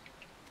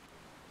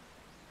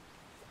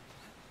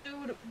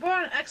 Dude, we're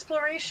on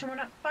exploration. We're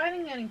not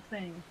fighting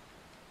anything.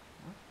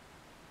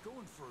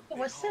 Going for a Oh, big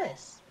what's haul.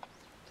 this?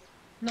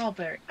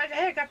 Nullberry.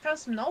 Hey, I found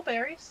some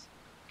nullberries.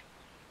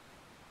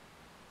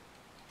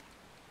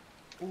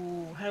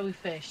 Ooh, how do we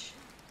fish?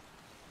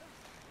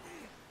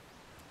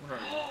 What are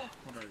you?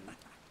 What are you?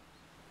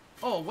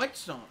 Oh, a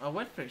whetstone. A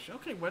wetfish.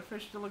 Okay,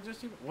 wetfish still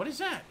exists even. What is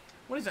that?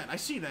 What is that? I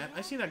see that.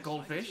 I see that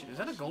goldfish. Is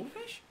that a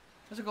goldfish?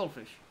 That's a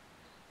goldfish.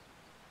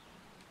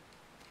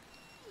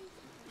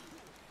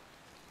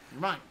 You're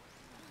mine.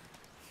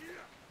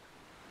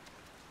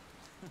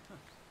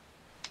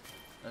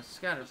 A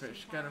scatterfish.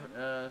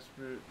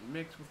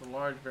 Mixed with a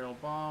large barrel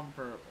bomb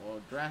for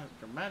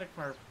dramatic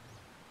fire.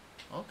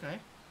 Okay.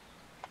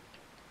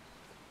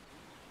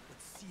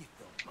 Let's see if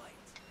they'll bite.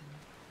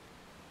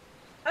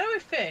 How do we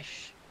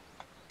fish?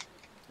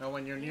 Now,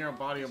 when you're near a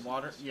body of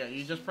water, yeah,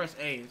 you just press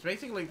A. It's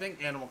basically,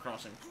 think Animal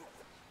Crossing.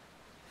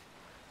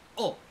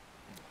 Oh!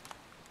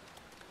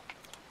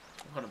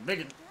 Got a big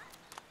one.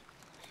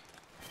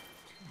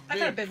 I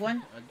got a big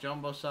one. A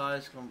jumbo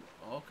size.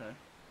 Okay.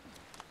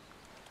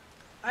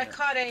 I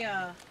caught a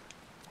I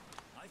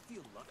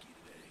feel lucky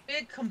today.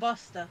 big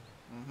combuster.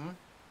 Mm-hmm.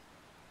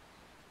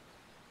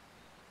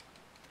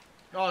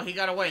 Oh, he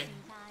got away.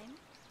 Time.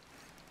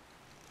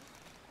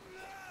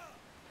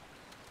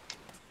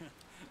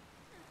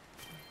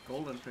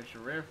 Golden fish, a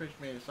rare fish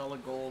made of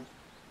solid gold.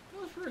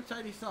 Goes for a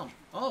tiny sum.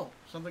 Oh,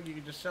 something you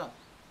can just sell.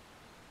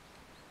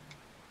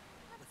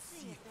 Let's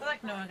see if I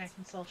like knowing I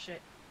can sell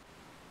shit.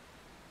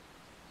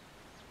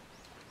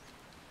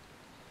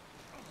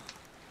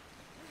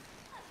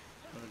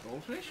 Another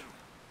goldfish?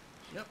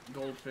 Yep,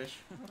 goldfish.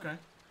 Okay.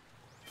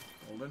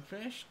 Golden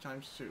fish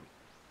times 2.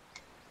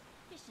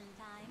 Fishing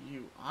time.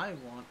 You. I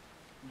want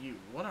you.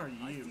 What are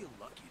I you? feel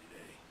lucky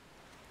today.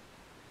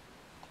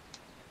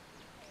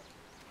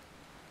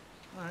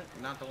 Alright,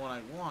 not the one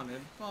I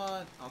wanted,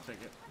 but I'll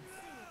take it.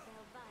 Let's see if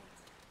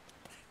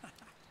they'll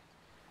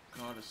bite.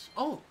 Goddess.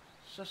 Oh!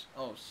 Sushi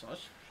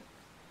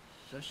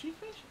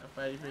fish? A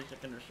fatty fish that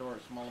can restore a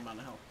small amount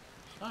of health.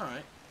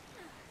 Alright.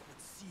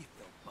 Let's see if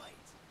they'll bite.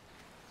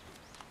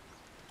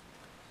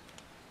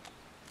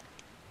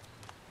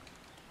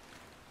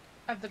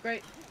 Have the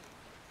great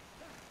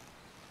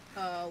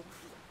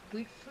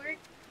wheat fruit.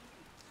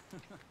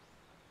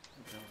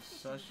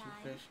 Sushi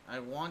fish. I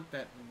want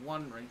that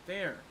one right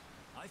there.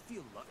 I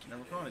feel lucky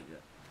Never today. caught it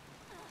yet.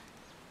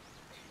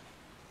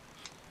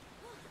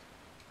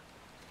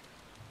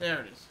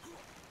 There it is.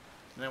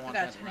 And I I want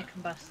got a that tiny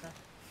one. combuster.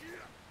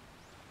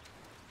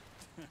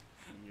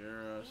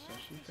 You're a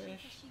sushi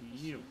fish?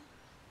 You.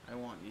 I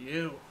want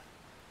you.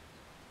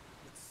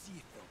 Let's see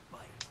if they'll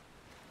bite.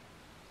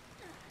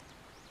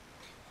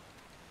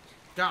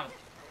 Got him.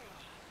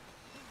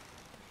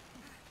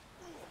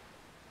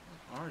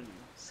 What are you?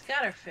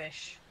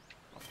 Scatterfish.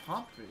 A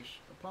popfish?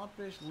 A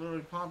popfish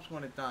literally pops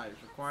when it dies.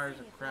 Requires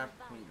a craft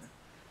cleaner.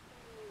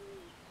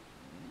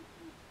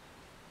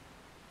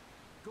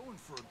 Going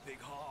for a big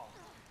haul.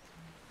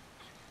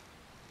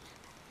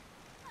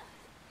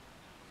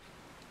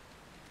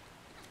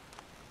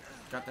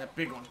 Got that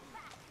big one.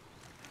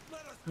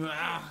 Let us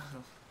Ah.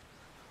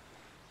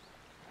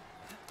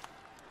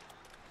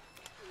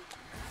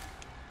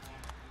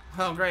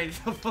 Oh great,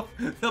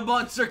 the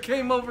monster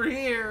came over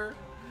here.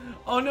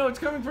 Oh no, it's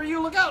coming for you,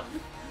 look out!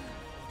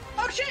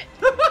 Oh shit!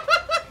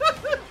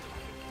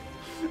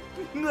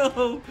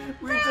 No,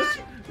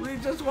 we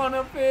just want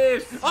a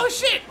fish. Oh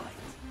shit!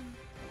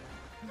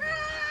 Run!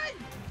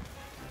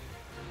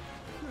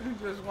 We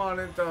just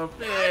wanted the Come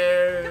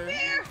fish.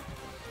 here!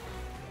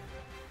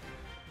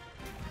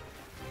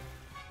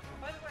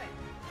 By the way,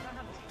 I don't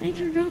have a Thanks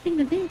for dropping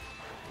the bit.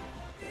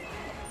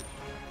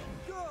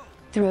 go.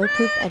 Throw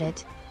poop at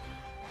it.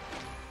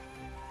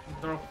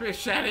 Throw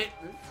fish at it.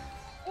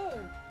 Oh!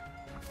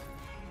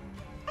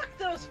 Fuck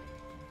those!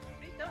 What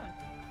are you doing?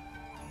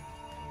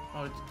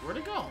 Oh, where'd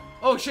it go?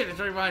 Oh shit, it's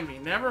right behind me.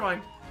 Never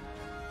mind.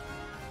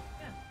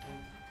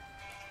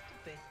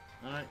 Stupid.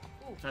 Alright,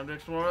 time to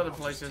explore other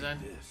places then.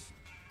 This.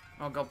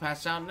 I'll go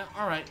pass out now.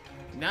 Alright,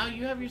 now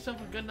you have yourself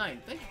a good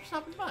night. Thanks for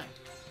stopping by.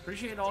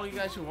 Appreciate all you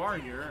guys who are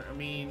here. I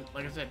mean,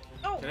 like I said,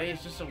 Oh. today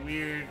is just a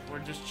weird, we're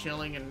just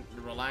chilling and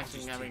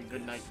relaxing, having a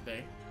good night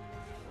today.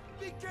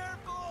 Be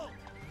careful.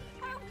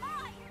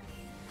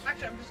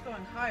 Actually, I'm just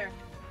going higher.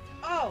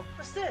 Oh,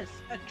 what's this?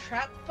 A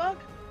trap bug?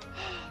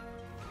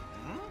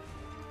 Hmm?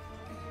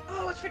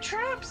 Oh, it's for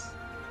traps!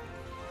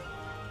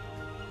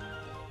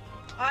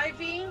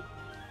 Ivy?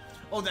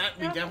 Oh, that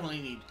we Yeah.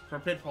 definitely need for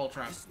pitfall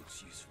traps. This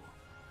looks useful.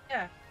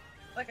 Yeah.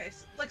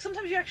 Like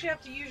sometimes you actually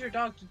have to use your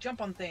dog to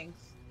jump on things.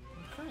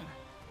 Okay.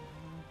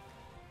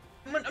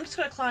 I'm just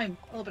gonna climb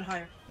a little bit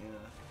higher. Yeah.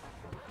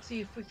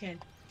 See if we can.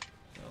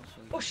 What else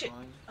we Oh can shit!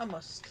 find?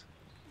 Almost.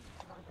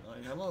 Oh,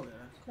 hello there.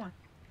 Come on.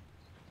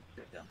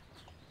 There we go.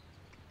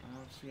 I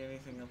don't see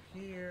anything up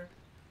here.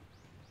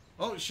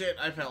 Oh shit,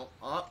 I fell.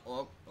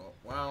 Oh,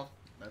 well,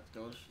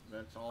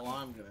 that's all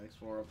I'm gonna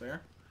explore up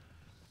there.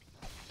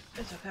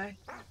 It's okay.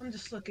 I'm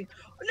just looking.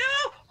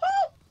 No!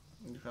 Oh!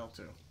 You fell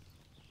too.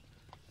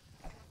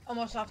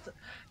 Almost off the.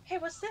 Hey,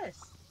 what's this?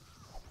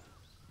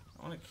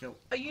 I wanna kill.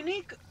 A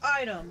unique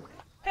item.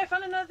 Hey, I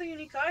found another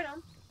unique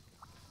item.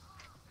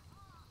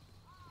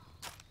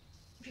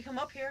 If you come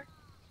up here.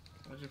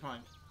 What'd you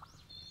find?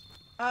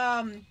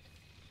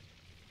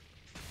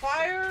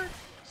 Fire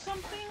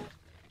something?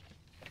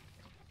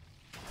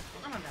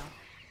 I don't know.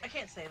 I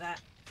can't say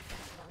that.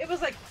 It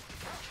was like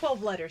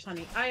 12 letters,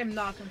 honey. I am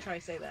not gonna try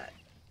to say that.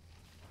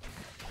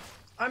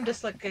 I'm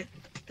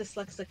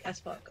dyslexic as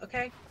fuck,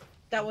 okay?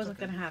 That wasn't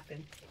gonna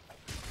happen.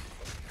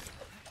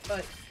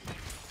 But,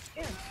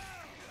 yeah.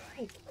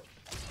 Hey,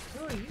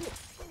 who are you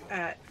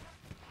at?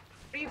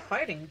 What are you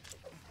fighting?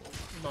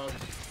 Bugs.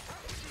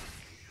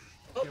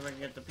 Oh. See if I can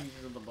get the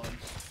pieces of the bugs.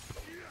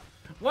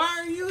 Why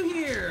are you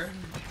here?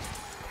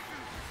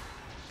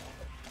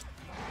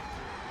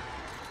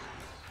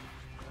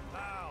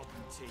 I'll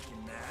be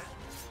taking that.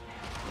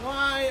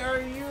 Why are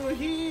you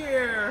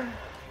here?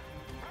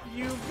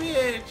 You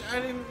bitch! I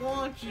didn't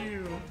want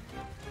you.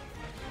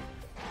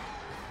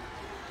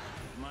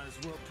 Might as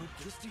well put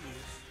this to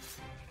use.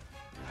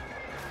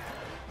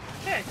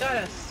 Okay, I got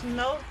a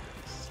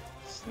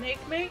snake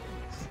mate?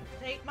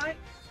 Snake mite?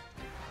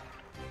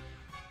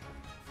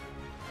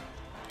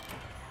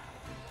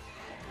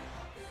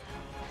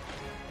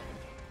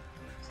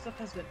 Stuff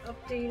has been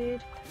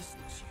updated. This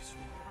looks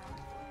useful.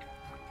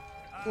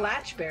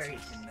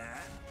 Latchberries. Taking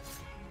that.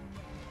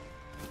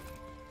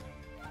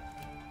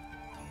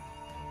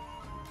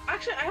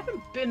 Actually, I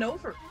haven't been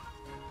over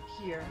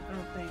here, I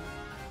don't think.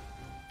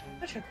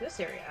 Let's check this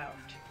area out.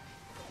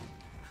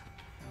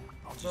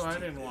 I'll just So I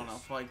take didn't want to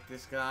this. fight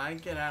this guy.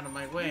 Get out of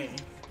my way.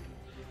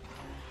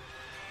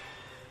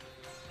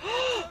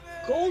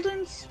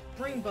 golden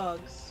spring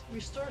bugs.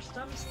 Restore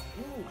stamina.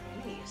 Ooh,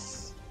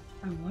 nice.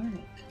 I'm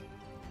learning.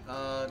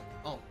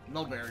 Oh,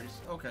 no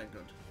berries. Okay,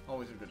 good.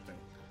 Always a good thing.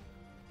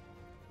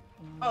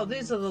 Oh,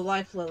 these are the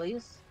life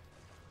lilies.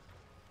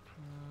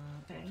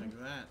 I'll take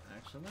that,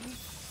 actually.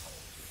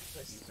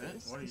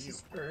 What are you?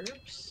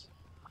 Herbs.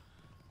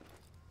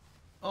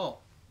 Oh,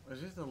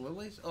 is this the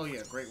lilies? Oh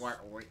yeah, great wire.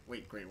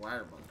 Wait, great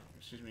wire bug.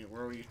 Excuse me.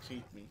 Where will you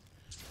take me?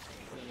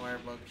 Great wire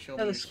bug. Show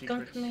me Oh, your the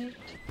skunk secrets. meat.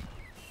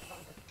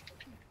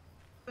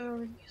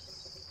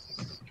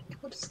 Berries.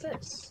 What is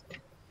this?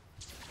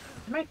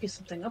 There might be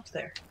something up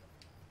there.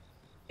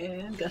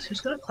 And guess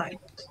who's gonna climb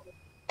it?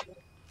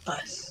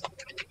 Us.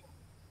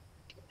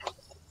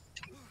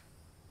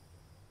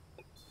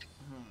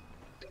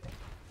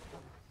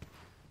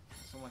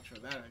 So much for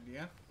that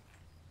idea.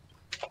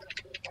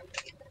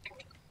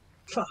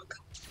 Fuck.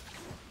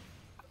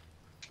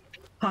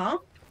 Huh?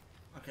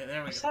 Okay,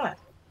 there we What's go. that?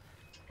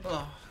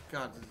 Oh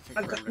god, does it take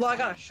I forever got, to well, I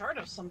got climb? a shard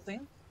of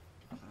something.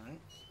 Alright.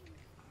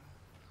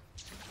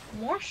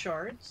 More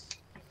shards.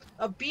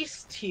 A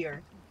beast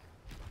tier.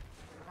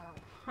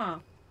 Huh.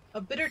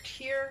 A bitter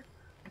tier.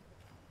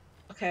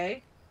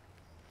 Okay.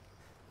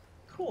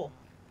 Cool.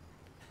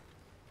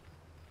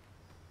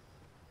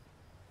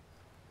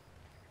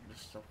 There's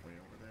stuff way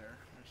over there.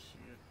 I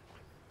see it.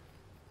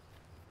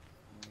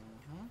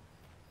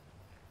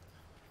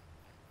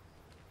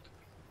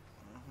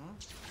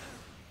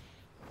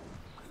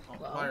 Oh,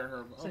 Well, fire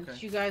herb. Okay.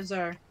 Since you guys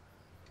are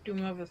doing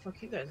whatever the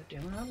fuck you guys are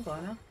doing, I'm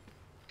gonna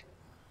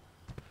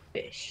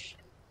fish.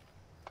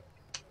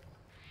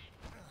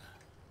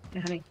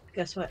 Yeah, honey,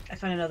 guess what? I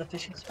found another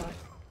fishing spot.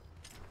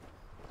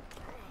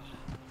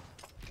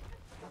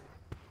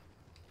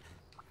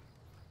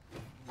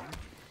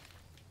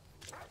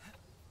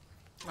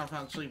 I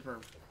found sleep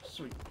herb.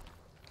 Sweet.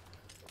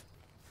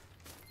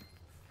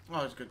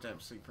 Oh, it's good to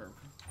have sleep herb.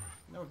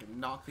 Now we can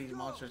knock these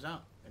monsters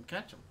out and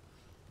catch them.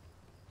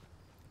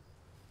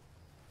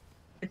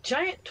 A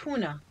giant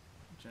tuna.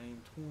 Giant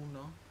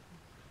tuna.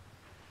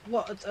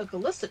 Well, it's a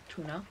gallistic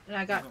tuna, and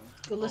I got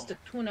gallistic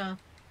tuna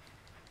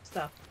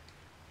stuff.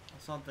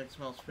 Something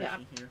smells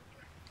fishy here.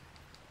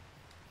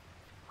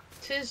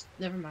 Tis.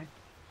 Never mind.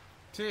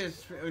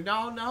 Tis.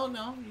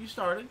 No. You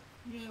started.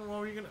 Yeah, what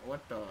were you gonna?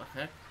 What the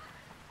heck?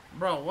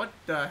 Bro, what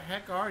the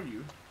heck are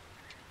you?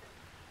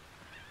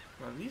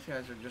 Bro, these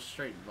guys are just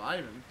straight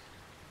vibing.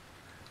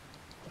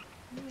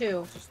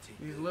 Ew.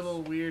 These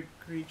little weird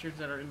creatures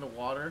that are in the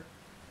water.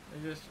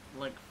 They're just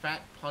like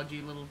fat,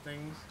 pudgy little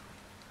things.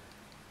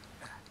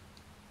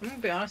 I'm gonna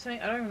be honest, honey,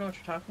 I don't even know what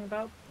you're talking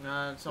about.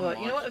 Nah, it's some But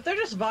you know what? If they're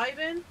just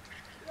vibing,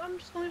 I'm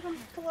just gonna leave them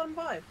to let them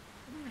vibe.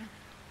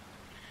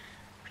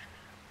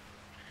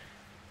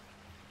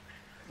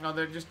 No,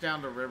 they're just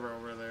down the river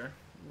over there,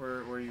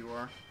 where you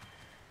are.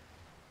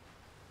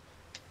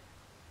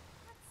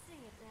 Let's see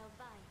if they'll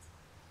bite.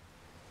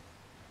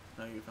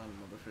 Now you found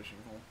another fishing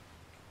hole.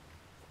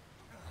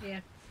 Yeah.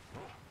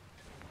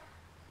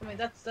 I mean,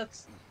 that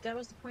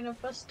was the point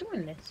of us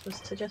doing this, was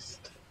to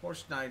just...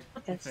 Horse died.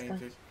 Okay, He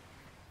fainted.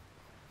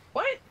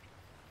 What?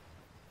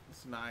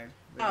 Snide.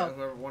 Oh.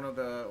 Whoever, one of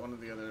the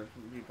other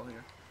people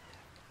here.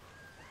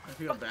 I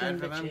feel Fuck bad them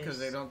for them because bitches.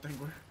 they don't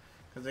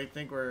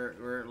think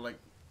we're like.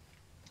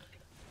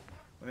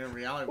 When in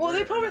reality, Well, they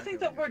we're probably not think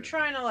doing that we're shit.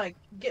 trying to, like,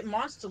 get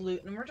monster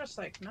loot, and we're just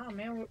like, nah,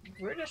 man,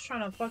 we're just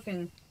trying to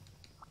fucking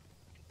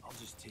I'll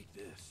just take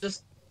this.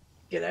 just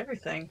get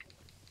everything.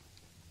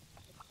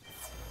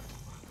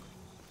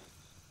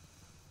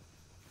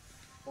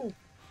 Ooh.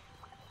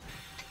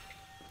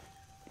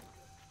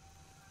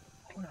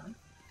 Hold on.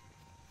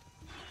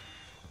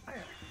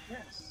 Fire,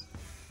 yes.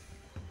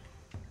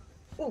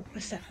 Ooh,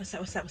 what's that?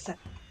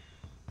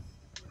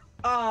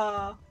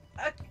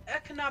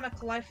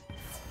 Economic life.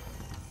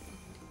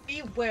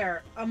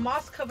 Beware, a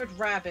moss-covered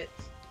rabbit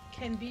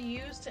can be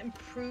used to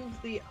improve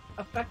the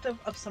effective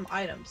of some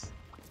items.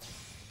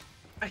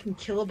 I can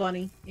kill a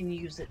bunny and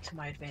use it to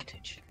my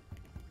advantage.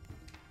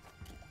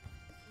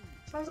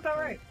 Sounds about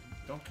right.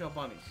 Don't kill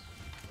bunnies.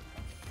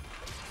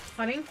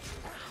 Honey?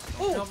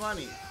 Don't kill Oh,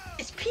 bunnies.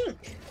 it's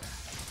pink!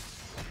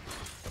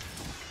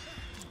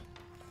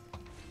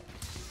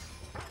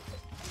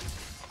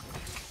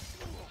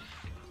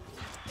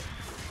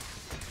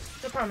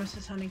 No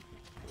promises, honey.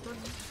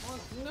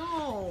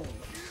 No.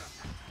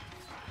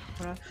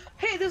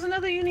 Hey, there's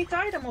another unique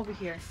item over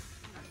here.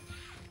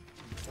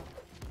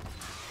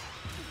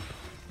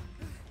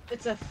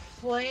 It's a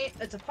flame.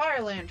 It's a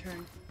fire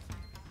lantern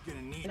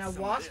Gonna need and a some of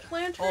wasp this.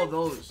 lantern. Oh,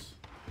 those.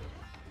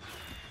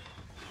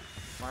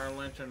 Fire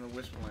lantern and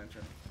wisp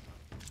lantern.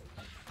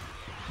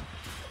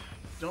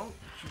 Don't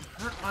you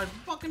hurt my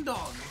fucking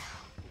dog.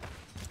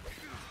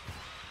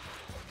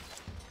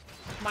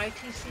 My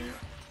TC.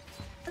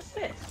 What's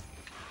this?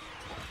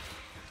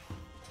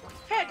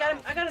 Hey,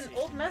 I got an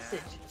old message.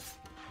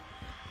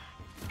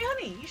 Hey,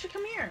 honey, you should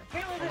come here.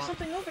 Apparently, there's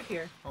something over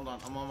here. Hold on,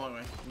 I'm on my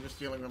way. I'm just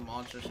dealing with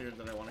monsters here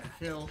that I want to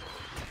kill.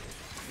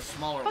 The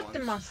smaller Fuck ones.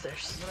 the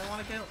monsters. But I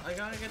want to kill. I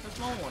gotta get the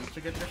small ones to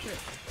get their shit.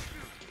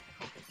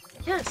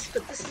 Yes,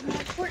 but this is more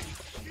important.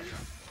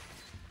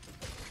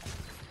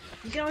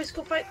 You can always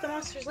go fight the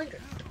monsters later.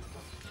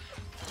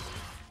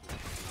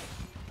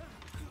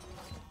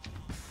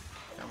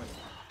 Coming.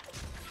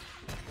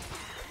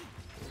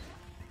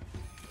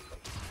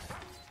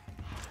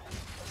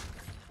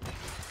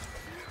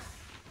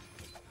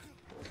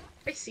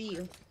 I see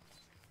you.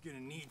 Gonna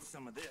need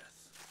some of this.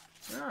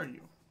 Where are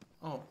you?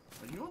 Oh,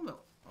 are you on the...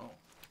 Oh.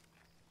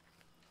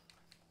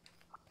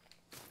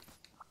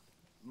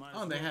 Might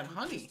Oh, as they well had put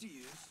honey. this to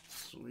use.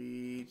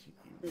 Sweet.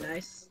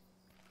 Nice.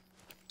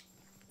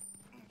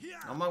 Yeah.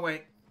 On my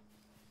way.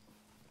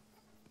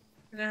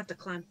 We're gonna have to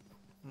climb.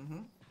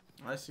 Mm-hmm.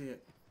 I see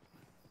it.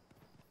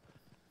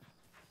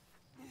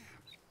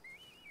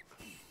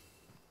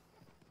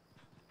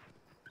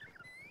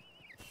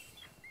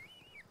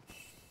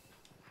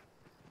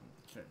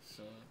 Okay,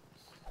 so...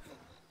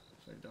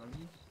 Say,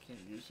 doggy, can't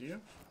use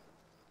you.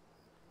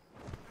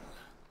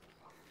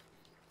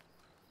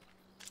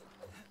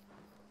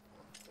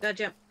 Gotta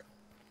jump.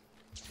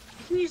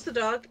 You can use the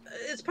dog.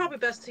 It's probably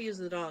best to use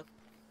the dog.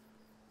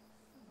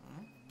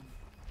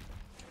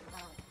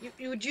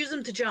 You would use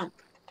him to jump.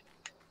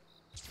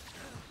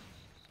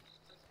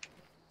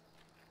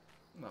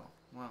 No.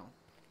 Wow.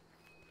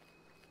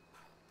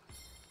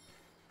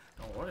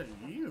 Oh, what are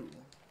you?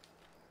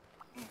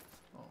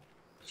 Oh.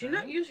 Did you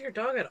not use your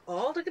dog at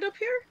all to get up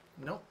here?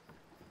 Nope.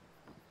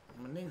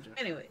 I'm a ninja.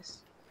 Anyways.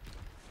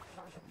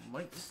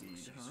 Might seed,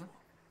 huh?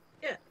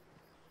 Yeah.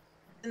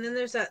 And then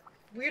there's that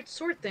weird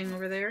sword thing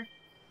over there.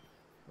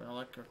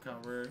 Relic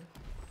recovered.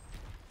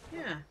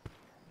 Yeah.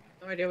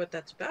 No idea what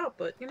that's about,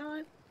 but you know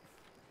what?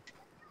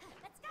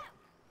 Let's go.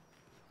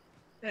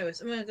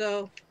 Anyways, I'm gonna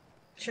go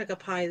check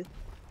up high.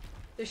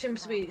 There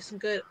seems to be some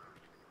good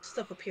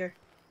stuff up here.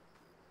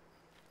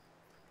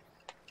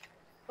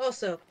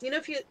 Also, you know,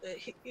 if you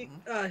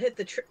hit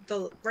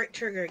the right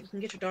trigger, you can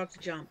get your dog to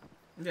jump.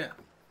 Yeah.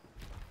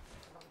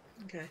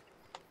 Okay.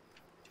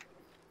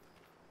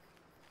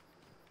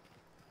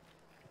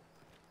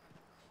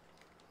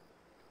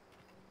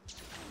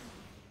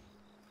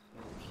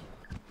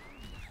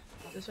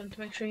 Just wanted to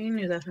make sure you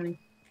knew that, honey.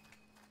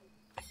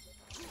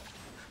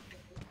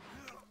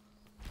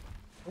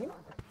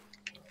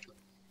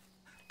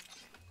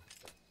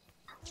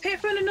 Hey, I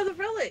found another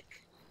relic!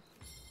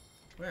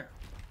 Where?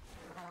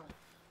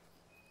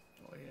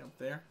 Way up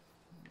there?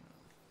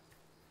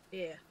 Yeah.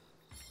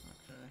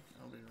 Okay,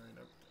 I'll be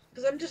right up.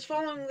 Because I'm just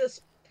following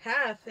this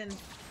path and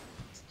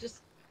it's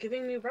just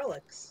giving me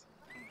relics.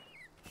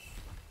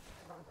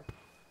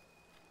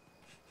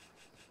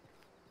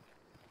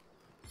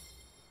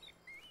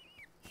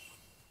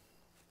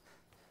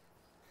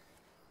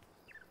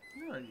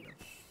 Where are you?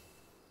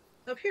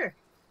 Up here.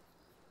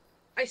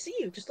 I see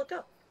you, just look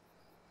up.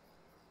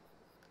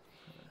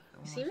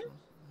 How You see me?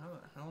 How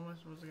the hell am I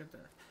supposed to get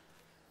there?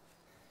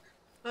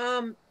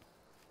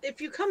 If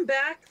you come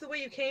back the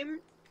way you came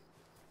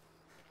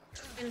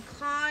and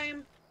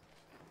climb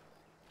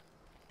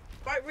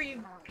right where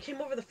you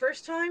came over the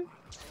first time,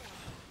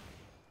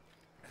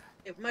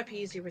 it might be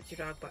easier with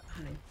your dog, but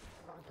honey.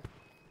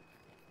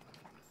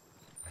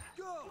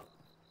 Go.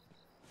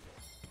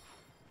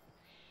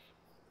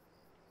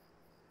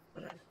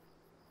 Hold on.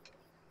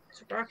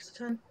 So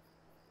Broxton.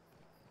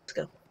 Let's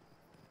go.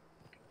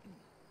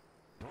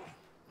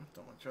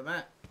 So much for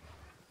that.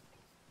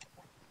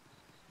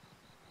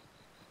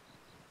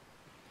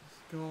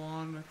 Just go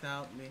on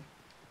without me.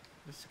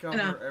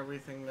 Discover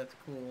everything that's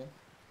cool.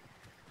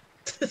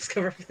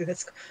 Discover everything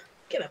that's cool.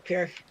 Get up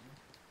here.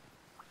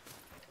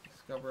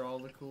 Discover all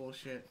the cool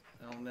shit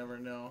I'll never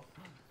know.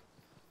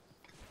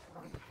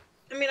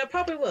 I mean, I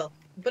probably will,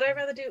 but I'd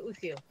rather do it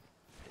with you.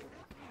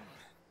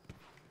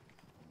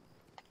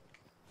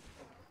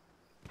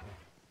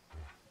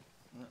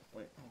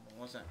 Wait, hold on,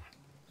 what's that?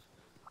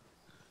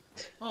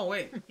 Oh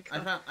wait, I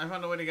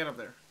found a way to get up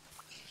there.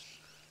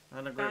 I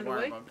found a great Found a wire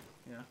way? bug.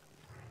 Yeah.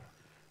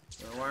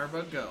 Where wire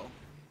bug go?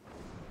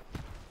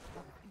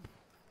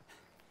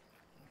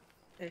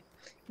 Okay.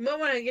 You might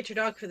want to get your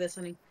dog for this,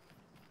 honey.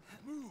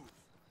 Move.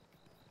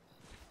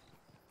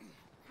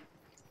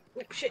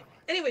 Oh, shit.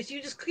 Anyways,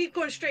 you just keep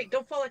going straight.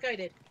 Don't fall like I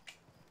did.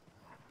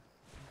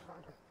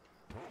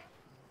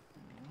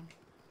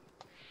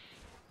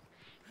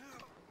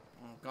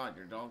 Oh god,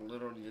 your dog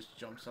literally just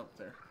jumps up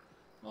there.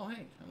 Oh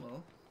hey,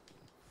 hello.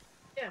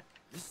 Yeah.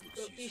 This looks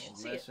You should useful.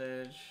 see it.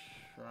 Message,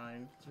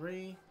 Shrine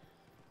 3.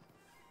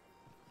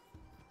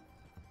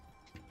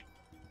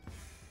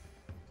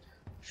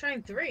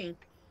 Shrine 3?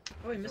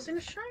 Are we missing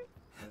a shrine?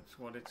 That's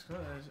what it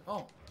says.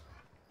 Oh,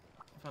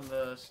 I found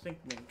the stink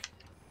mink.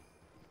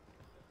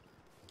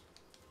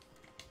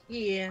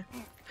 Yeah.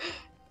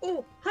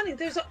 Oh, honey,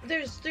 there's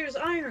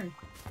iron.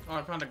 Oh,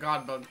 I found a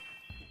god bug.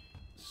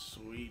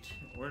 Sweet.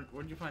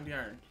 Where'd you find the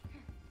iron?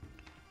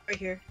 Right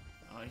here.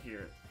 Oh, I hear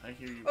it. I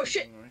hear you. Oh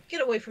shit! picking away.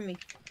 Get away from me.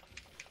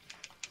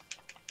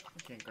 I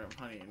can't grab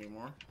honey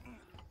anymore.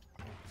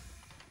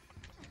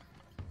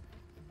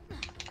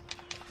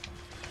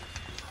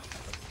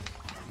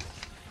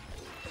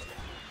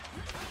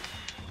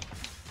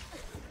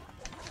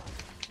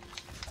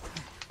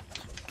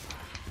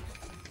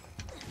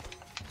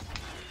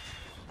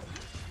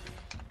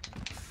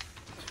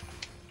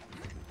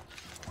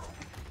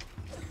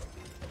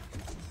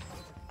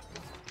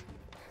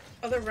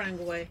 Oh, they're running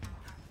away.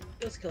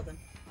 Let's kill them.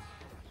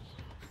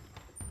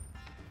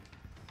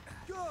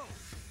 Go!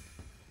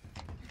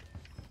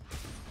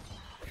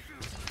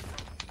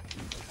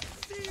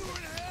 See you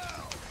in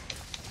hell!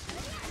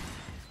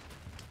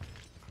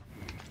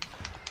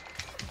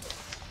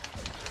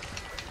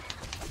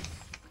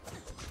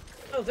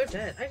 Oh, they're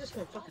dead. I just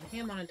went fucking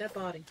ham on a dead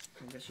body.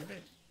 I guess you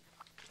did.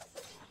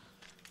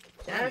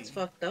 That's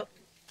fucked up.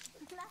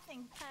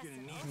 Nothing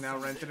personal. Now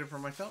rented it for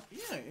myself.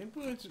 Yeah,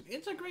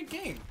 it's a great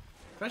game.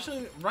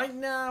 Especially right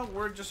now,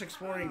 we're just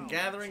exploring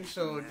gathering,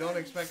 so don't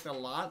expect a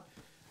lot.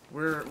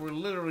 We're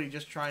literally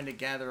just trying to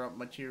gather up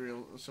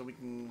material so we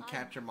can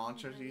capture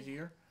monsters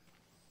easier.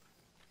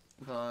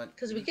 But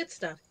Because we get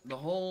stuff. the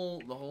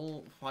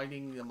whole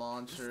fighting the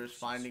monsters,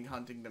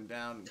 hunting them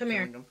down, and Come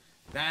killing here. them,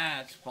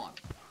 that's fun.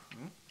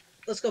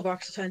 Let's go,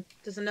 Boxer Ton.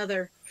 There's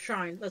another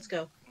shrine. Let's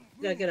go.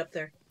 We gotta get up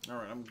there. All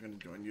right, I'm gonna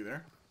join you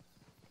there.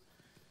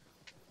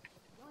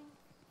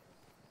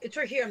 It's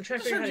right here. I'm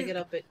trying to figure out how to get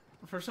up it.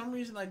 For some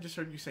reason, I just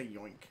heard you say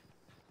yoink.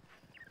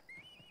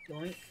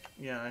 Yoink.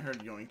 Yeah, I heard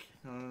yoink.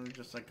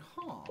 Just like,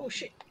 huh. Oh,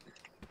 shit.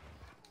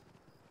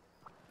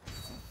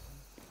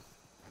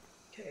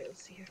 Okay,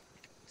 let's see here.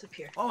 It's up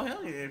here. Oh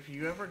hell yeah! If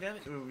you ever get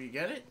it, if we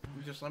get it,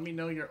 just let me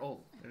know you're. Oh,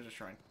 there's a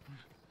shrine.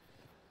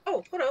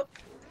 Oh, hold up.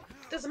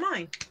 There's a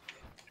mine.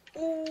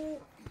 Oh.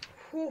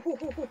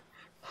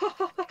 I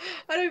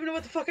don't even know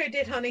what the fuck I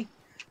did, honey.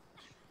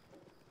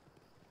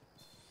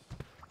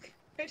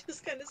 I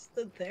just kind of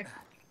stood there.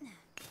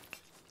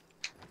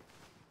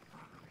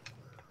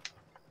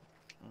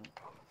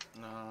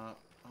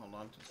 Hold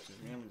on, excuse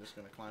me. I'm just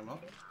gonna climb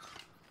up.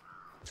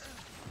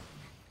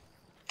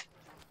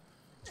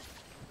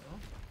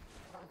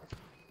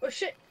 Oh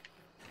shit.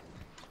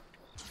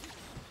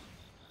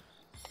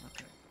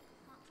 Okay.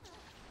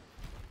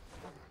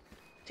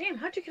 Damn,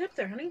 how'd you get up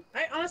there, honey?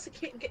 I honestly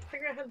can't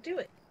figure out how to do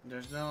it.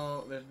 There's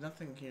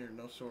nothing here.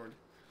 No sword.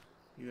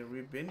 Either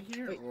we've been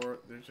here Wait. or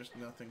there's just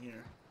nothing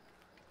here.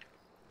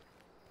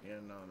 Yeah,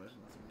 no, there's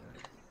nothing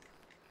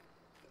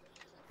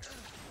there.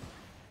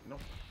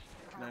 Nope.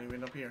 Not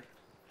even up here.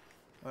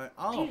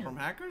 Oh, Damn. from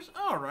hackers?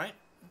 All right.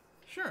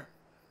 Sure.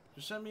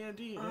 Just send me a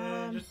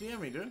just DM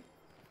me, dude.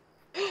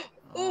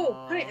 Oh,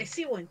 honey, I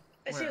see one.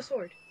 I see where? a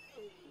sword.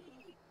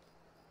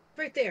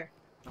 Right there.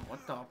 Oh,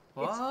 what the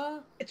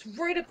fuck? It's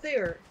right up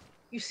there.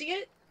 You see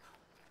it?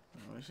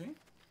 Let me see.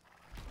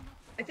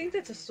 I think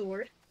that's a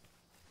sword.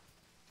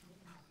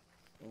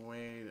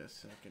 Wait a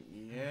second.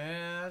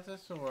 Yeah, it's a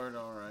sword,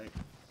 alright.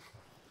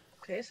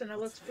 Okay, so now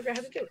let's figure out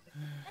how to do it.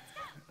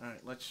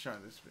 Alright, let's try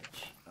this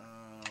bitch.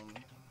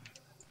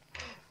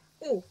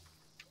 Oh.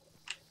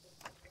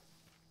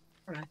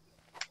 Alright.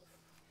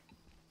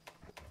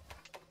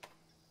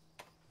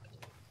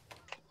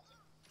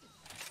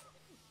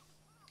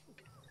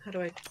 How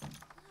do I...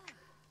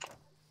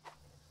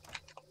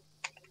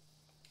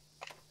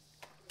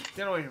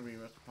 Get away from me,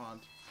 Mr.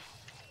 Pond.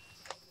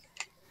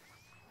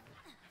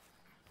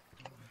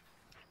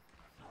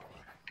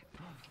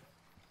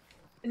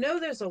 I know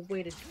there's a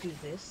way to do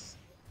this,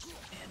 and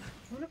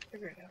I want to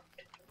figure it out.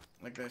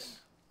 Like this.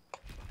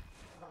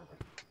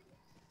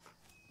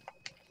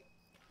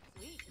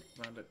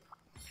 Found it.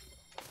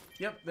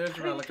 Yep, there's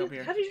a relic up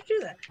here. How did you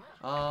do that?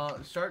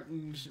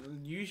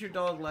 Use your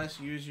dog less,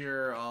 use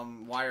your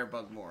wire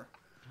bug more.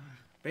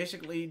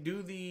 Basically,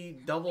 do the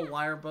double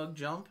wire bug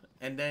jump,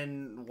 and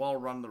then wall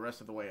run the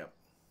rest of the way up.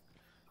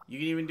 You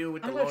can even do it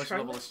with the I'm gonna lowest try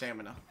level of this.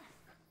 stamina.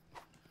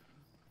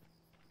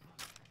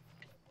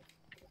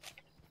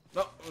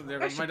 Oh, there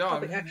I goes my should dog.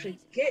 probably actually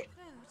get...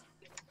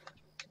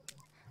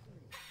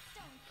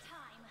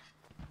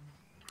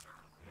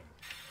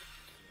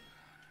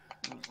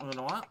 You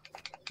know what?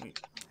 Wait.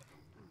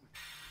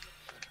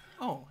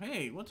 Oh,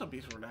 hey, what's up,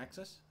 Eastward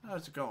Access?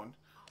 How's it going?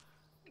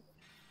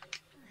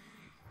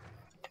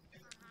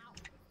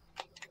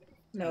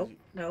 No,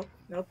 no,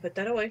 no, put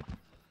that away.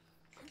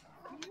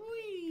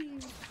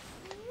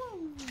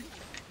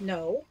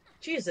 No.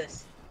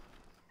 Jesus.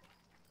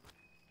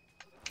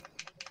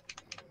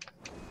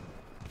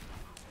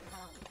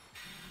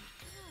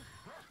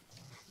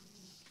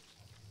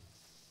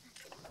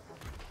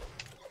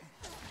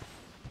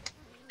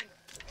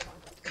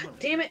 God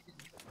damn it.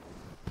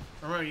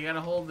 Remember, you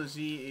gotta hold the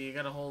Z. You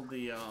gotta hold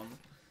the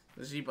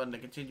Z button to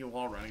continue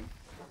wall running.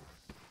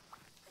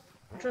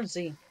 Which one's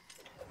Z?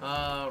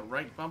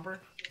 Right bumper.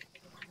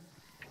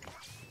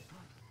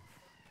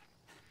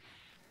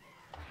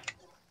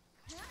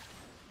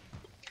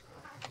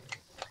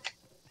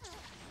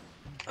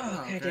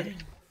 Oh, okay, I did it.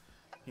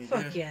 You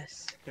Fuck did it.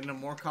 yes. In a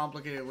more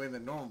complicated way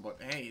than normal, but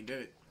hey, you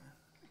did it.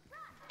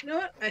 You know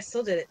what? I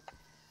still did it.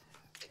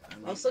 I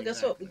mean, Also,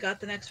 guess what? We exactly. got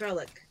the next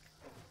relic.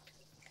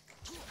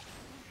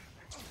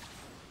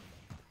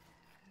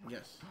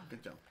 Yes,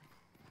 good job.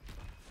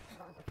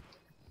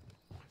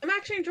 I'm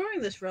actually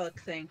enjoying this relic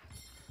thing.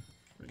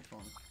 Pretty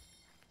fun.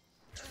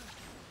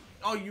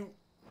 Oh, you.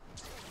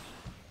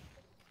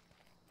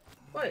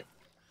 What?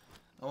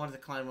 I wanted to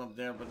climb up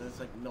there, but it's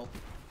like nope.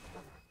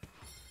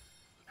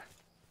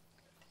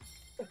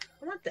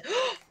 I want that.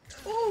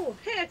 Oh,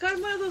 hey, I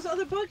got one of those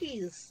other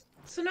buggies.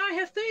 So now I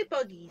have 3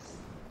 buggies.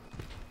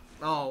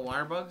 Oh,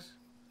 wire bugs?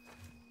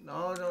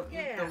 No, don't eat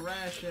Yeah. the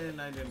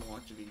ration. I didn't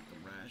want you to eat the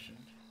ration.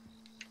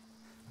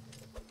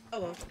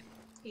 Oh well,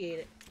 he ate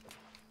it.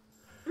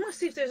 I'm gonna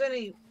see if there's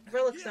any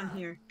relics down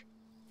here.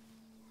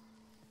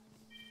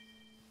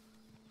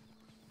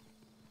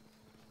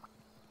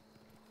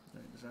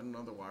 Is that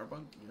another wire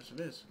bug? Yes, it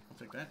is. I'll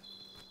take that.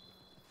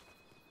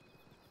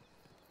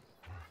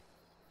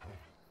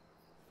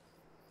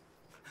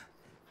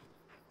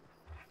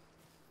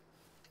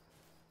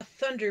 A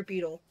thunder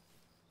beetle.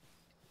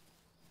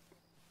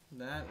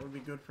 That would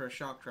be good for a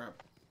shock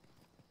trap.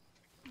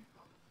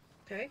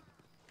 Okay.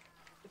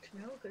 Good to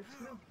know, good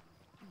to know.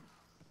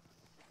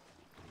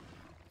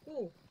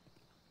 Ooh.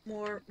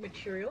 More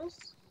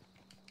materials.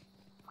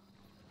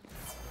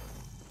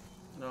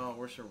 No,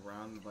 we're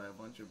surrounded by a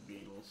bunch of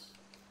beetles.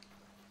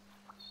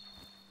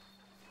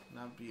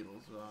 Not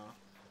beetles,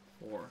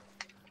 or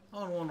I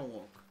don't want to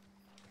walk.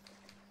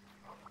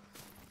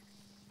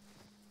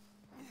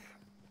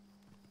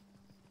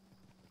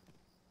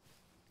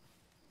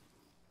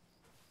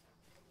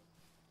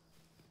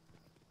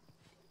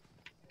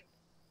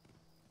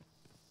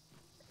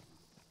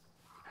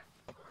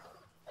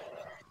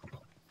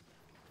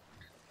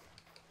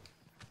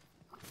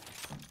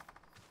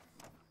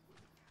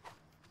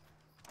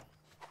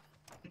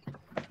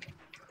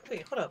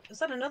 Wait, hold up. Is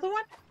that another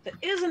one? There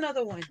is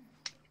another one.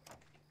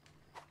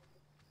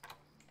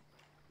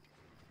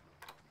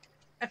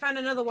 I found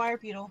another wire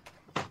beetle.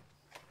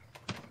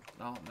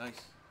 Oh,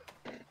 nice.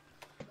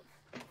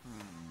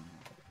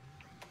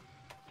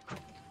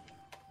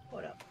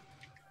 Hold up.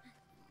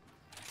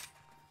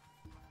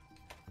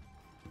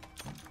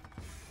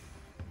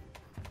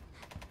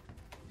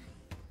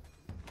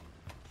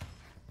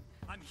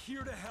 I'm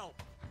here to help.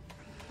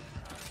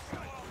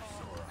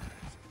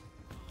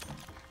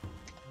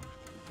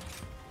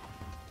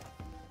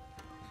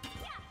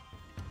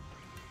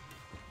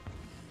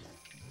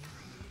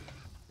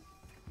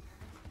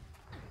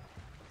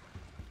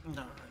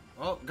 Alright.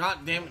 Oh,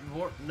 god damn it,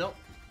 more. Nope.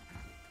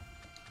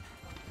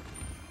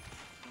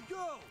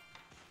 Go.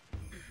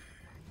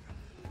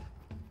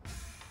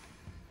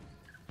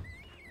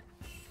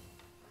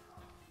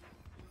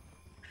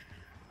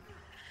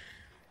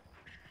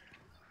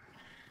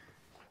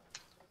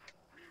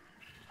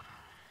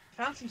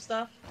 Found some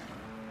stuff.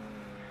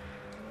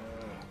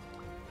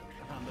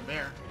 I found the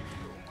bear.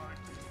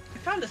 I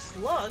found a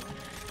slug.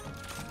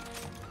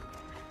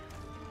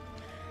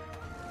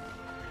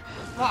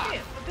 Fuck! Hey,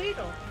 a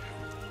beetle.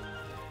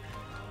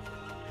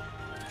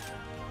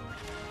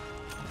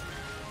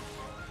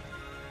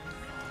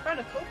 Found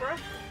a cobra.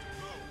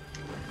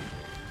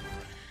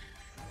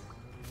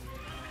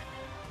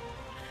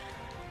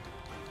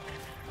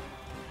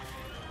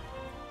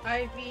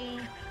 Ivy.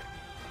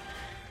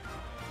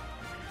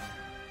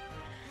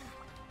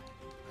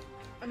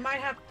 I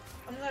might have.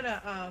 I'm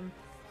gonna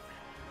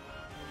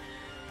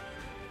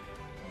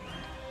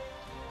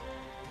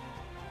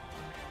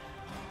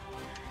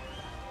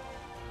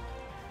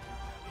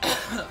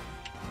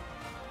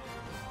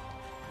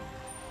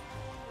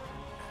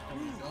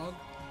Dog.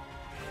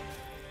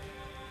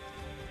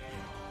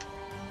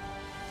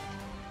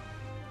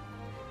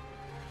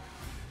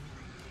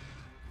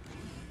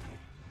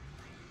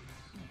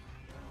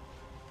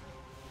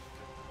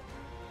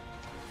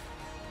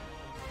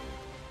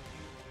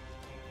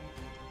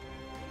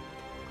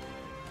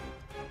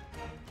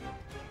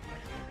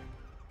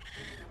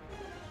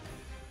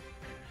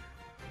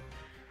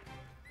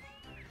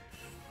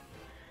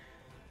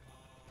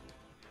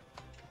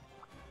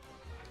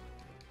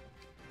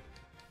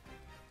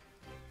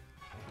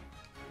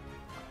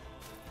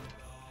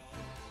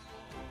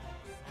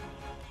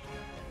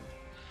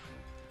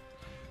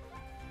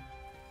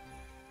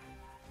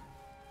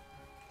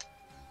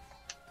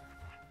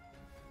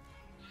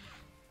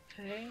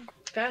 Okay.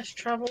 Fast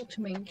travel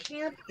to main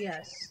camp?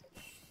 Yes.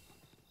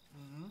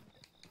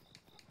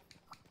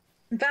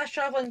 I'm fast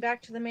traveling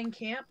back to the main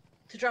camp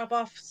to drop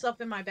off stuff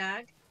in my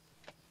bag.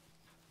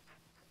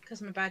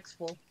 Because my bag's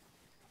full.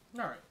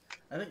 Alright.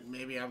 I think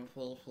maybe I'm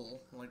full,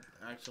 like,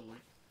 actually.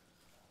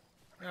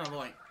 Yeah, I'm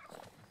like...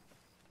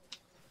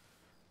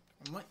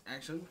 I might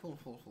actually be full.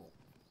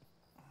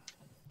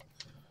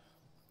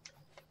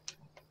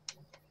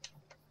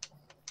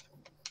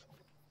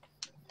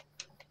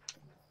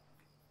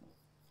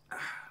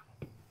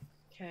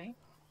 Okay.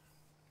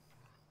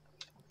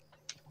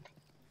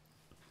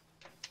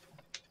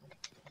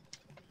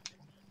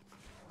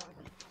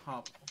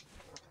 Hop.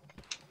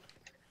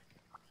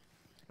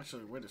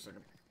 Actually, wait a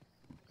second.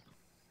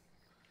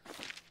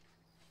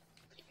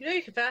 You know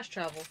you can fast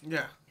travel.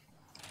 Yeah.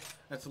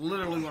 That's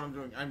literally what I'm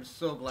doing. I'm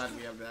so glad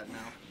we have that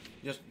now.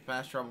 Just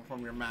fast travel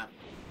from your map.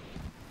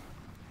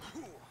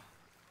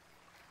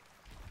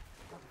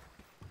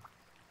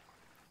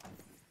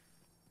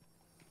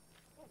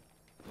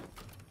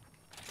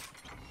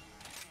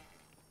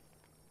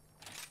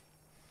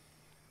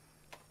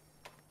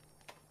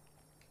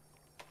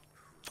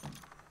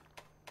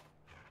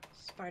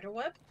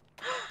 Spiderweb?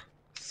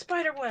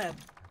 Spiderweb!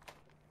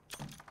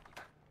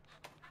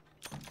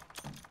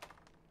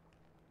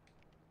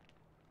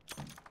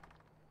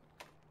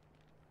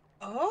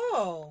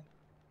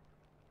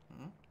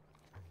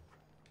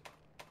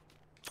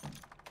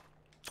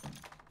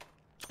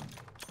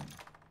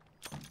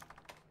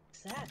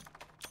 What's that?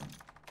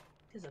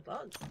 It's a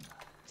bug.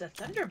 It's a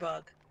thunder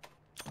bug.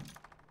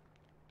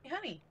 Hey,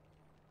 honey.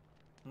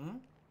 Hmm?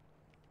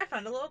 I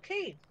found a little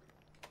cave.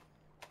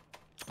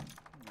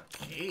 A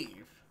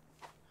cave?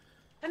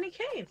 Honey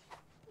cave.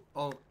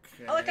 Okay.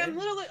 Like, I'm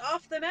literally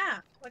off the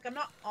map. Like, I'm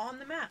not on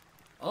the map.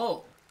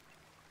 Oh.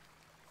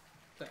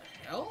 The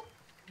hell?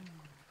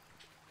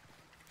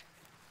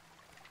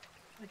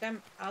 Like,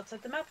 I'm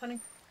outside the map, honey.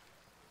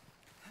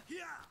 Yeah.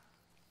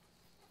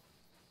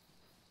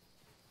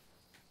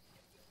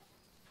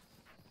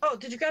 Oh,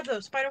 did you grab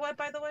the spider web,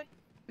 by the way?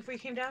 Before you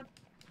came down?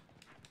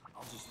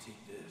 I'll just take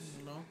this.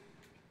 No.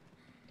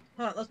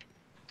 Hold on, let's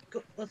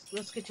go.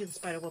 Let's get you the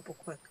spider web real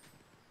quick.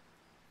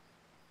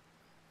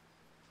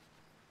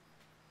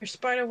 Your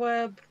spider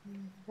web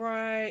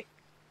right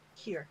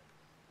here.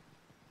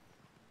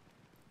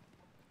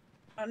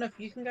 I don't know if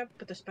you can grab it,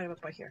 but the spider web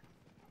right here.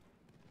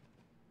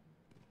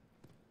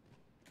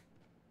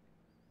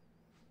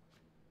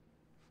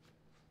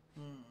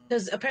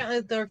 Because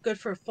apparently they're good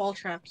for fall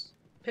traps.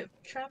 Pit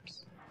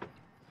traps?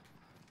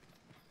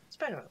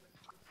 Spider web.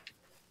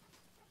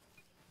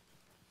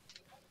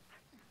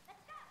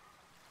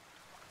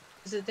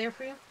 Is it there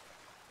for you?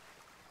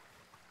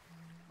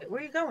 Wait,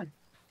 where are you going?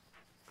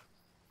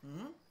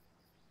 Hmm?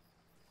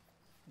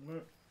 Where?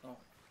 Oh.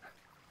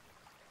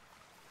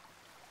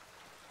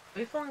 Are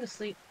you falling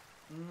asleep?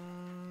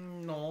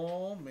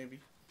 No, maybe.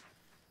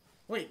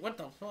 Wait, what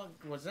the fuck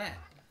was that?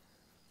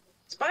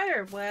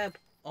 Spider web.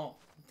 Oh,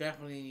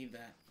 definitely need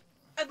that.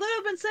 I've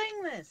literally been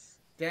saying this.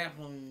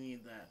 Definitely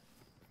need that.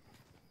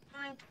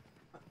 Fine.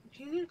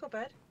 Do you need to go to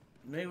bed?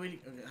 Maybe we,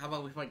 okay, how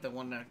about we fight the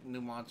one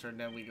new monster and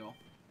then we go.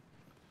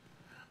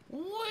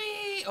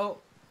 Wait! Oh.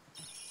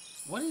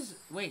 What is...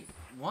 Wait,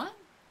 what?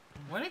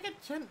 Why did I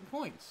get 10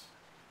 points?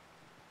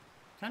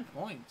 10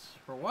 points?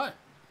 For what?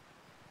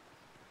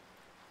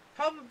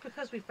 Probably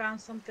because we found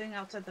something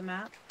outside the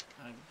map.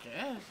 I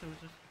guess it was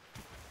just...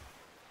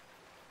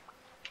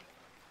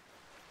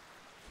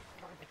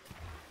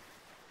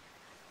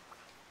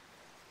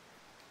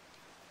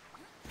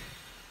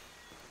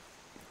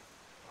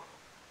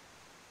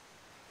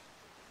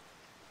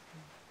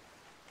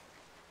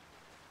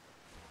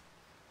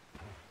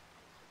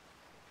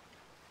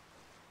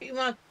 You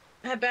want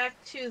to head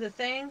back to the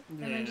thing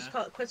and then just Yeah.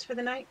 call it quits for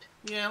the night?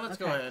 Yeah, let's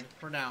go Okay. ahead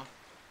for now.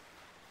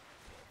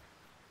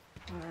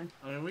 Alright.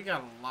 I mean, we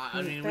got a lot.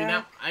 I Move mean, we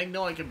now. back. I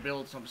know I can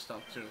build some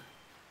stuff too.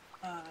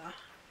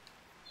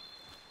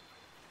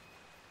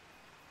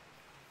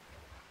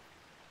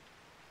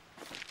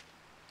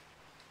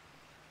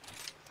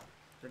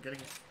 They're getting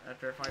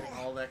after finding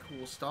all that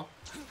cool stuff.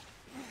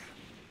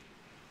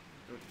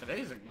 Dude,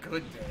 today's a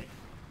good day.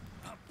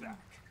 I'm back.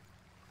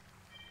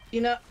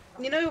 You know,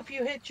 if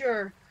you hit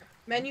your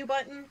menu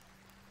button,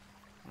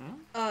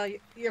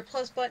 your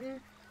plus button,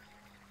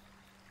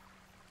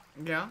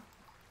 Yeah.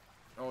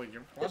 Oh,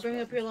 your to plus bring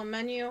up button. your little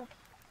menu.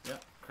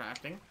 Yep,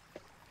 crafting.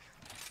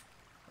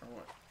 Or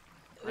what?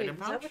 Wait, Item is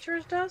that pouch? what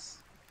yours does?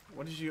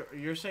 What is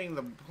you're saying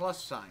the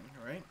plus sign,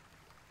 right?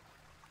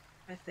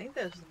 I think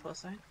that's the plus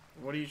sign.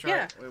 What are you trying?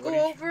 Yeah, wait, go what are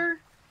you, over,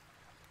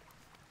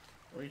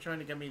 What are you trying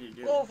to get me to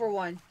do? go over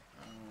one.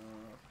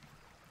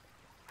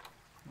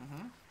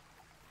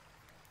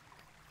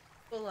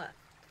 Go left.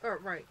 Or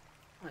right.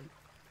 One.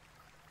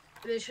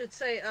 And it should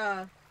say,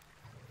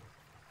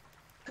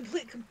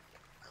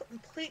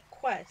 complete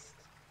quest.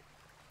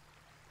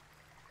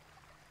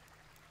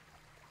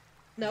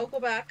 No, go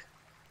back.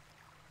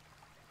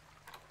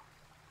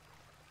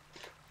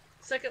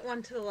 Second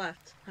one to the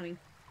left, honey.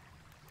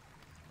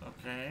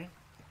 Okay.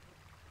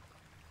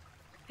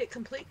 Hit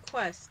complete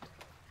quest.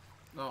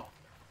 Oh.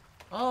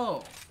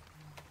 Oh.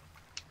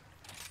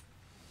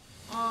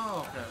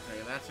 Oh, okay.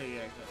 That's a.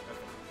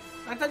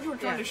 I thought you were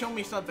trying Yeah. to show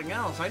me something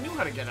else. I knew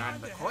how to get out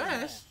of the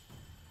quest.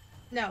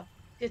 No,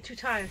 you're too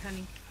tired,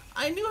 honey.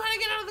 I knew how to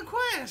get out of the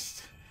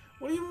quest.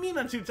 What do you mean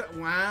I'm too tired?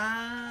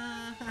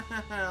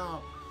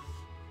 Wow.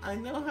 I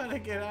know how to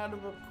get out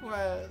of a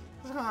quest,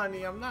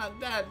 honey. I'm not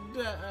that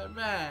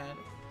bad.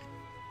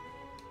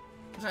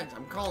 Besides,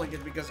 I'm calling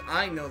it because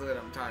I know that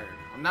I'm tired.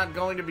 I'm not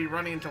going to be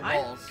running into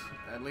walls.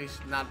 At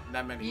least not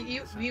that many.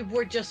 You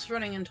were just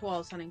running into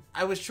walls, honey.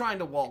 I was trying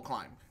to wall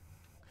climb.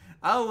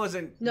 I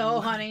wasn't. No,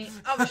 honey.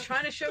 I was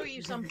trying to show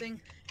you something,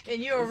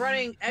 and you were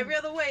running every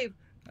other way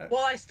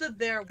while I stood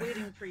there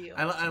waiting for you.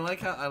 I like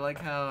how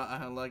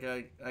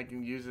I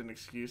can use an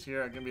excuse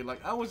here. I can be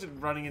like, I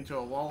wasn't running into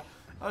a wall.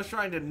 I was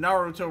trying to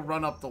Naruto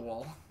run up the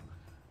wall.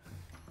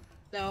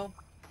 No,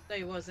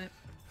 you wasn't.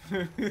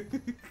 I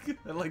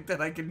like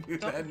that I can do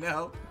that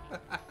now.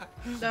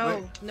 No,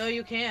 Wait, no,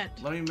 you can't.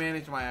 let me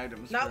manage my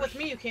items. Not first.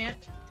 with me, you can't.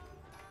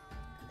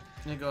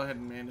 Let me go ahead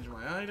and manage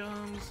my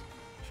items.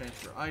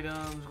 Transfer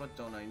items. What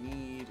don't I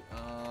need?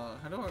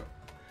 How do I?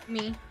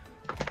 Me.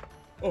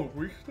 Oh,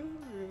 restart.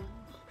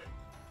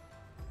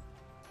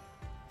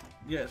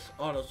 Yes,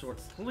 auto sort,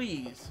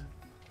 please.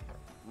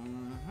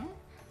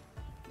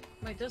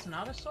 Wait, does an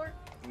auto sort?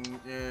 Let me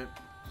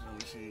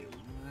see.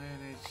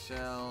 Manage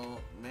cell,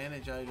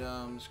 manage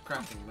items,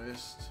 crafting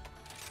list.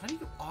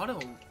 How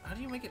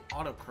do you make it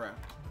auto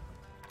craft?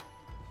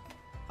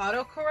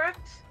 Autocorrect?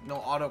 No,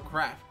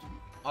 auto-craft.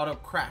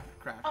 Auto-craft.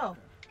 Craft. Oh.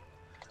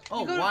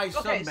 Oh, You go to- Y okay,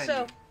 sub-menu.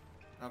 so-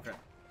 Okay.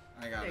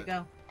 I got There you it.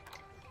 go.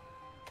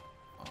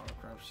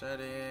 Autocraft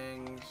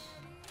settings.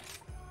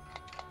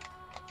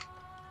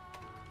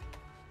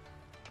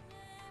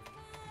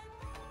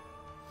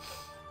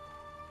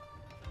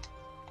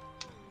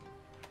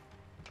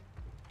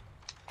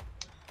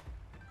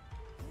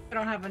 I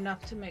don't have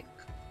enough to make...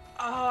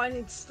 Oh, I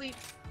need sleep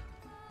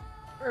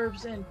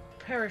herbs and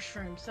perish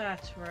rooms.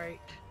 That's right.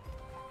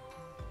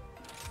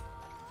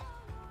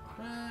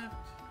 Craft.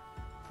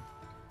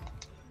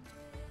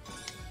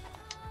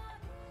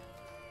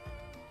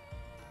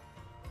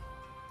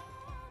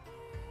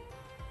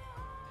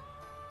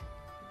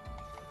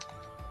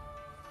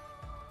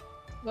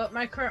 Well, at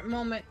my current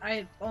moment,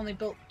 I only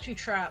built 2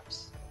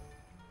 traps.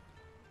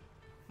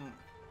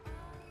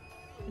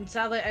 And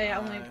sadly, I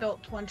only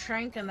built 1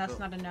 trank, and that's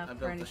not enough I for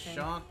built a anything.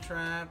 shock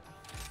trap.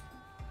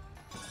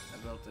 I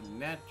built a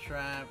net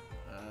trap.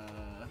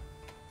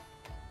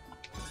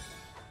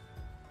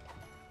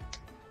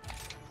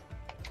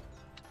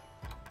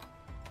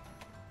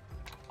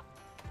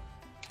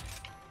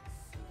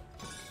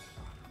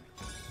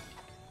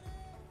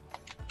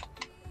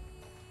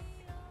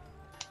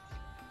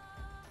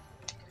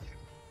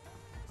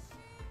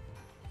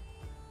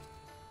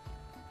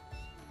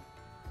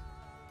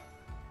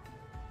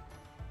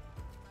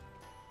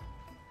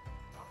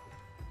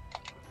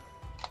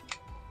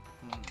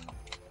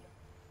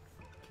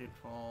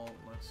 Kitfall,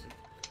 let's see.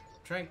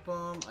 Trank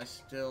bomb, I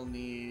still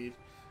need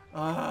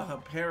a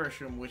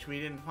perish room, which we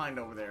didn't find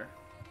over there.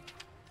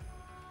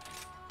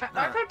 I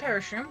got a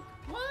perish room.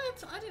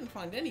 What? I didn't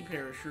find any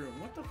perish room.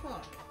 What the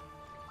fuck?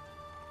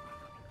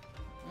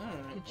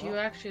 Alright, Did you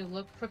actually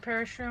look for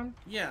perish room?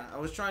 Yeah, I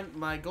was trying.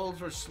 My goals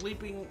were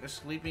sleeping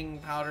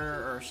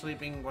powder or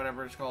sleeping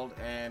whatever it's called,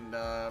 and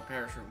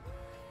perish room.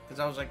 Because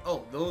I was like,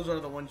 oh, those are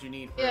the ones you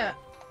need. For Yeah.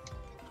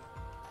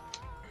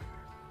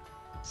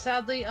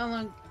 Sadly, I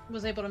only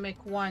was able to make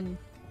 1,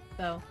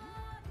 though.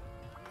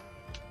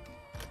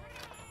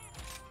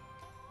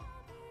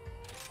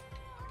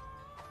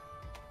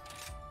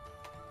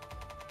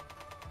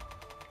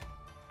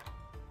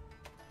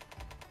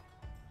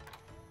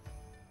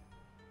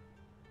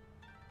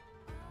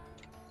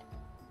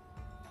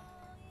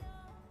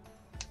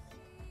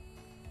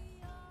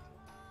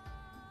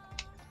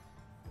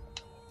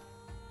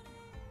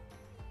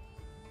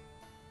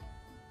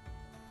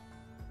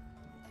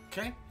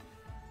 Okay.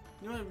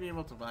 You might be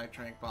able to buy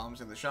trank bombs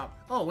in the shop.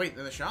 Oh, wait,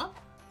 in the shop?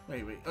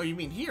 Wait. Oh, you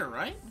mean here,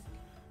 right?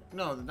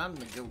 No, not in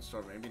the guild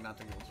store. Maybe not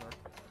the guild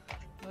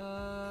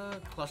store.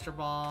 Cluster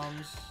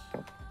bombs.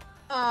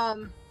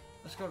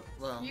 Let's go.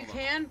 Well, You hold on.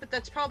 can, but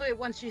that's probably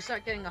once you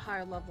start getting a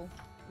higher level.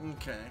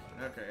 Okay.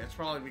 It's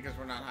probably because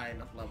we're not high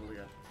enough level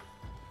yet.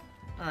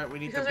 Alright, we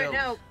need Because to build.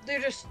 right now, they're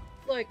just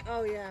like,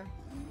 oh yeah.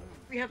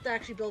 We have to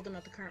actually build them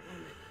at the current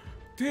moment.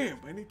 Damn,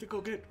 I need to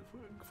go get.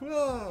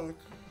 Fuck.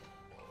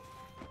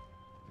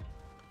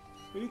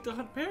 We need to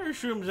hunt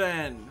perish rooms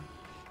then.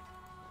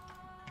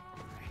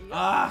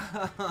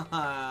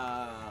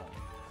 Ah,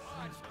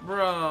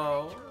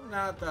 bro,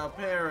 not the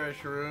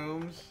perish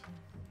rooms.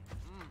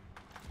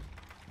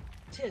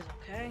 Tis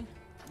okay.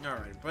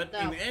 Alright, but No.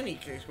 in any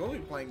case, we'll be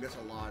playing this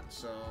a lot,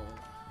 so...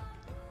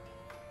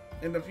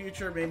 In the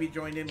future, maybe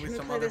join in with we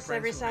some play other this friends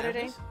every who have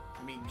Saturday? this.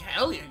 I mean,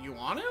 hell yeah, you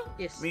want to?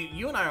 Yes. I mean,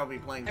 you and I will be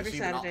playing this Every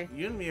even Saturday.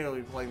 You and me will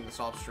be playing this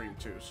off stream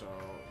too, so...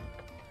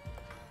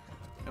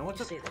 And what's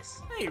You up? see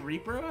this. Hey,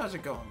 Reaper, how's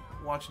it going?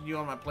 Watching you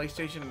on my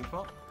PlayStation and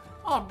phone.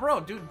 Oh, bro,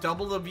 dude,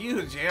 double the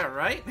views, yeah,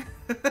 right?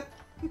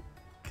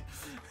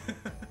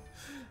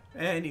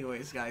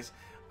 Anyways, guys,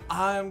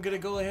 I'm gonna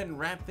go ahead and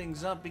wrap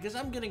things up because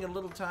I'm getting a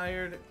little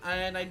tired,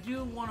 and I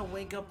do want to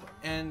wake up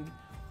and,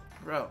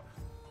 bro,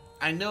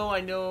 I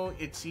know,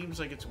 it seems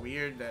like it's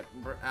weird that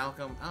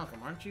Alchem,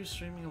 aren't you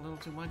streaming a little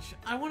too much?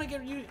 I want to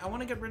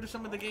get rid of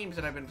some of the games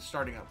that I've been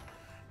starting up.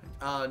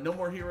 No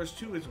More Heroes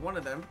 2 is one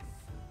of them.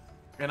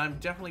 And I'm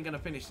definitely gonna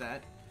finish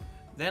that.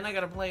 Then I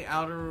gotta play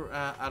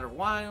Outer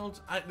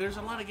Wilds. There's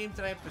a lot of games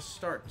that I have to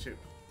start too.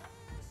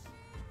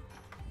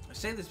 I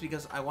say this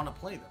because I want to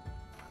play them.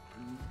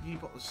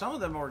 Some of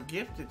them were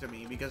gifted to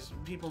me because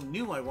people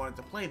knew I wanted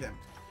to play them,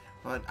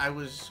 but I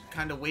was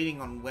kind of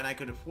waiting on when I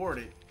could afford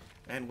it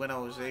and when I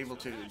was able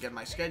to get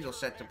my schedule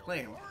set to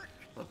play them.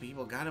 But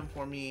people got them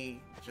for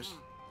me just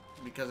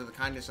because of the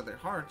kindness of their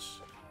hearts,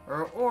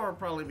 or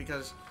probably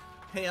because.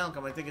 Hey,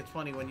 Alchem, I think it's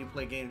funny when you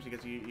play games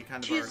because you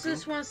kind of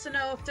Jesus wants to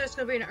know if there's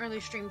going to be an early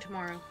stream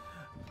tomorrow.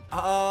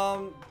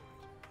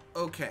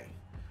 Okay.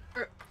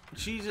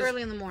 Jesus.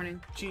 Early in the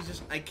morning.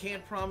 Jesus, I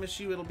can't promise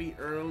you it'll be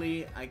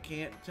early. I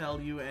can't tell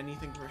you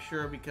anything for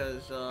sure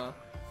because,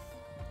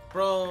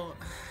 bro,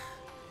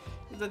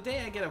 the day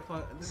I get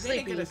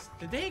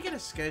a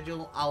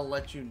schedule, I'll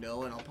let you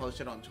know and I'll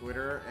post it on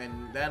Twitter, and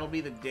that'll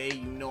be the day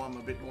you know I'm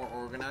a bit more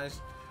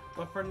organized.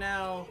 But for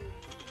now,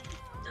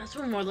 that's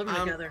when we're living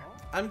together.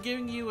 I'm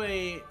giving you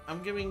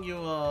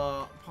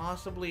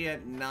possibly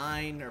at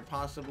 9 or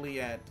possibly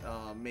at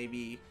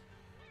maybe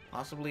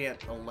possibly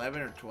at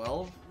 11 or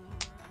 12.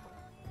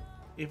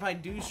 If I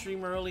do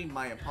stream early,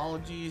 my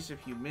apologies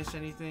if you miss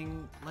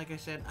anything. Like I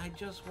said, I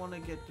just want to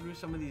get through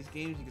some of these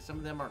games because some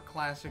of them are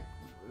classic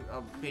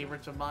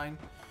favorites of mine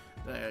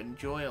that I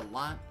enjoy a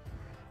lot.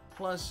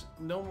 Plus,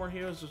 No More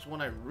Heroes was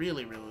one I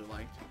really, really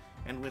liked.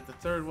 And with the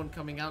third one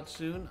coming out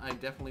soon, I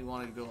definitely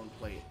want to go and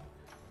play it.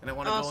 And I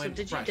want to go in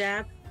did fresh. you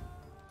dab?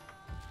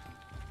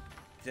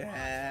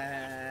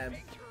 Dab.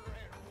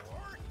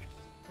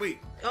 Wait.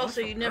 Oh,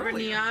 so you never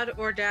earlier. nia'd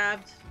or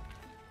dabbed?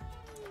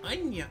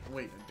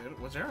 Wait,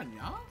 was there a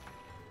nya?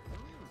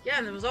 Yeah,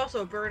 and there was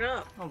also a bird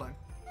up. Hold on.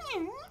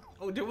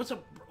 Oh, there was a...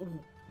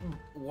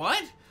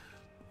 What?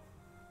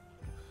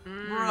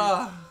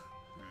 Bruh.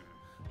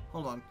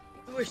 Hold on.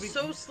 You were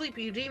so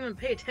sleepy you didn't even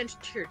pay attention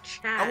to your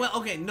chat. Oh, well,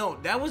 okay, no,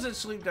 that wasn't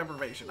sleep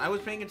deprivation. I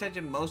was paying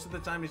attention most of the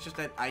time. It's just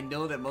that I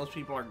know that most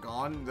people are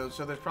gone,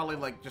 so there's probably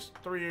like just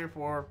 3 or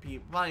 4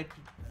 people. 5.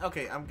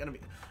 Okay, I'm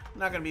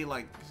not gonna be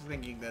like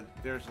thinking that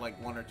there's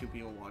like 1 or 2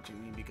 people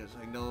watching me because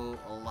I know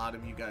a lot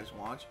of you guys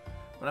watch,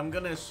 but I'm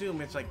gonna assume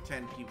it's like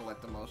 10 people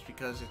at the most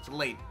because it's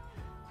late.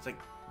 It's like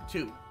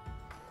 2.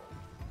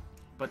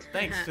 But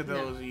thanks to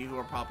those of you who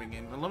are popping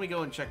in. And let me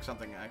go and check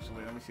something.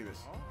 Actually, let me see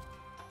this.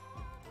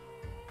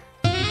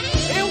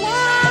 It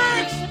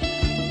works!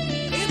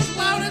 It's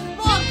loud as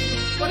fuck,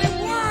 but it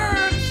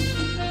works!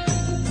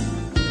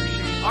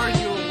 Are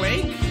you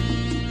awake?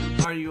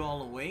 Are you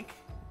all awake?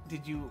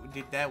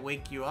 Did that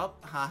wake you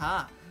up?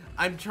 Haha.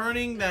 I'm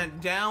turning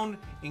that down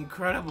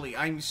incredibly.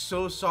 I'm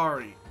so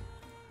sorry.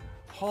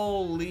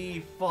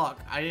 Holy fuck.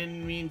 I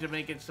didn't mean to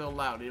make it so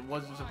loud. It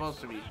wasn't supposed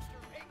to be.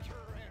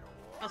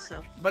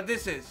 Also. But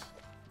this is.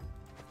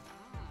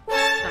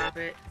 Stop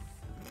it.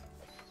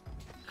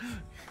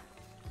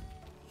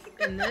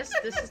 And this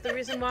is the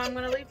reason why I'm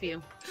gonna leave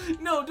you.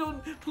 No,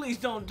 don't. Please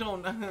don't.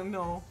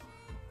 No.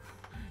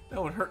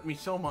 That would hurt me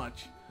so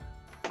much.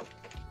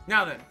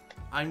 Now then.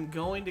 I'm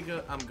going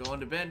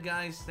to bed,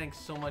 guys. Thanks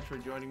so much for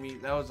joining me.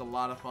 That was a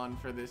lot of fun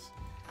for this.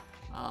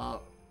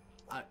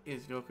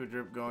 Is Goku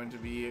Drip going to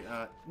be,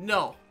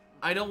 no,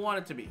 I don't want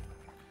it to be.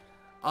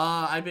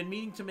 I've been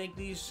meaning to make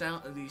these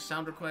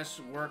sound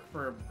requests work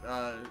for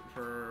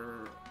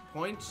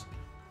points.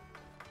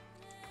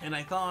 And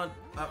I thought,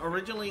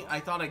 originally,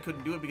 I thought I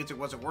couldn't do it because it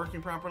wasn't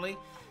working properly.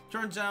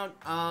 Turns out,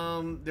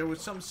 there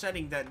was some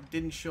setting that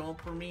didn't show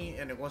up for me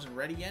and it wasn't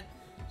ready yet.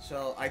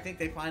 So I think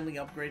they finally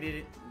upgraded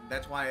it.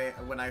 That's why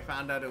when I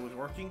found out it was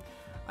working,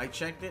 I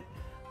checked it.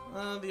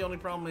 The only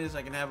problem is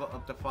I can have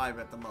up to 5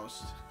 at the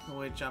most,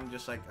 which I'm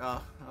just like,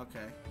 oh,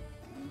 okay.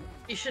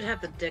 You should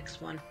have the Dix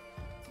one.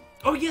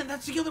 Oh yeah,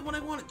 that's the other one I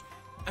wanted.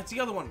 That's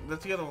the other one.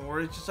 That's the other one where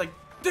it's just like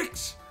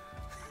dicks.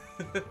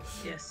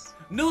 Yes.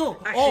 No.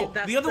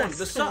 Actually, the other one.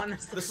 The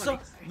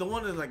suck. The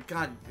one is like,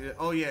 God.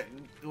 Oh yeah.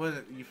 What is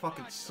it? You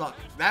fucking suck.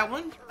 That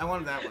one? I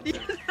wanted that one. Yeah,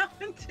 that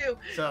one too.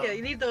 So, yeah,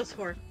 you need those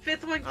 4.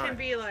 5th one can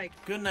be like.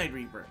 Good night,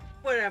 Reaper.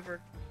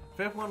 Whatever.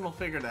 5th one, we'll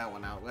figure that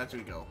one out. As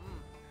we go.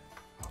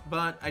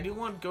 But I do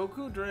want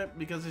Goku Drip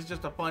because it's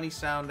just a funny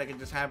sound that can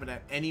just happen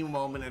at any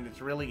moment and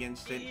it's really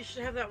instant. You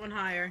should have that one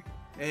higher.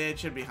 It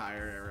should be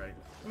higher, right?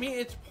 I mean,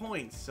 it's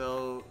points,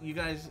 so you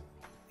guys,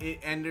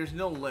 and there's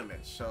no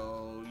limit,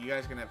 so you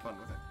guys can have fun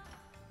with it.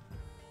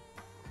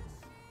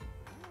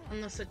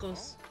 Unless it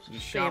goes. You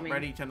shop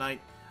ready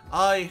tonight?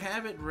 I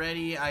have it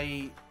ready.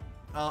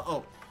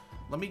 Oh,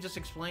 let me just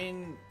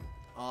explain.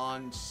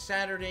 On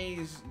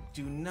Saturdays,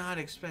 do not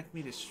expect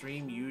me to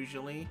stream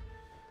usually.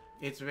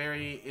 It's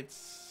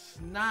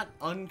not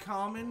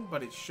uncommon,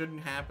 but it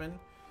shouldn't happen.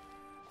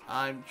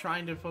 I'm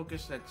trying to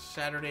focus that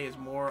Saturday is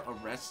more a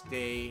rest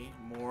day,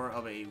 more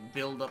of a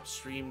build-up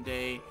stream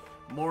day,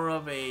 more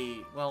of a,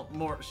 well,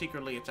 more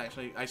secretly it's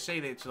actually, I say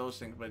that it's those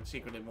things, but it's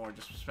secretly more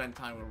just spend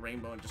time with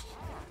Rainbow and just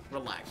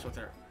relax with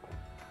her.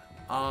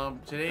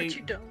 Today, but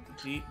you don't.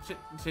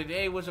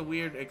 Today was a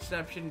weird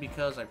exception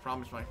because I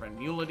promised my friend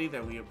Mulity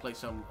that we would play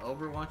some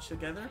Overwatch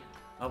together,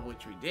 of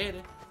which we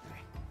did.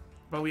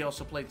 But we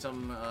also played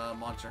some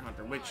Monster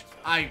Hunter, which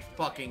I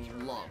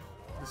fucking love.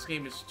 This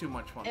game is too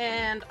much fun.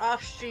 And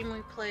off stream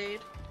we played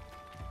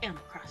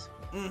Animal Crossing.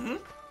 Mm-hmm.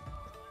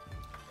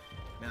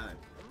 Now,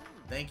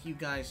 thank you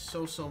guys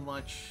so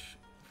much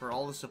for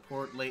all the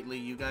support lately.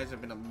 You guys have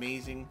been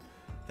amazing.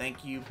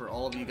 Thank you for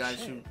all of you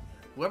guys who,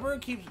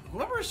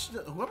 whoever's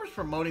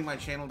promoting my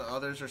channel to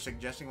others or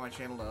suggesting my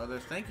channel to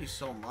others. Thank you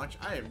so much.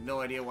 I have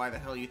no idea why the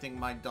hell you think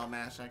my dumb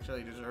ass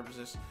actually deserves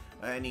this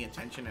any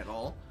attention at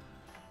all.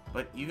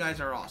 But you guys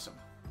are awesome.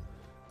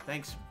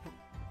 Thanks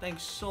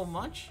so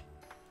much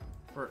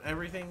for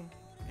everything,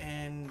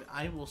 and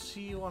I will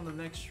see you on the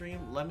next stream.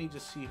 Let me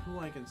just see who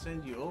I can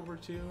send you over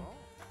to.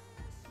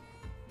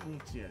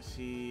 Let's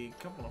see,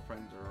 a couple of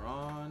friends are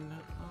on.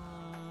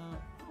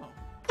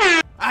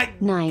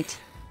 Night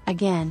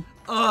again.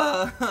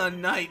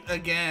 Night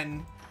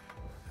again.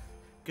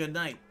 Good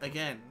night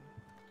again.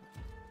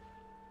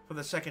 For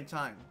the second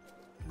time.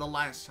 The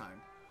last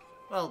time.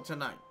 Well,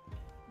 tonight.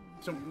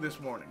 So this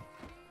morning.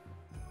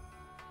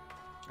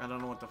 I don't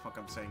know what the fuck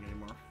I'm saying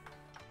anymore.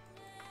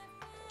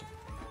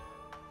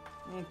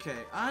 Okay,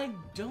 I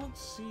don't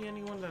see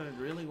anyone that I'd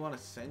really want to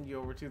send you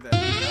over to that.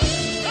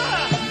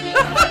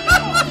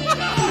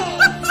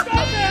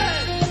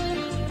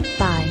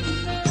 Bye.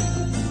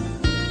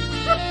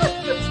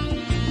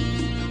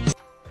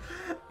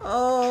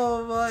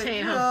 Oh my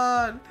Damn.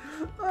 god.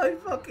 I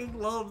fucking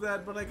love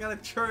that, but I gotta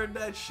turn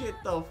that shit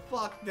the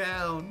fuck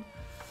down.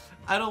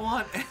 I don't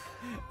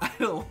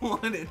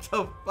want it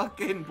to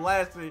fucking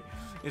blast me.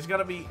 It's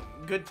gotta be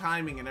good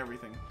timing and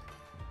everything.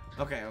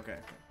 Okay.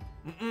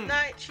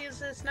 Night,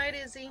 Jesus. Night,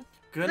 Izzy.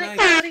 Good night.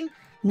 Cloudy. Good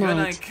Night.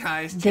 night,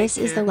 guys. Take This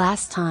is care. the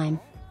last time.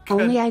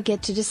 Good. Only I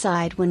get to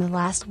decide when the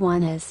last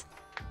one is.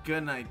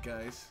 Good night,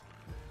 guys.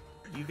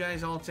 You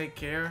guys all take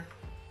care.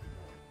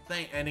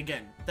 And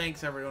again,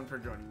 thanks everyone for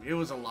joining me. It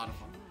was a lot of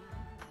fun.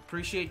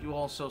 Appreciate you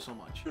all so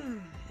much.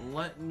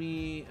 Let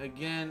me,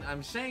 again,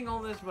 I'm saying all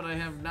this, but I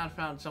have not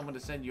found someone to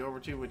send you over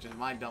to, which is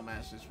my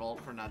dumbass's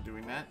fault for not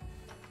doing that.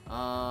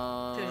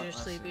 Because you're let's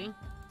see. sleepy.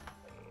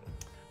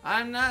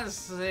 I'm not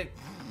sick.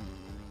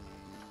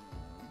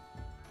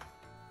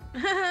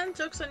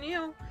 Joke's on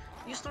you.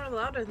 You snore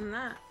louder than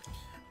that.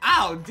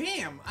 Ow,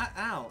 damn.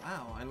 Ow.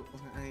 I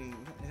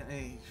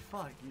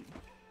fuck.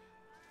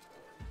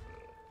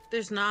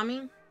 There's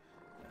Nami.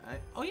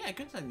 Oh yeah, I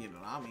could send you to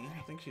Nami.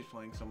 I think she's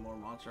playing some more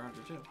Monster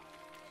Hunter too.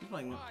 She's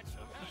playing. Oh,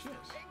 she is.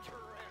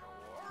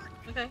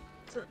 Okay,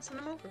 send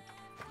him over.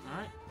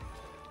 Alright.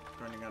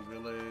 Running out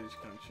village,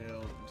 come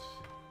chill.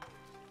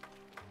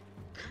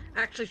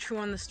 Actually true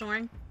on the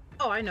snoring.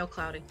 Oh, I know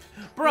Cloudy.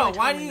 Bro, Really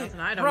why told do me you... nothing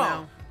I don't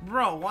know.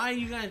 Bro, why are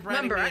you guys ratting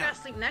Remember, me I out? gotta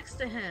sleep next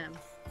to him.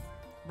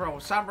 Bro,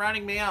 stop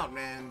ratting me out,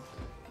 man.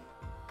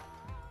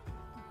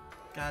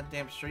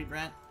 Goddamn street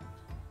rat.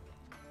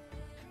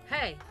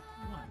 Hey,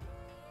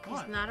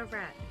 What? he's not a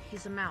rat.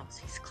 He's a mouse.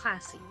 He's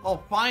classy. Oh,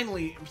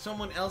 finally,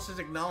 someone else is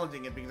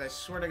acknowledging it, because I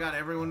swear to God,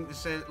 everyone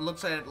says,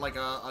 looks at it like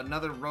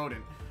another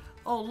rodent.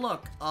 Oh,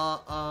 look,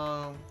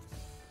 a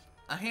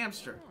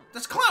hamster.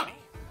 That's Cloudy.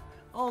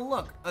 Oh,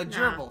 look, a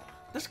gerbil.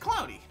 That's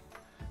Cloudy.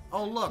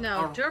 Oh, look.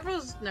 No,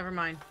 gerbils. Never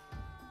mind.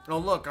 Oh,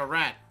 look, a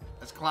rat.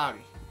 That's Cloudy.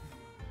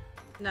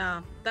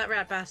 No, that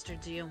rat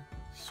bastard's you.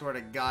 Swear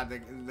to God,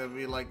 they'll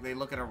be like, they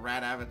look at a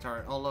rat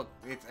avatar. Oh, look,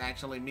 it's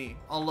actually me.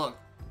 Oh, look,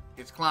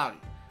 it's Cloudy.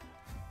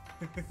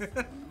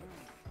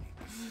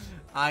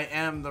 I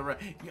am the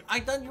rat. I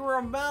thought you were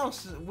a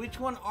mouse. Which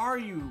one are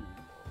you?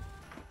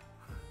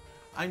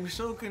 I'm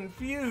so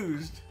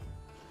confused.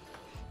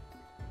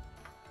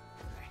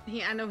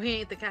 I know he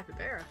ain't the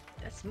capybara.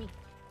 That's me.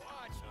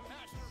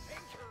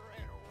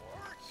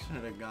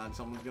 Swear to God,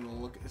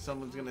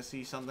 someone's gonna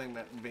see something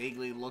that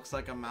vaguely looks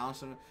like a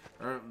mouse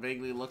or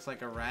vaguely looks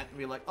like a rat and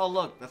be like, oh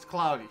look, that's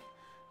Cloudy.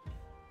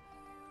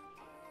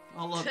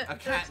 Oh look, a cat.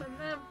 That's on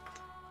them.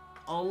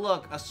 Oh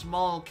look, a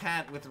small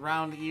cat with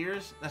round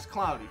ears. That's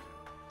Cloudy.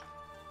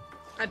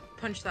 I'd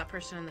punch that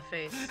person in the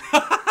face.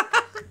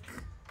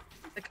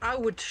 Like, I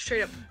would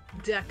straight up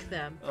deck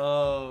them.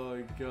 Oh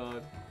my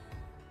God.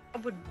 I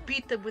would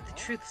beat them with the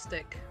truth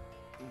stick.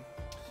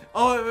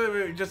 Oh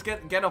wait, just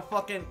get a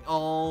fucking.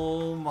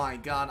 Oh my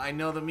God, I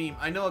know the meme.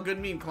 I know a good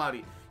meme,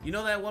 Cloudy. You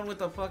know that one with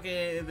the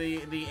fucking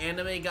the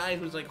anime guy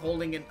who's like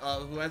holding it,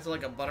 who has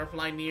like a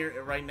butterfly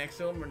right next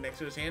to him or next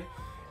to his hand,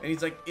 and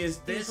he's like, "Is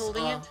this?" He's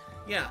holding it.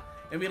 Yeah,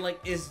 and be like,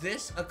 "Is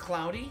this a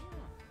Cloudy?"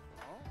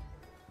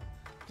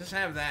 Just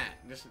have that.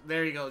 Just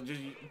there you go. Just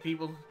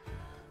people.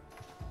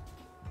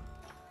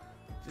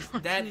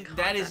 Just, that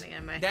is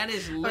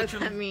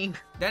literally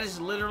that is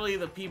literally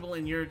the people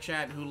in your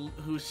chat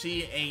who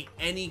see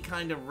any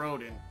kind of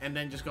rodent and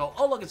then just go,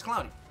 oh look, it's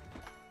Cloudy.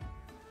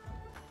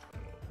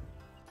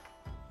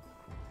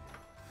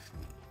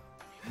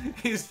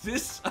 Is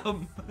this a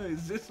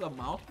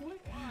mouse boy?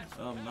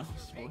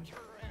 Mouse boy.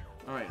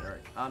 All right.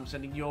 I'm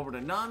sending you over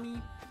to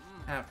Nami.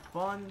 Have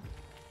fun.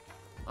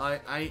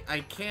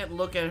 I can't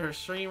look at her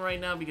stream right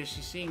now because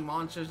she's seeing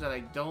monsters that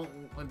I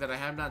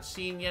have not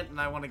seen yet, and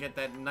I want to get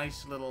that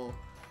nice little.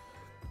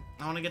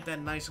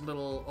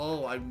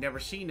 Oh, I've never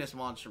seen this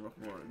monster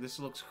before. This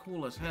looks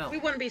cool as hell. We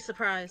wouldn't be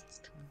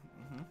surprised.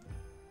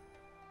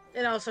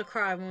 And also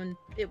cry when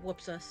it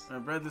whoops us. My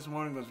bread this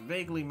morning was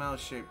vaguely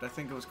mouse-shaped. I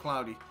think it was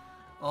Cloudy.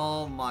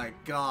 Oh my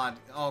God.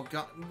 Oh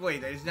God.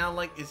 Wait, is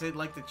it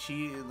like the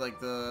cheese,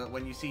 like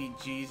when you see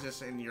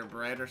Jesus in your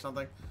bread or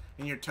something,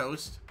 in your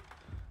toast?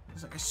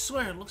 It's like, I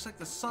swear, it looks like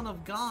the Son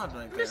of God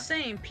right there. I'm just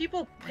saying,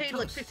 people paid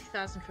like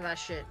 $50,000 for that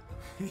shit.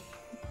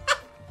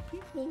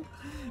 People,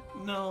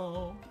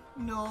 no,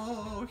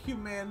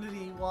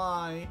 humanity,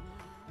 why?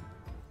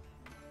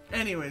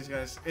 Anyways,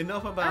 guys,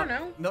 enough about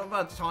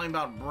talking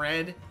about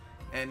bread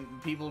and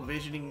people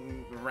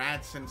visioning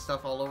rats and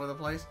stuff all over the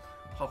place.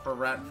 Puffer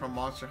rat from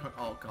Monster Hunter.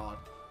 Oh God.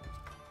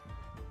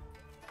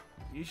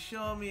 You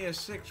show me a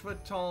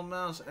 6-foot tall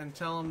mouse and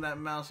tell him that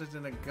mouse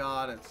isn't a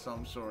god of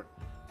some sort.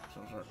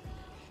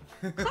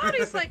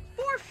 Cloudy's like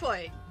 4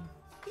 foot.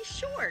 He's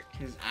short.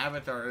 His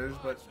avatar is,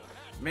 but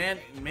man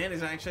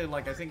is actually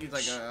like, I think he's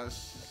like a.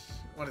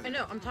 What is it? I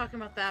know. I'm talking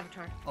about the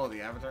avatar. Oh,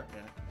 the avatar.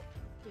 Yeah.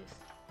 Yes.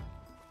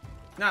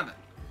 Now then,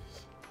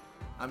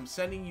 I'm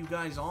sending you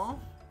guys off.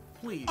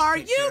 please. Are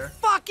take you care.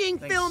 fucking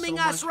Thanks filming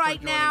so us much right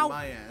for joining now?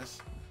 My ass.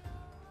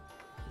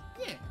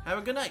 Yeah. Have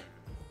a good night.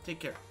 Take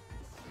care.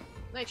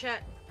 Night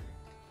chat.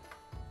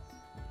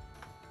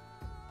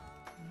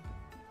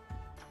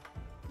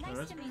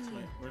 Nice to meet you.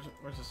 Wait,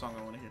 where's the song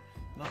I want to hear?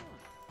 No.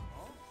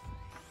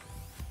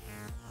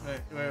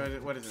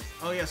 Wait, what is this?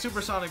 Oh yeah,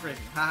 Supersonic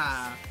Racing.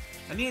 Haha.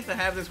 I needed to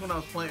have this when I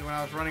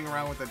was running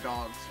around with the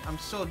dogs. I'm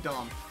so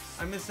dumb.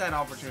 I missed that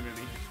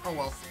opportunity. Oh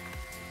well.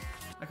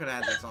 I could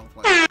have had that song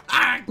playing.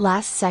 Ah!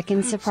 Last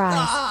second surprise.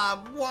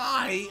 Stop!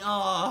 Why?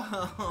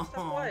 Oh.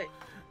 Stop what? It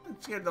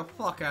scared the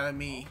fuck out of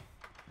me.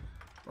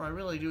 Bro, I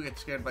really do get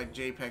scared by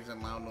JPEGs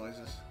and loud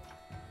noises.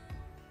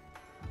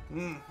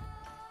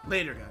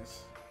 Later,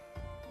 guys.